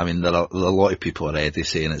there are a lot of people already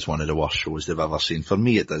saying it's one of the worst shows they've ever seen. For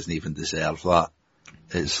me, it doesn't even deserve that.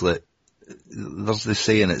 It's there's the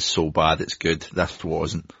saying it's so bad it's good. This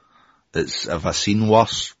wasn't. Have I seen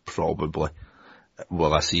worse? Probably.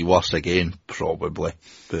 Will I see worse again? Probably.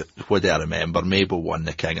 But what do I remember? Mabel won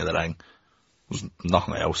the King of the Ring. There's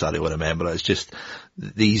nothing else I really remember. It's just,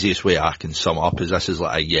 the easiest way I can sum up is this is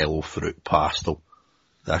like a yellow fruit pastel.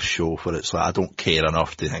 This show, where it's I don't care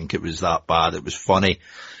enough to think it was that bad. It was funny.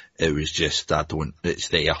 It was just, it's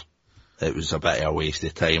there. It was a bit of a waste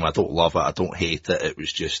of time. I don't love it. I don't hate it. It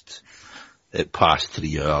was just, it passed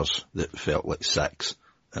 3 hours that felt like 6.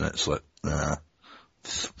 And it's 3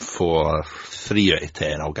 out of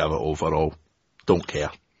 10 I'll give it overall. Don't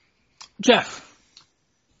care. Jeff.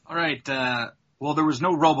 All right. Well, there was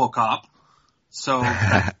no RoboCop, so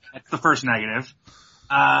that's the first negative.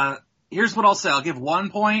 Here's what I'll say. I'll give 1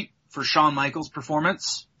 point for Shawn Michaels'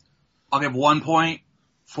 performance. I'll give 1 point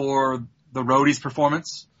for the Roadie's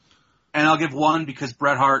performance. And I'll give 1 because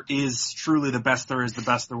Bret Hart is truly the best there is, the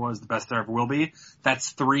best there was, the best there ever will be. That's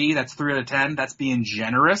 3. That's 3 out of 10. That's being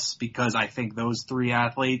generous because I think those 3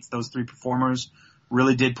 athletes, those 3 performers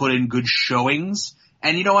really did put in good showings.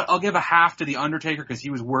 And you know what? I'll give a half to The Undertaker because he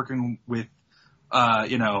was working with,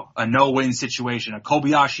 a no-win situation, a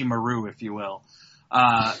Kobayashi Maru, if you will.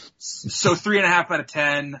 So 3.5 out of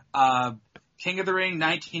 10. King of the Ring,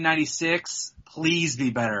 1996. Please be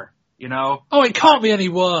better, Oh, it can't be any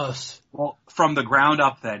worse. Well, from the ground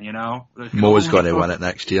up then, Mo's going to win it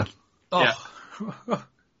next year. Oh. Yeah.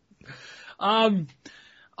 I'm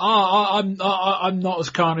not as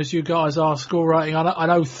kind as you guys are. Score rating, I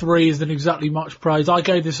know 3 isn't exactly much praise. I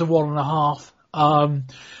gave this a 1.5.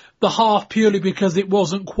 The half purely because it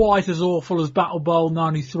wasn't quite as awful as Battle Bowl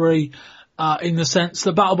 93, in the sense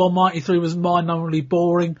that Battle Bowl 93 was mind-numbingly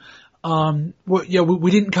boring.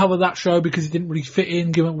 We didn't cover that show because it didn't really fit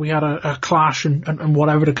in, given we had a clash and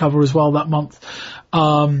whatever to cover as well that month.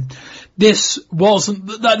 This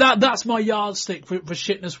wasn't, that's my yardstick for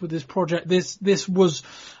shitness with this project. This was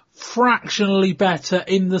fractionally better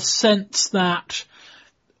in the sense that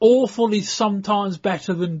awful is sometimes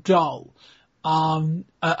better than dull. And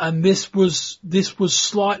this was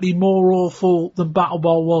slightly more awful than Battle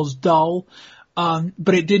Bowl was dull.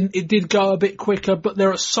 But it did go a bit quicker, but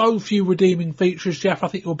there are so few redeeming features, Jeff. I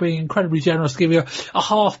think you're being incredibly generous to give you a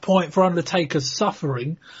half point for Undertaker's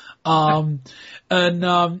suffering. It's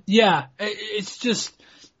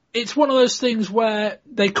one of those things where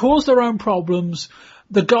they caused their own problems.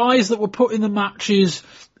 The guys that were put in the matches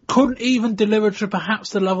couldn't even deliver to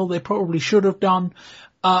perhaps the level they probably should have done.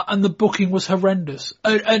 And the booking was horrendous.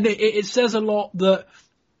 And it says a lot that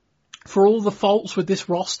for all the faults with this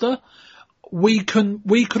roster, we could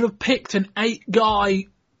have picked an 8-guy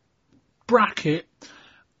bracket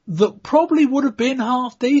that probably would have been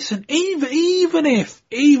half decent, even if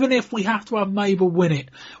we have to have Mabel win it.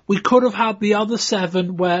 We could have had the other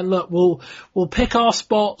 7 where, look, we'll pick our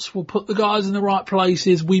spots, we'll put the guys in the right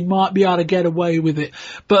places, we might be able to get away with it.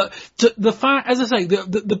 But the fact, as I say,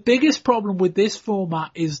 the biggest problem with this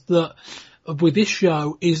format is that, with this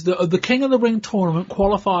show, is that the King of the Ring tournament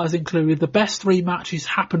qualifiers included, the best 3 matches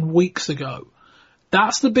happened weeks ago.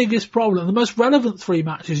 That's the biggest problem. The most relevant 3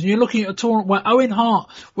 matches, and you're looking at a tournament where Owen Hart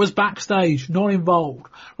was backstage, not involved.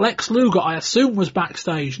 Lex Luger, I assume, was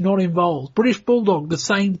backstage, not involved. British Bulldog, the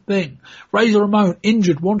same thing. Razor Ramon,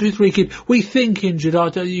 injured. 1, 2, 3 Kid, we think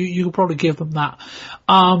injured. You could probably give them that.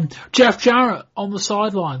 Jeff Jarrett on the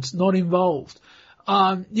sidelines, not involved.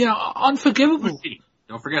 Unforgivable.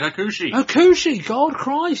 Don't forget Hakushi. Hakushi, God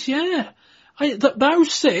Christ, yeah.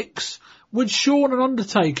 Those 6 with Shawn and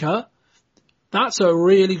Undertaker, that's a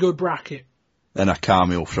really good bracket. And a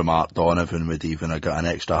cameo from Art Donovan would even have got an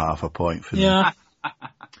extra half a point for me. Yeah.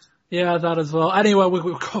 Yeah, that as well. Anyway,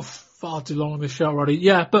 we've got far too long on this show already.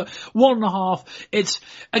 Yeah, but 1.5. It's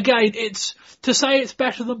to say it's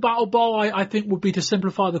better than Battle Bowl, I think would be to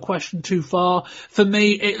simplify the question too far. For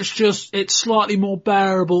me, it's slightly more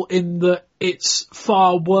bearable in that it's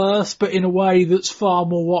far worse, but in a way that's far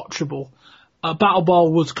more watchable. Battle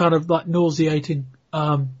Bowl was kind of like nauseating.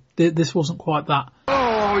 This wasn't quite that.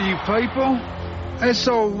 Oh, you people. It's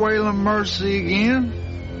old Waylon Mercy again.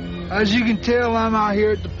 As you can tell, I'm out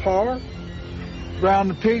here at the park, around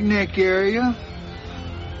the picnic area,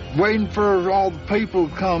 waiting for all the people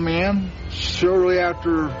to come in. Shortly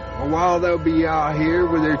after a while, they'll be out here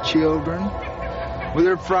with their children, with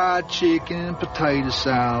their fried chicken and potato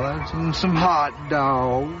salads and some hot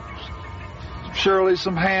dogs. Surely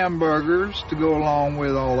some hamburgers to go along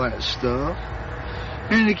with all that stuff.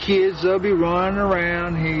 And the kids, they'll be running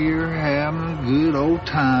around here having a good old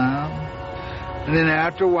time. And then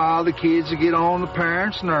after a while, the kids will get on the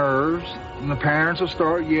parents' nerves, and the parents will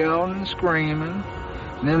start yelling and screaming,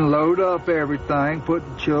 and then load up everything, put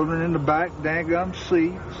the children in the back daggum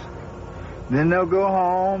seats. Then they'll go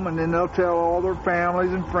home, and then they'll tell all their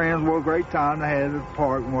families and friends what a great time they had at the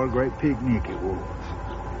park and what a great picnic it was.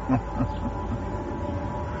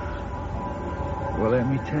 Well, let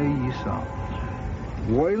me tell you something.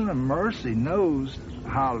 Waylon Mercy knows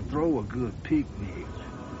how to throw a good picnic.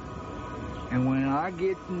 And when I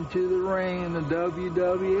get into the ring in the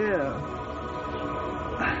WWF,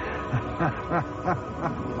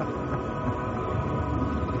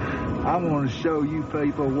 I'm going to show you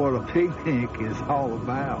people what a picnic is all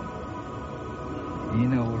about. You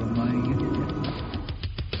know what I mean?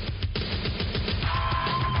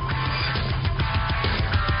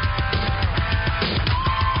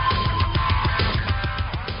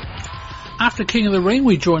 After King of the Ring,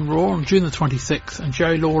 we join Raw on June the 26th, and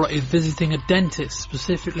Jerry Lawler is visiting a dentist,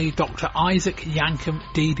 specifically Dr. Isaac Yankem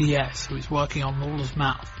DDS, who is working on Lawler's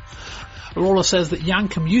mouth. Lawler says that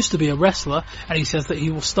Yankem used to be a wrestler, and he says that he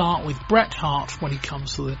will start with Bret Hart when he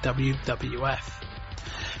comes to the WWF.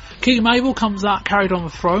 King Mabel comes out carried on the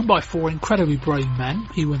throne by 4 incredibly brave men.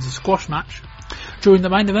 He wins a squash match. During the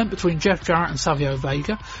main event between Jeff Jarrett and Savio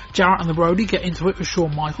Vega, Jarrett and the Roadie get into it with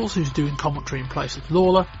Shawn Michaels, who's doing commentary in place of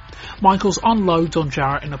Lawler. Michaels unloads on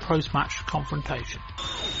Jarrett in a post-match confrontation.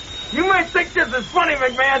 You might think this is funny,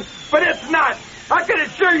 McMahon, but it's not. I can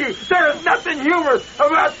assure you there is nothing humorous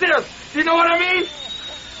about this. You know what I mean?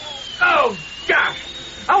 Oh, gosh.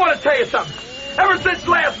 I want to tell you something. Ever since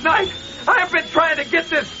last night, I have been trying to get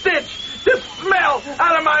this stench, this smell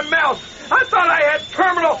out of my mouth. I thought I had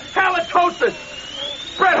terminal halitosis.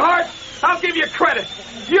 Bret Hart, I'll give you credit.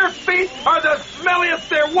 Your feet are the smelliest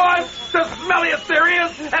there was, the smelliest there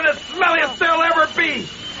is, and the smelliest there'll ever be.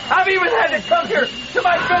 I've even had to come here to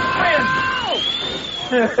my good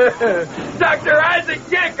friend, Dr. Isaac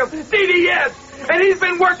Yankem, DDS, and he's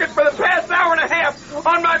been working for the past hour and a half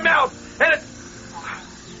on my mouth, and it's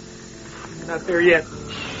not there yet.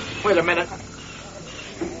 Wait a minute.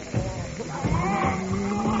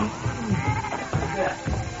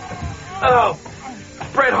 Oh,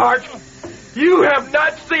 Bret Hart, you have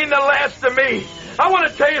not seen the last of me. I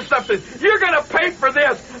want to tell you something. You're going to pay for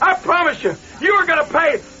this. I promise you. You are going to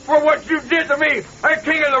pay for what you did to me at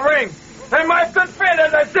King of the Ring. And my good friend,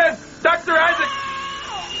 as I said, Dr. Isaac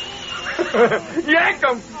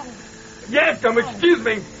Yankem, excuse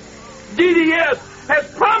me, DDS, has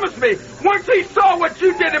promised me, once he saw what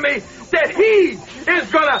you did to me, that he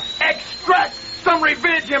is going to extract some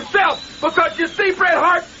revenge himself. Because you see, Bret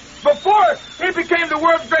Hart, before he became the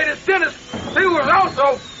world's greatest dentist, he was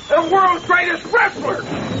also the world's greatest wrestler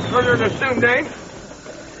under an assumed name.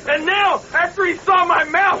 And now, after he saw my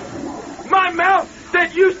mouth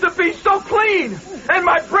that used to be so clean, and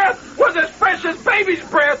my breath was as fresh as baby's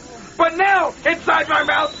breath, but now, inside my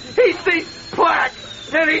mouth, he sees plaque,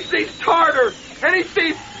 and he sees tartar, and he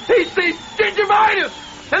sees gingivitis,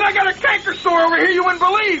 and I got a canker sore over here you wouldn't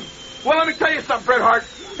believe. Well, let me tell you something, Bret Hart.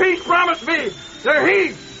 He's promised me that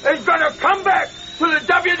he is going to come back to the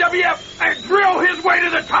WWF and drill his way to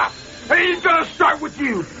the top. And he's going to start with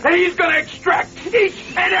you. And he's going to extract each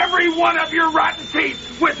and every one of your rotten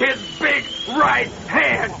teeth with his big right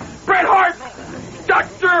hand. Bret Hart,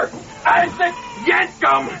 Dr. Isaac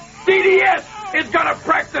Yankem, DDS, is going to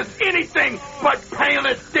practice anything but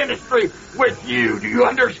painless dentistry with you. Do you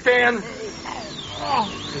understand? Oh,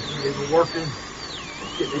 this isn't working.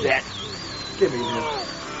 Give me that. Give me this.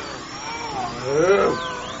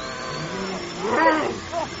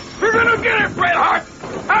 You're gonna get it, Bret Hart!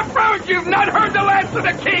 I promise you've not heard the last of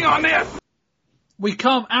the king on this! We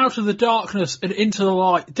come out of the darkness and into the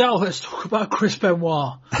light. Dal, let's talk about Chris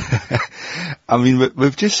Benoit. I mean,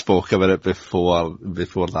 we've just spoke about it before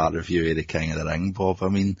that review of the King of the Ring, Bob. I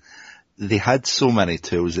mean, they had so many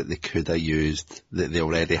tools that they could have used that they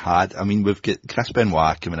already had. I mean, we've got Chris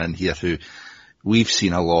Benoit coming in here who we've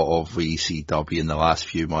seen a lot of with ECW in the last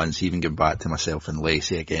few months, even going back to myself and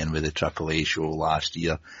Lacey again with the Triple A show last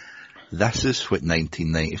year. This is what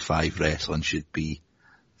 1995 wrestling should be.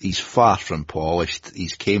 He's far from polished.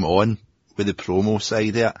 He's came on with the promo side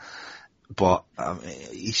of it, but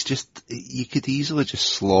he's just, you could easily just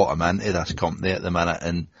slot him into this company at the minute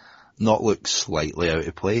and not look slightly out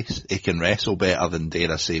of place. He can wrestle better than,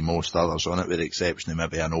 dare I say, most others on it, with the exception of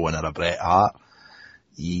maybe an Owen or a Bret Hart.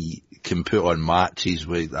 He can put on matches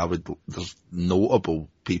with, there's notable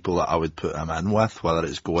people that I would put him in with, whether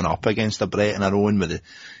it's going up against a Bret and a Owen with the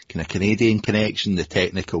kind of Canadian connection, the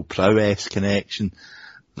technical prowess connection.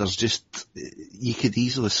 There's just, you could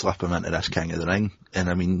easily slip him into this King of the Ring. And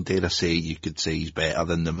I mean, dare I say, you could say he's better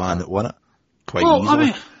than the man that won it. Quite easily. I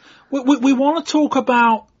mean, we want to talk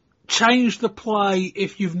about change the play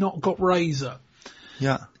if you've not got Razor.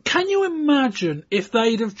 Yeah. Can you imagine if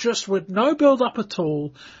they'd have just, with no build-up at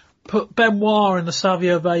all, put Benoit in the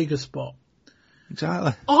Savio Vega spot?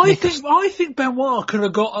 Exactly. I think Benoit could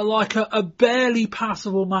have got a barely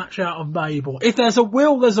passable match out of Mabel. If there's a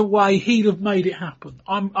will, there's a way. He'd have made it happen.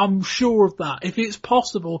 I'm sure of that. If it's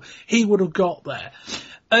possible, he would have got there.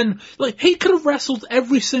 And he could have wrestled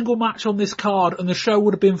every single match on this card, and the show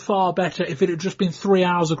would have been far better if it had just been 3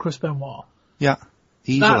 hours of Chris Benoit. Yeah,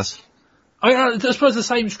 easily. I suppose the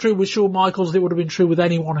same is true with Shawn Michaels. It would have been true with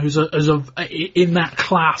anyone who's in that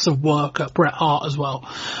class of worker, Bret Hart as well.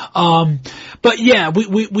 But yeah,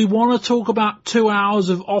 we want to talk about 2 hours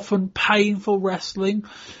of often painful wrestling.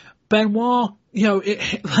 Benoit,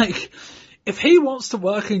 if he wants to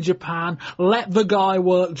work in Japan, let the guy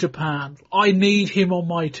work Japan. I need him on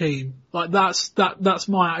my team. That's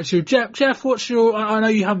my attitude. Jeff, what's your, I know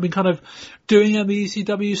you haven't been kind of doing any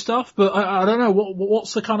ECW stuff, but I don't know,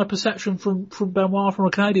 what's the kind of perception from Benoit from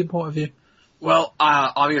a Canadian point of view? Well,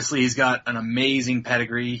 obviously he's got an amazing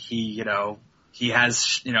pedigree. He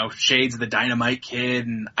has, shades of the Dynamite Kid,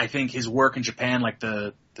 and I think his work in Japan, like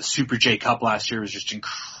the the Super J Cup last year was just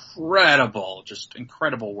incredible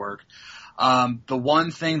work. The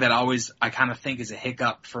one thing that I kind of think is a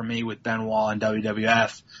hiccup for me with Benoit and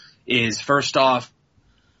WWF is, first off,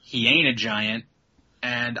 he ain't a giant,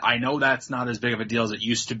 and I know that's not as big of a deal as it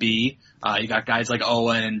used to be. You got guys like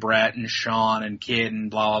Owen and Brett and Sean and Kid and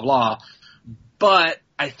blah, blah, blah. But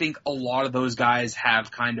I think a lot of those guys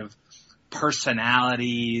have kind of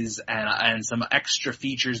personalities and some extra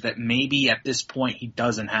features that maybe at this point he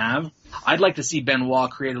doesn't have. I'd like to see Benoit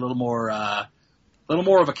create a little more of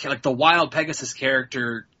like the Wild Pegasus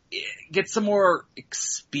character, get some more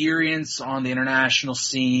experience on the international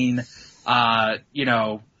scene. I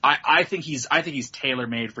think he's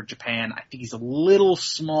tailor-made for Japan. I think he's a little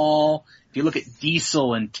small. If you look at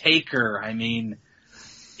Diesel and Taker, I mean,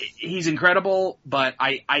 he's incredible, but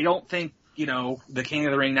I don't think, the King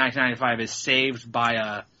of the Ring 1995 is saved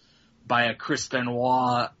by a Chris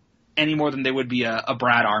Benoit any more than they would be a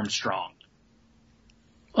Brad Armstrong.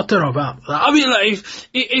 I don't know about that. I mean, like,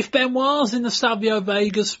 if Benoit's in the Savio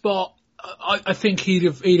Vega spot, I think he'd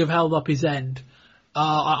have held up his end.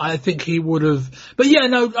 I think he would have. But yeah,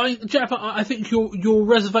 no, Jeff, I think your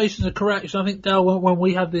reservations are correct. I think, Dale, when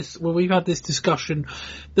we've had this discussion,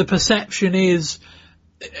 the perception is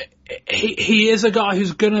he is a guy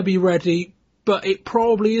who's going to be ready, but it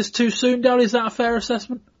probably is too soon, Dale. Is that a fair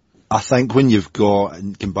assessment? I think when you've got,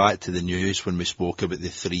 and come back to the news when we spoke about the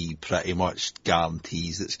 3 pretty much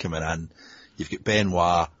guarantees that's coming in, you've got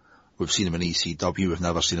Benoit, we've seen him in ECW, we've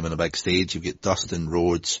never seen him on a big stage. You've got Dustin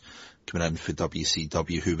Rhodes coming in for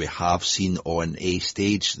WCW, who we have seen on a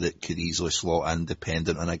stage that could easily slot in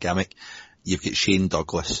dependent on a gimmick. You've got Shane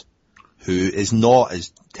Douglas, who is not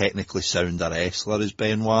as technically sound a wrestler as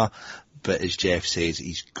Benoit, but as Jeff says,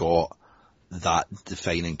 he's got that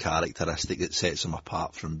defining characteristic that sets him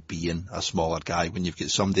apart from being a smaller guy. When you've got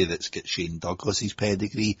somebody that's got Shane Douglas's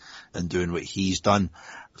pedigree and doing what he's done,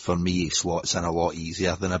 for me, he slots in a lot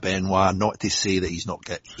easier than a Benoit. Not to say that he's not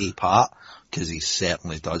got a part, because he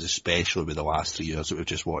certainly does, especially with the last 3 years that we've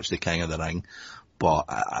just watched the King of the Ring. But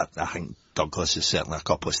I think Douglas is certainly a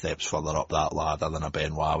couple of steps further up that ladder than a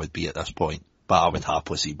Benoit would be at this point. But I would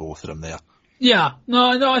happily see both of them there. Yeah,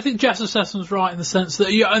 no, I think Jeff's assessment's right in the sense that,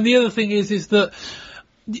 and the other thing is that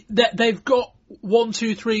they've got 1,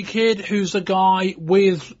 2, 3 Kid, who's a guy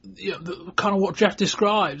with kind of what Jeff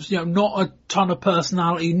describes, not a ton of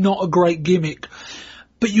personality, not a great gimmick,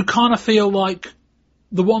 but you kind of feel like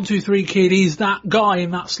the 1, 2, 3 Kid is that guy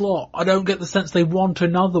in that slot. I don't get the sense they want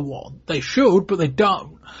another one. They should, but they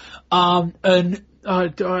don't. And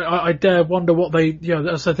I dare wonder what they,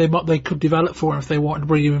 as I said, they could develop for him if they wanted to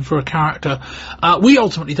bring him in for a character. We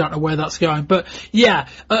ultimately don't know where that's going, but yeah,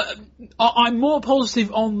 I'm more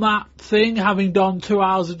positive on that thing, having done 2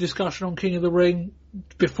 hours of discussion on King of the Ring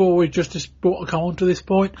before we just brought come on to this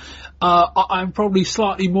point. I'm probably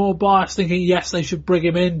slightly more biased, thinking yes, they should bring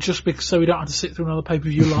him in just because so we don't have to sit through another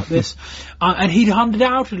pay-per-view like this. And he'd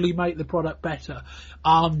undoubtedly make the product better.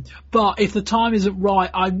 But if the time isn't right,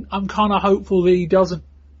 I'm kind of hopeful that he doesn't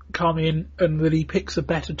come in and that he picks a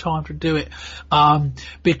better time to do it.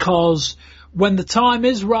 Because when the time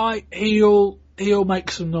is right, he'll make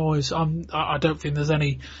some noise. I don't think there's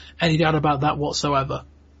any doubt about that whatsoever.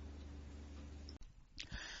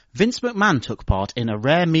 Vince McMahon took part in a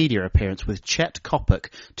rare media appearance with Chet Koppock,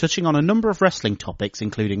 touching on a number of wrestling topics,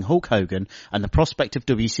 including Hulk Hogan and the prospect of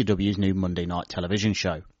WCW's new Monday Night Television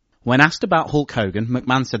show. When asked about Hulk Hogan,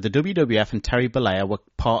 McMahon said the WWF and Terry Bollea were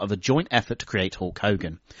part of a joint effort to create Hulk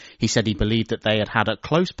Hogan. He said he believed that they had had a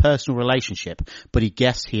close personal relationship, but he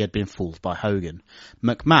guessed he had been fooled by Hogan.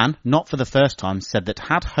 McMahon, not for the first time, said that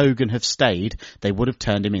had Hogan have stayed, they would have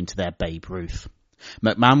turned him into their Babe Ruth.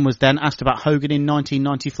 McMahon was then asked about Hogan in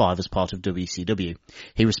 1995 as part of WCW.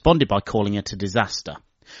 He responded by calling it a disaster.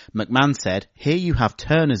 McMahon said, "Here you have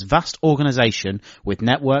Turner's vast organisation with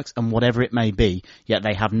networks and whatever it may be, yet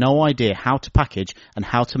they have no idea how to package and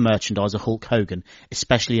how to merchandise a Hulk Hogan,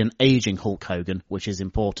 especially an ageing Hulk Hogan, which is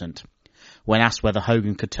important." When asked whether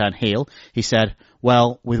Hogan could turn heel, he said,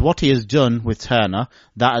 "Well, with what he has done with Turner,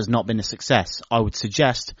 that has not been a success. I would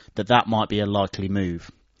suggest that might be a likely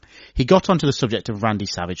move." He got onto the subject of Randy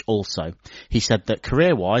Savage also. He said that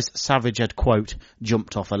career-wise, Savage had, quote,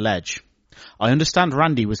 jumped off a ledge. "I understand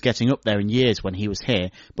Randy was getting up there in years when he was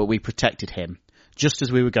here, but we protected him, just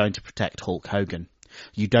as we were going to protect Hulk Hogan.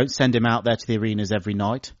 You don't send him out there to the arenas every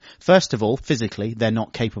night. First of all, physically, they're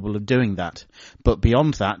not capable of doing that. But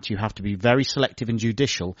beyond that, you have to be very selective and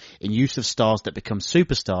judicial in use of stars that become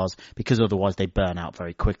superstars, because otherwise they burn out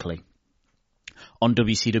very quickly." On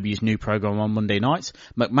WCW's new program on Monday nights,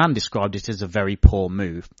 McMahon described it as a very poor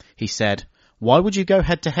move. He said, "Why would you go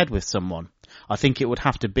head-to-head with someone? I think it would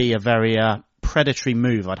have to be a very predatory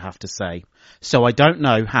move, I'd have to say. So I don't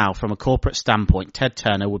know how, from a corporate standpoint, Ted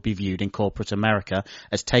Turner would be viewed in corporate America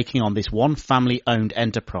as taking on this one family-owned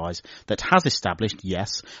enterprise that has established,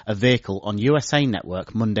 yes, a vehicle on USA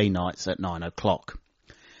Network Monday nights at 9 o'clock.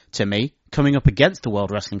 To me, coming up against the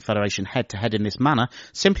World Wrestling Federation head-to-head in this manner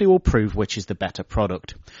simply will prove which is the better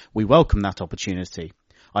product. We welcome that opportunity.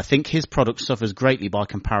 I think his product suffers greatly by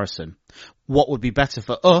comparison. What would be better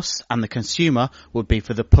for us and the consumer would be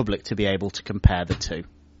for the public to be able to compare the two.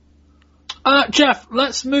 Jeff,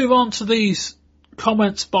 let's move on to these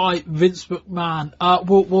comments by Vince McMahon.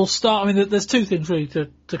 We'll start. I mean, there's two things really to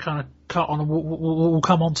kind of cut on, and we'll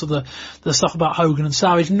come on to the stuff about Hogan and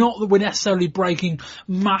Savage. Not that we're necessarily breaking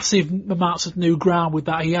massive amounts of new ground with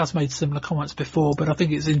that. He has made similar comments before, but I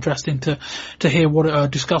think it's interesting to hear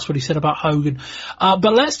discuss what he said about Hogan.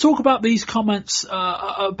 But let's talk about these comments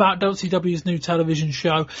about WCW's new television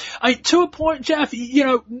show. To a point, Jeff, you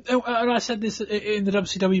know, and I said this in the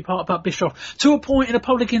WCW part about Bischoff, to a point in a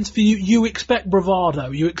public interview, you expect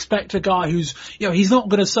bravado. You expect a guy who's, you know, he's not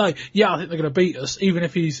going to say, yeah, I think they're going to beat us, even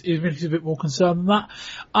if he's a bit more concerned than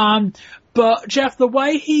that. But Jeff, the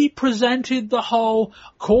way he presented the whole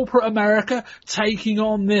corporate America taking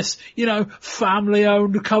on this, you know,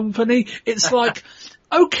 family-owned company, it's like,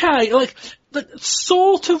 okay, like,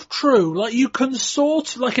 sort of true. Like, you can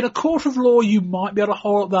like in a court of law, you might be able to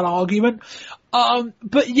hold up that argument.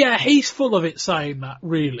 But yeah, he's full of it saying that,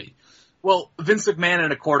 really. Well, Vince McMahon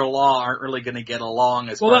and a court of law aren't really going to get along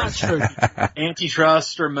as far as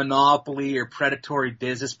antitrust or monopoly or predatory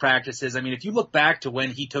business practices. I mean, if you look back to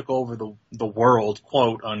when he took over the world,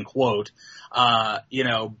 quote unquote, you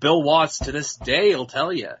know, Bill Watts to this day will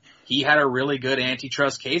tell you he had a really good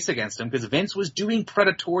antitrust case against him because Vince was doing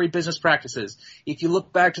predatory business practices. If you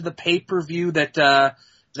look back to the pay-per-view that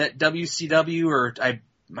WCW or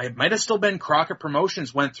might have still been Crockett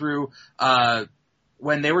Promotions went through,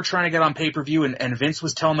 when they were trying to get on pay-per-view and Vince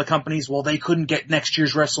was telling the companies, well, they couldn't get next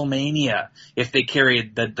year's WrestleMania if they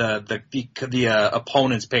carried the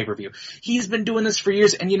opponent's pay-per-view. He's been doing this for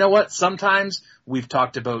years, and you know what? Sometimes we've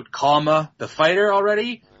talked about Kama, the fighter,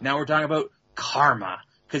 already. Now we're talking about karma.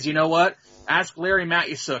 Because you know what? Ask Larry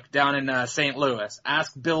Matyusuk down in St. Louis.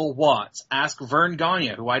 Ask Bill Watts. Ask Vern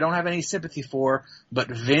Gagne, who I don't have any sympathy for, but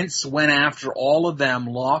Vince went after all of them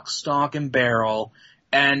lock, stock, and barrel.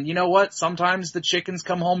 And you know what? Sometimes the chickens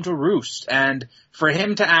come home to roost. And for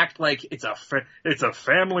him to act like it's a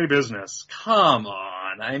family business, come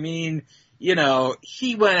on. I mean, you know,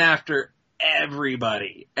 he went after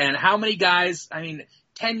everybody. And how many guys, I mean,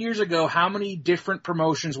 10 years ago, how many different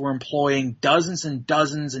promotions were employing dozens and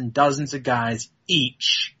dozens and dozens of guys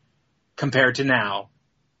each compared to now?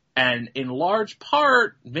 And in large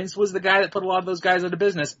part, Vince was the guy that put a lot of those guys out of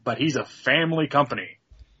business, but he's a family company.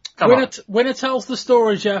 Winner tells the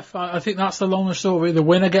story, Jeff. I think that's the longer story. The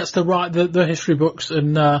winner gets to write the history books.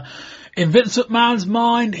 And in Vince McMahon's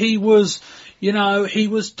mind, he was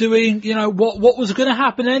doing, you know, what was going to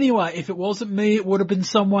happen anyway. If it wasn't me, it would have been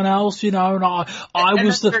someone else, you know. And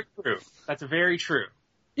that's very true. That's very true.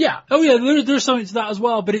 Yeah. Oh yeah. There's something to that as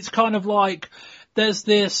well. But it's kind of like there's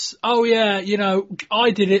this. Oh yeah. You know,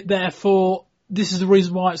 I did it. Therefore, this is the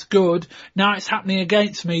reason why it's good. Now it's happening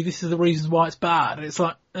against me. This is the reason why it's bad. And it's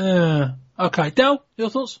like, okay. Del, your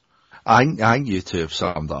thoughts? I think you two have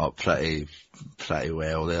summed it up pretty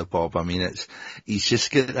well there, Bob. I mean, he's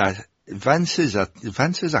just good. Vince is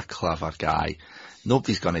a clever guy.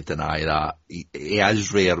 Nobody's going to deny that. He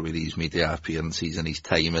is rare with these media appearances and his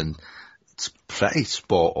timing. It's pretty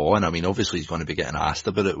spot on. I mean, obviously he's going to be getting asked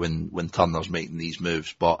about it when Turner's making these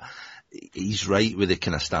moves, but he's right with the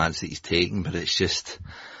kind of stance that he's taking, but it's just,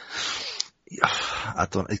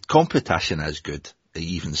 competition is good. He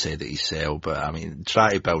even said it himself, but I mean,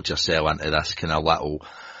 try to build yourself into this kind of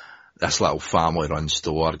little family run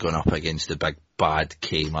store going up against the big bad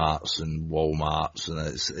Kmart's and Walmart's,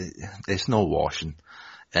 and it's no washing.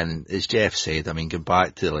 And as Jeff said, I mean, going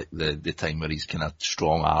back to like the time where he's kind of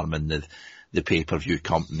strong arming the pay-per-view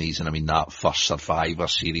companies, and I mean that first Survivor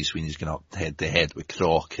series when he's going up head to head with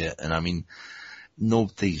Crockett, and I mean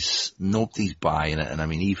nobody's buying it. And I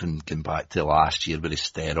mean, even going back to last year with the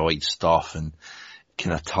steroid stuff and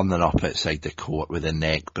kind of turning up outside the court with a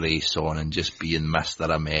neck brace on and just being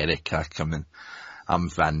Mr. America coming. I'm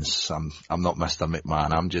Vince. I'm not Mr.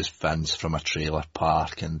 McMahon. I'm just Vince from a trailer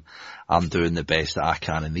park, and I'm doing the best that I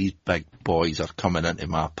can. And these big boys are coming into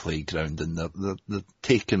my playground and they're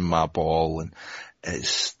taking my ball, and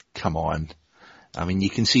it's, come on. I mean, you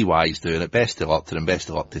can see why he's doing it. Best of luck to him. Best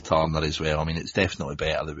of luck to Turner as well. I mean, it's definitely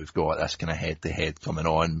better that we've got this kind of head to head coming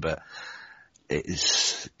on, but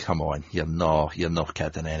it's, come on. You're not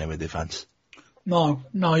kidding anyway, Vince. No,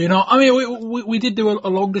 you're not. I mean, we did do a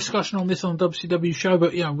long discussion on this on the WCW show,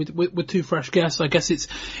 but with two fresh guests, I guess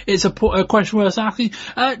it's a question worth asking.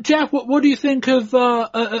 Jeff, what do you think of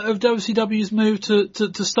WCW's move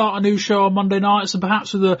to start a new show on Monday nights and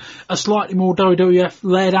perhaps with a slightly more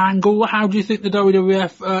WWF-led angle? How do you think the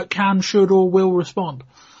WWF can, should, or will respond?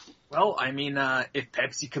 Well, I mean, if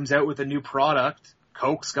Pepsi comes out with a new product,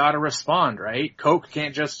 Coke's got to respond, right? Coke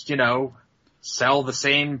can't just, sell the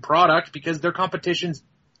same product because their competition's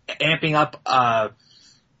amping up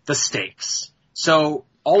the stakes. So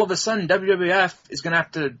all of a sudden, WWF is going to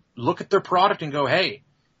have to look at their product and go, hey,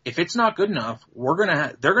 if it's not good enough,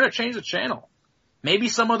 they're going to change the channel. Maybe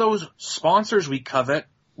some of those sponsors we covet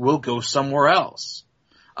will go somewhere else.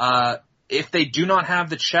 If they do not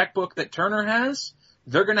have the checkbook that Turner has,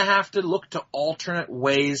 they're going to have to look to alternate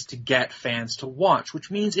ways to get fans to watch,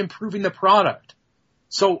 which means improving the product.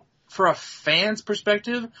 So for a fan's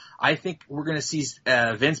perspective, I think we're going to see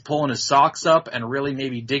Vince pulling his socks up and really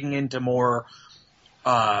maybe digging into more,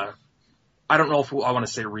 I don't know if I want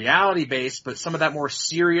to say reality-based, but some of that more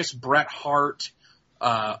serious Bret Hart,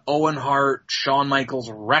 Owen Hart, Shawn Michaels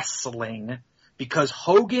wrestling, because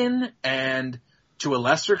Hogan and, to a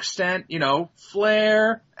lesser extent,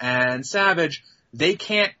 Flair and Savage, they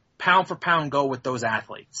can't pound for pound go with those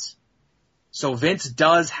athletes. So Vince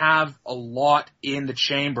does have a lot in the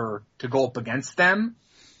chamber to go up against them.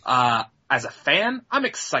 As a fan, I'm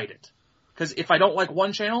excited. Because if I don't like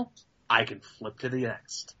one channel, I can flip to the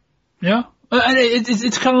next. Yeah. And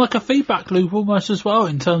it's kind of like a feedback loop almost as well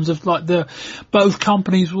in terms of like both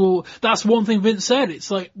companies will, that's one thing Vince said.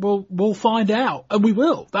 It's like, we'll find out. And we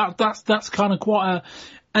will. That's kind of quite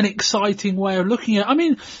an exciting way of looking at it. I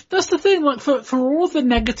mean, that's the thing, like for all of the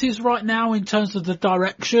negatives right now in terms of the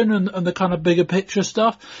direction and the kind of bigger picture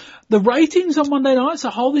stuff, the ratings on Monday nights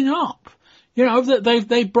are holding up. That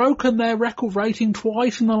they've broken their record rating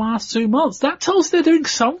twice in the last 2 months. That tells they're doing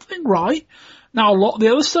something right. Now, a lot of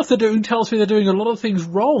the other stuff they're doing tells me they're doing a lot of things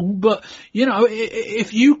wrong, but,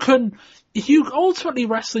 if you ultimately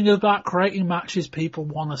wrestling is about creating matches people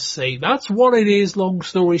want to see. That's what it is, long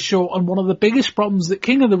story short. And one of the biggest problems that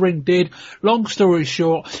King of the Ring did, long story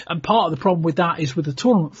short, and part of the problem with that is with the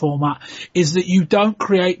tournament format, is that you don't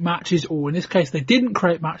create matches, or in this case they didn't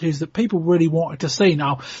create matches that people really wanted to see.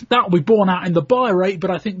 Now, that will be borne out in the buy rate,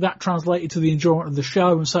 but I think that translated to the enjoyment of the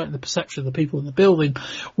show, and certainly the perception of the people in the building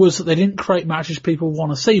was that they didn't create matches people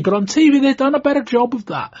want to see. But on TV they've done a better job of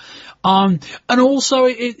that. And also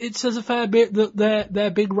it says a fair bit that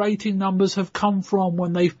their big rating numbers have come from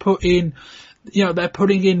when they've put in, they're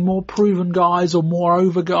putting in more proven guys or more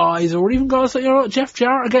over guys, or even guys like, Jeff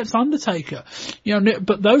Jarrett against Undertaker.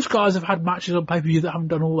 But those guys have had matches on pay-per-view that haven't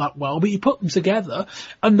done all that well, but you put them together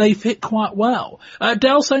and they've hit quite well.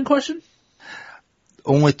 Dale, same question?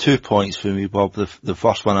 Only 2 points for me, Bob. The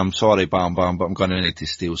first one, I'm sorry, Bam Bam, but I'm going to need to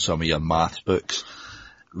steal some of your maths books.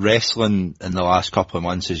 Wrestling in the last couple of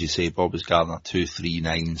months, as you say, Bob, has garnered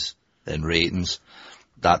 239s in ratings.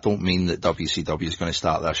 That don't mean that WCW is going to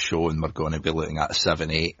start their show and we're going to be looking at a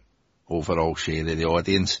 7-8 overall share of the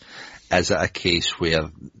audience. Is it a case where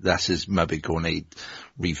this is maybe going to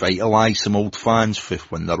revitalise some old fans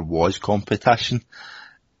when there was competition?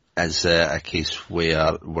 Is it a case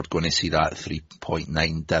where we're going to see that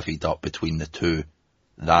 3.9 divvied up between the two?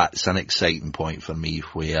 That's an exciting point for me,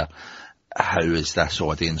 where how is this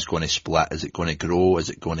audience going to split? Is it going to grow? Is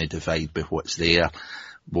it going to divide by what's there?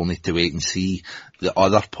 We'll need to wait and see. The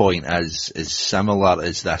other point is similar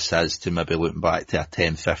as this is to maybe looking back to a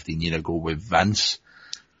 10, 15 year ago with Vince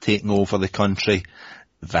taking over the country.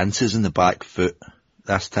 Vince is in the back foot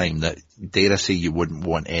this time. That, dare I say, you wouldn't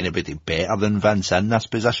want anybody better than Vince in this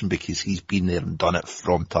position, because he's been there and done it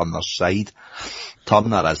from Turner's side.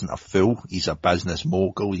 Turner isn't a fool. He's a business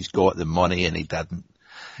mogul. He's got the money and he didn't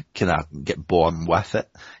kind of get born with it.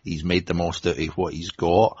 He's made the most out of what he's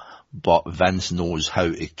got, but Vince knows how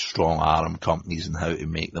to strong arm companies and how to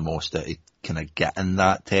make the most out of kind of getting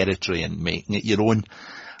that territory and making it your own.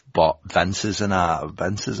 But Vince is in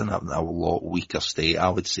a lot weaker state, I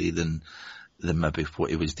would say, than maybe what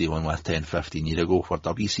he was dealing with 10, 15 years ago. For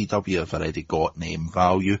WCW have already got name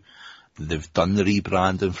value. They've done the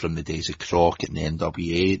rebranding from the days of Crockett and the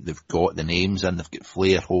NWA. They've got the names in. They've got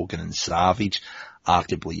Flair, Hogan and Savage.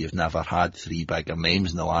 Arguably, you've never had three bigger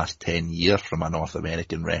names in the last 10 years from a North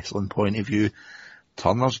American wrestling point of view.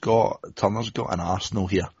 Turner's got an arsenal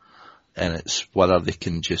here, and it's whether they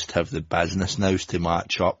can just have the business now to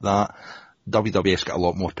match up that. WWF's got a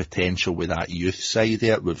lot more potential with that youth side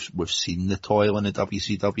there. We've seen the toil in the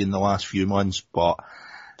WCW in the last few months, but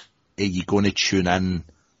are you going to tune in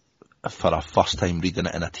for a first time reading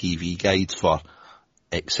it in a TV guide for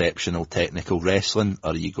exceptional technical wrestling,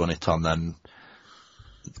 or are you going to turn in,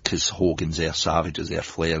 because Hogan's there, Savage is there,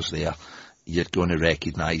 Flair's there, you're going to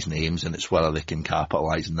recognise names, and it's whether they can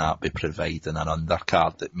capitalise on that by providing an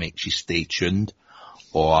undercard that makes you stay tuned,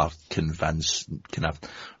 or convince, kind of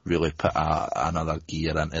really put another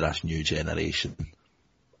gear into this new generation.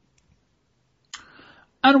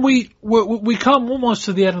 And we come almost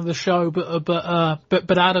to the end of the show,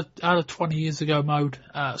 but out of 20 years ago mode,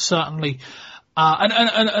 certainly.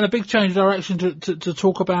 And a big change of direction to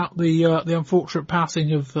talk about the unfortunate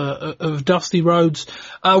passing of Dusty Rhodes.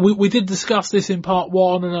 We did discuss this in part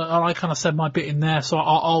one, and I kind of said my bit in there, so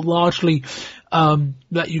I'll largely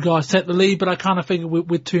let you guys take the lead, but I kind of figure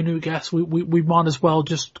with two new guests, we might as well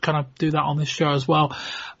just kind of do that on this show as well.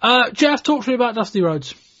 Jeff, talk to me about Dusty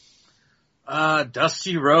Rhodes.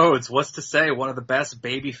 Dusty Rhodes, what's to say? One of the best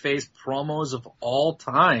babyface promos of all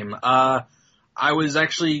time. I was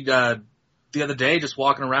actually, the other day just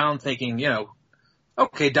walking around thinking,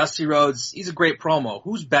 okay, Dusty Rhodes, he's a great promo.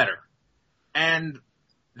 Who's better? And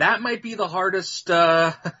that might be the hardest,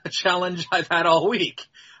 challenge I've had all week,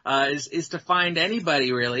 is to find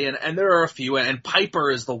anybody really. And there are a few, and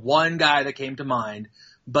Piper is the one guy that came to mind,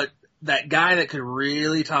 but that guy that could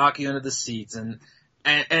really talk you into the seats.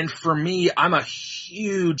 And for me, I'm a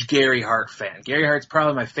huge Gary Hart fan. Gary Hart's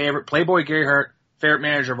probably my favorite, Playboy Gary Hart, favorite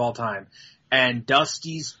manager of all time. And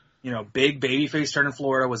Dusty's, big babyface turn in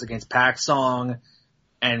Florida was against Pac Song,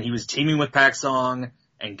 and he was teaming with Pac Song,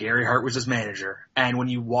 and Gary Hart was his manager. And when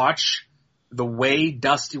you watch the way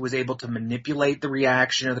Dusty was able to manipulate the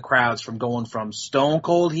reaction of the crowds from going from stone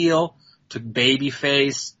cold heel to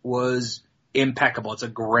babyface was impeccable. It's a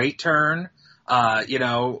great turn.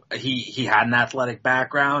 He had an athletic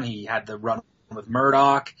background. He had the run with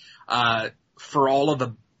Murdoch. For all of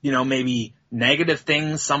the, maybe negative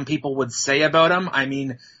things some people would say about him. I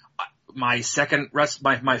mean, my first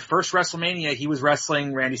WrestleMania, he was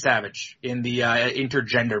wrestling Randy Savage in the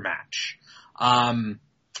intergender match.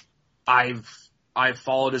 I've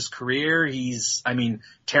followed his career.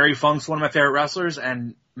 Terry Funk's one of my favorite wrestlers,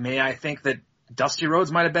 and may I think that Dusty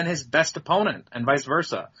Rhodes might have been his best opponent, and vice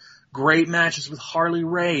versa. Great matches with Harley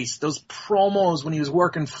Race. Those promos when he was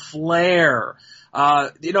working Flair.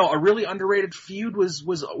 A really underrated feud was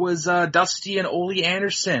Dusty and Ole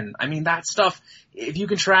Anderson. I mean, that stuff, if you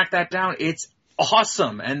can track that down, it's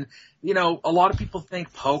awesome. And, a lot of people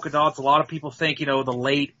think polka dots. A lot of people think, the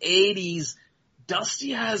late 80s.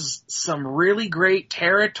 Dusty has some really great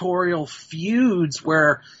territorial feuds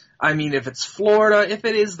where, if it's Florida, if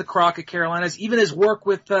it is the Crockett Carolinas, even his work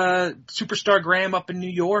with Superstar Graham up in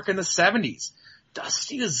New York in the 70s,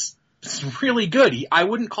 Dusty is really good. I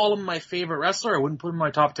wouldn't call him my favorite wrestler. I wouldn't put him in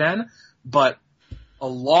my top 10, but a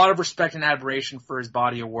lot of respect and admiration for his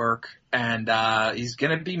body of work, and he's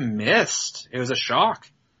going to be missed. It was a shock.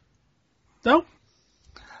 No?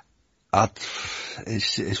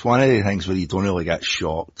 It's one of the things where you don't really get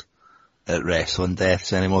shocked at wrestling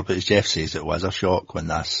deaths anymore, but as Jeff says, it was a shock when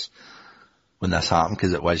this happened,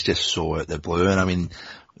 because it was just so out the blue. And we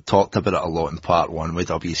talked about it a lot in part one with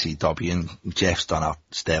WCW, and Jeff's done a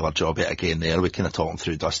stellar job at it again there. We kind of talking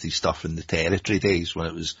through Dusty's stuff in the territory days when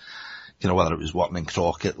it was, whether it was working in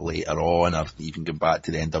Crockett later on, or even going back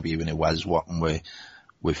to the NW when he was working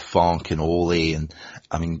with Funk and Ole, and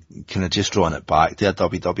kind of just drawing it back to a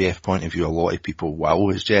WWF point of view, a lot of people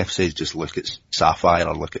will, as Jeff says, just look at Sapphire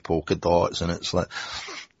or look at Polka Dots, and it's like,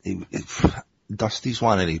 Dusty's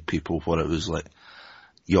one of the people where it was like,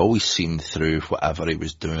 you always seen through whatever he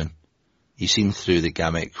was doing. You seen through the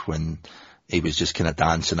gimmick when he was just kind of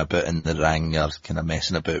dancing about in the ring or kind of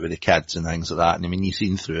messing about with the kids and things like that. And you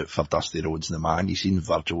seen through it for Dusty Rhodes and the Man. You seen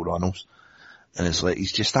Virgil Runnels. And it's like,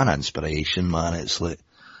 he's just an inspiration, man. It's like,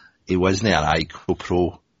 he wasn't an Ico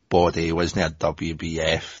Pro body, he wasn't a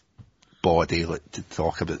WBF body, like, to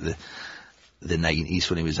talk about the 90s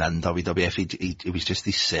when he was in WWF. He was just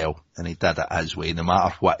himself, and he did it his way, no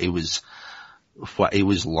matter what he was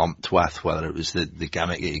lumped with, whether it was the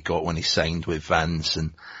gimmick that he got when he signed with Vince,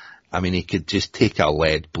 and he could just take a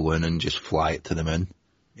lead balloon and just fly it to the moon.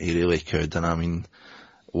 He really could. And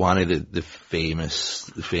one of the famous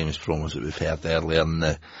promos that we've heard earlier in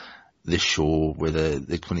the show with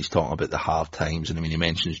when he's talking about the hard times, and he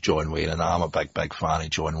mentions John Wayne, and I'm a big fan of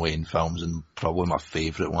John Wayne films, and probably my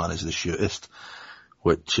favourite one is The Shootist,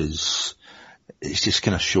 which is, it's just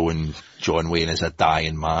kind of showing John Wayne as a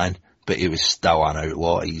dying man, but he was still an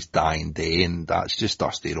outlaw, he's dying day, and that's just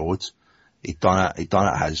Dusty Rhodes. He done it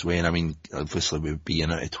his way, and obviously with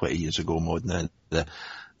being out of 20 years ago more than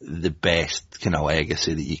the best kind of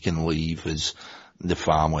legacy that you can leave is the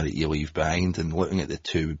family that you leave behind, and looking at the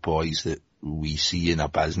two boys that we see in a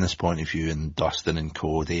business point of view in Dustin and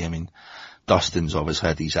Cody. I mean, Dustin's always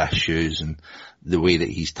had his issues, and the way that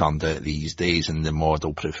he's turned out these days and the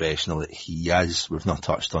model professional that he is, we've not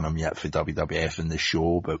touched on him yet for WWF in the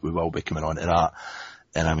show, but we will be coming on to that.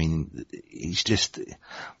 And I mean, he's just,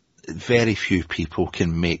 very few people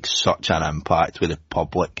can make such an impact with the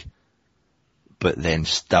public, but then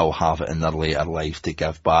still have it in their later life to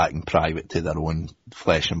give back in private to their own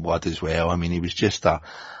flesh and blood as well. I mean, he was just an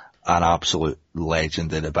absolute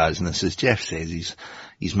legend of the business. As Jeff says,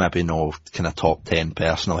 he's maybe no kind of top 10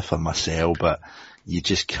 personally for myself, but you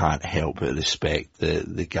just can't help but respect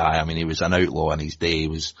the guy. I mean, he was an outlaw in his day. He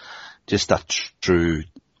was just a true,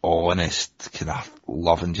 honest, kind of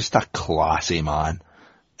loving, just a classy man.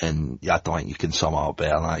 And I don't think you can sum it up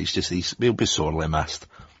better than that. He'll be sorely missed.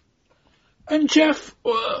 And Jeff,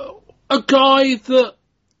 a guy that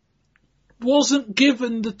wasn't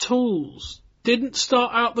given the tools, didn't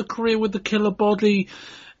start out the career with the killer body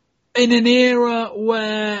in an era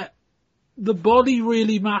where the body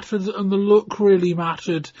really mattered and the look really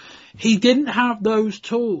mattered. He didn't have those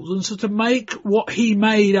tools, and so to make what he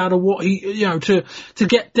made out of what he, you know, to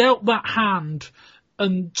get dealt that hand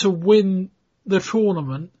and to win the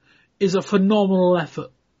tournament is a phenomenal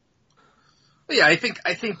effort. Yeah, I think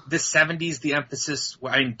the 70s, the emphasis,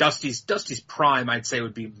 I mean, Dusty's prime, I'd say,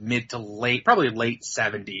 would be mid to late, probably late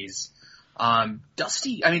 70s.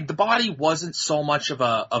 Dusty, I mean, the body wasn't so much of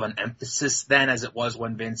an emphasis then as it was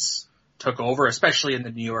when Vince took over, especially in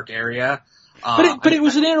the New York area. But it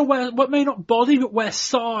was an era where, what may not body, but where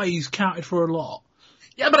size counted for a lot.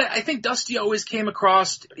 Yeah, but I think Dusty always came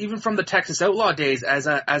across, even from the Texas Outlaw days, as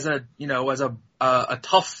a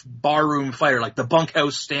tough barroom fighter, like the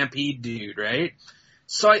Bunkhouse Stampede dude, right?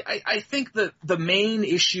 So I think that the main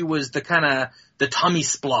issue was the kind of the tummy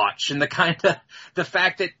splotch and the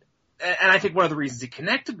fact that, and I think one of the reasons he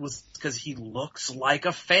connected was because he looks like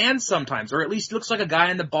a fan sometimes, or at least looks like a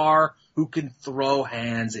guy in the bar who can throw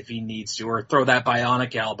hands if he needs to, or throw that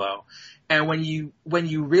bionic elbow. And when you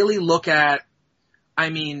really look at,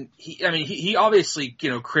 he obviously,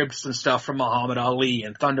 cribbed some stuff from Muhammad Ali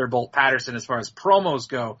and Thunderbolt Patterson as far as promos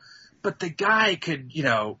go, but the guy could,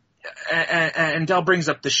 and Del brings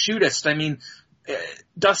up the shootist. I mean,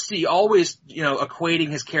 Dusty always, equating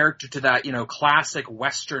his character to that, classic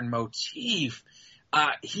Western motif.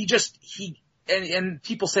 And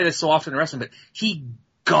people say this so often in wrestling, but he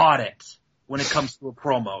got it when it comes to a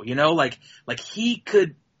promo, like he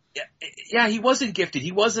could, he wasn't gifted.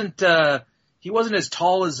 He wasn't as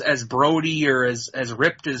tall as Brody or as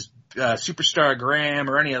ripped as Superstar Graham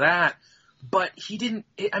or any of that, but he didn't,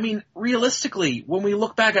 realistically, when we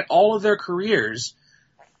look back at all of their careers,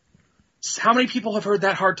 how many people have heard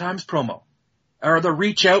that Hard Times promo? Or the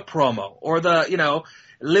Reach Out promo? Or the,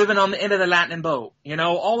 Living on the End of the Lightning Boat?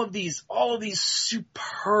 All of these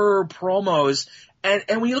superb promos.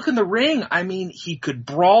 And when you look in the ring, he could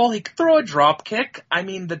brawl, he could throw a drop kick.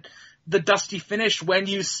 The Dusty finish, when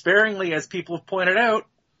used sparingly, as people have pointed out,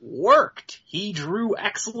 worked. He drew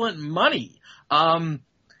excellent money. I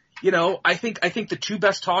think the two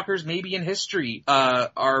best talkers maybe in history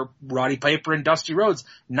are Roddy Piper and Dusty Rhodes.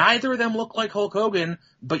 Neither of them look like Hulk Hogan,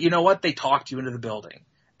 but you know what? They talked you into the building.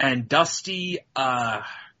 And Dusty,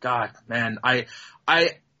 God, man, I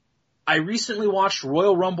recently watched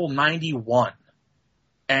Royal Rumble 91.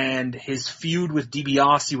 And his feud with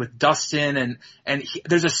DiBiase with Dustin, and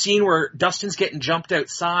there's a scene where Dustin's getting jumped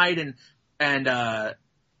outside,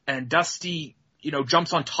 and Dusty,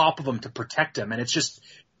 jumps on top of him to protect him, and it's just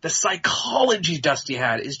the psychology Dusty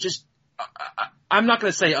had is just, I'm not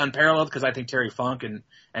going to say unparalleled because I think Terry Funk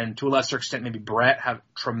and to a lesser extent maybe Brett have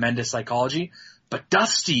tremendous psychology, but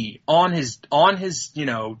Dusty on his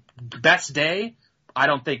best day, I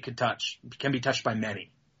don't think can be touched by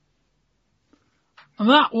many. And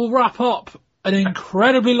that will wrap up an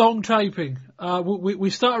incredibly long taping. We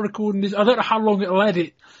started recording this, I don't know how long it'll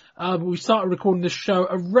edit, but we started recording this show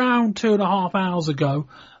around 2.5 hours ago.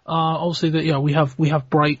 Obviously we have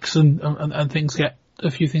breaks and things a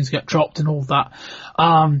few things get dropped and all of that.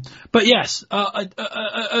 But yes, I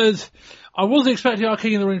wasn't expecting our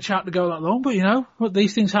King of the Ring chat to go that long, but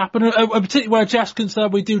these things happen. Particularly where Jeff's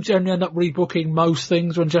concerned, we do generally end up rebooking most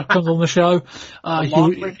things when Jeff comes on the show.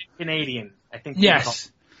 Long-lived Canadian. I think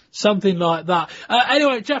yes, something like that.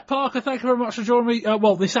 Anyway, Jeff Parker, thank you very much for joining me.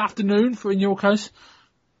 This afternoon, in your case.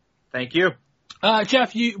 Thank you,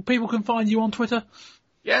 Jeff. People can find you on Twitter.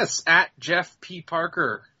 Yes, at Jeff P.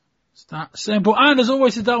 Parker. It's that simple. And as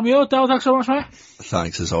always, it's Del Muir. Del, thanks so much, mate.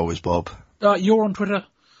 Thanks as always, Bob. You're on Twitter.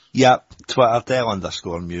 Yep, Twitter,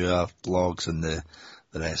 Del_Muir, blogs and the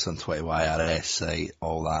rest on Twitter, YRS site,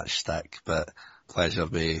 all that shtick. But Pleasure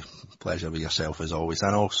be yourself as always.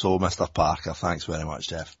 And also, Mr. Parker, thanks very much,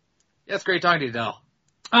 Jeff. Yeah, it's great talking to you, Del.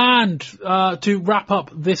 And to wrap up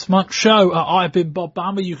this month's show, I've been Bob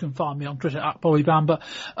Bamber. You can find me on Twitter at Bobby Bamber,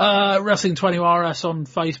 Wrestling20RS on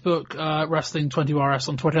Facebook, Wrestling20RS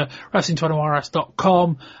on Twitter,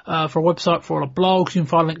 Wrestling20RS.com for a website for all the blogs. You can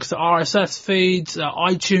find links to RSS feeds,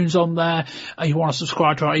 iTunes on there. You want to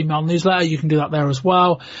subscribe to our email newsletter, you can do that there as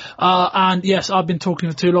well. And yes, I've been talking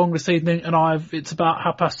for too long this evening, and it's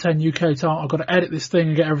about 10:30 UK time. I've got to edit this thing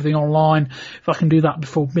and get everything online. If I can do that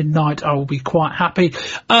before midnight, I will be quite happy.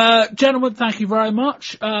 Gentlemen, thank you very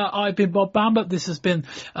much. I've been Bob Bamber. This has been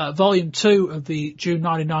Volume 2 of the June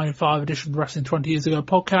 1995 edition of the Wrestling 20 Years Ago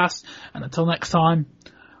podcast. And until next time,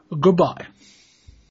 goodbye.